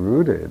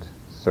uprooted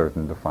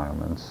certain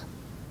defilements,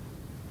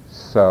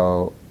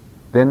 so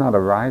they're not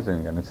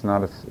arising, and it's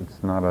not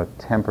a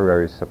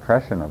temporary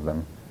suppression of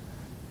them.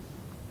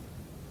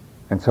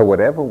 And so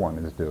whatever one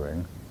is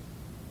doing,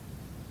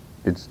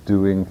 it's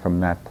doing from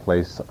that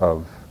place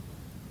of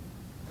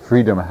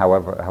freedom,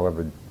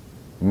 however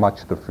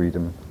much the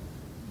freedom,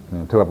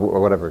 to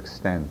whatever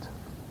extent.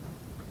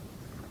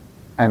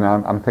 And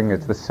I'm thinking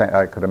it's the same.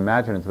 I could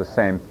imagine it's the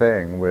same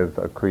thing with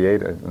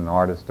an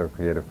artist or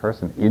creative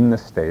person. In the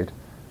state,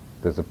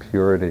 there's a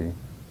purity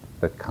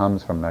that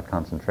comes from that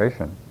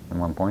concentration and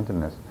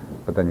one-pointedness,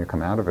 but then you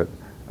come out of it.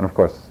 And of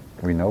course,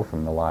 we know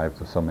from the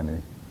lives of so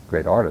many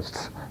great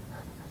artists,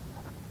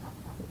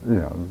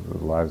 the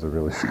lives are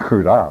really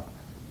screwed up,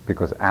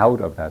 because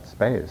out of that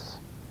space,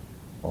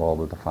 all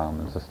the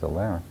defilements are still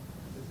there.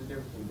 There's a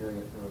difference between doing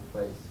it from a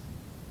place,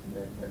 and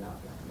they're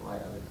not black and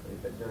white, obviously,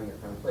 but doing it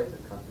from a place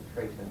of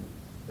concentration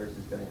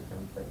versus doing it from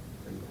a place of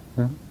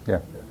freedom.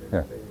 Yeah.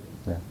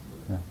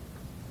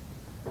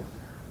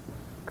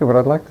 Okay, what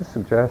I'd like to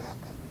suggest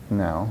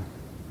now,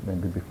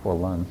 maybe before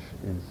lunch,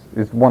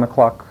 is 1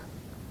 o'clock,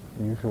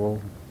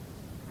 usual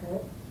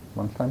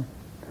lunchtime,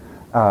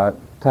 to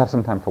have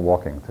some time for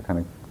walking, to kind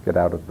of get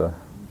out of the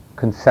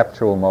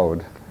conceptual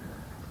mode.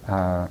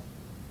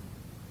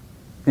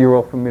 You're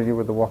all familiar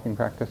with the walking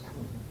practice?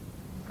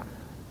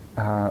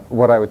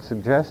 What I would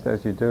suggest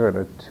as you do it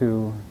are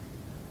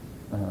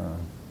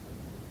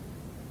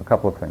a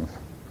couple of things.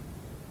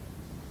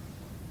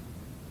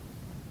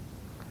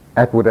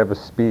 At whatever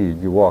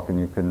speed you walk, and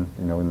you can,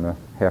 in the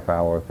half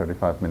hour,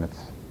 35 minutes,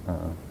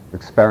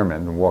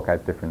 experiment and walk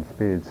at different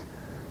speeds,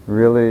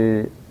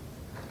 really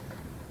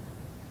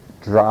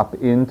drop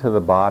into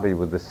the body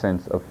with the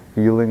sense of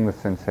feeling the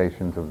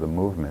sensations of the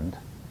movement,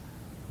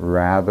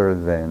 rather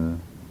than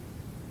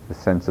the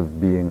sense of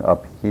being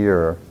up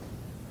here,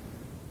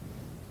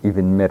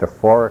 even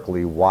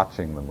metaphorically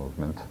watching the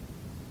movement.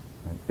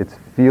 It's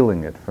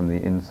feeling it from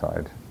the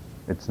inside.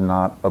 It's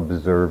not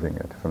observing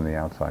it from the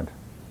outside.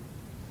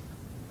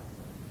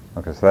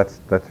 Okay, so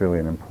that's really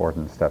an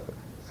important step.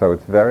 So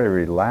it's very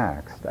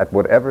relaxed. At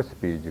whatever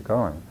speed you're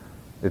going,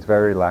 it's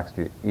very relaxed.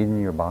 You're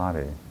in your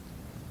body.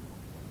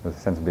 There's a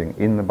sense of being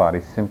in the body,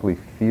 simply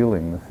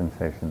feeling the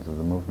sensations of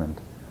the movement.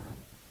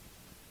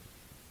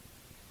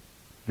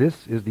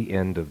 This is the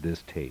end of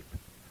this tape.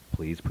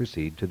 Please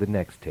proceed to the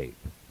next tape.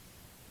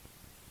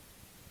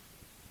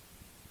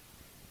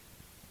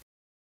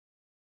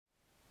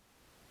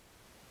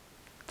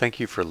 Thank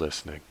you for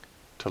listening.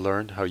 To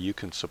learn how you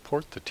can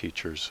support the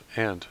teachers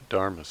and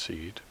Dharma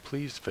Seed,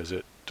 please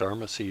visit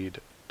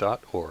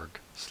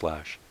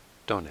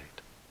dharmaseed.org/donate.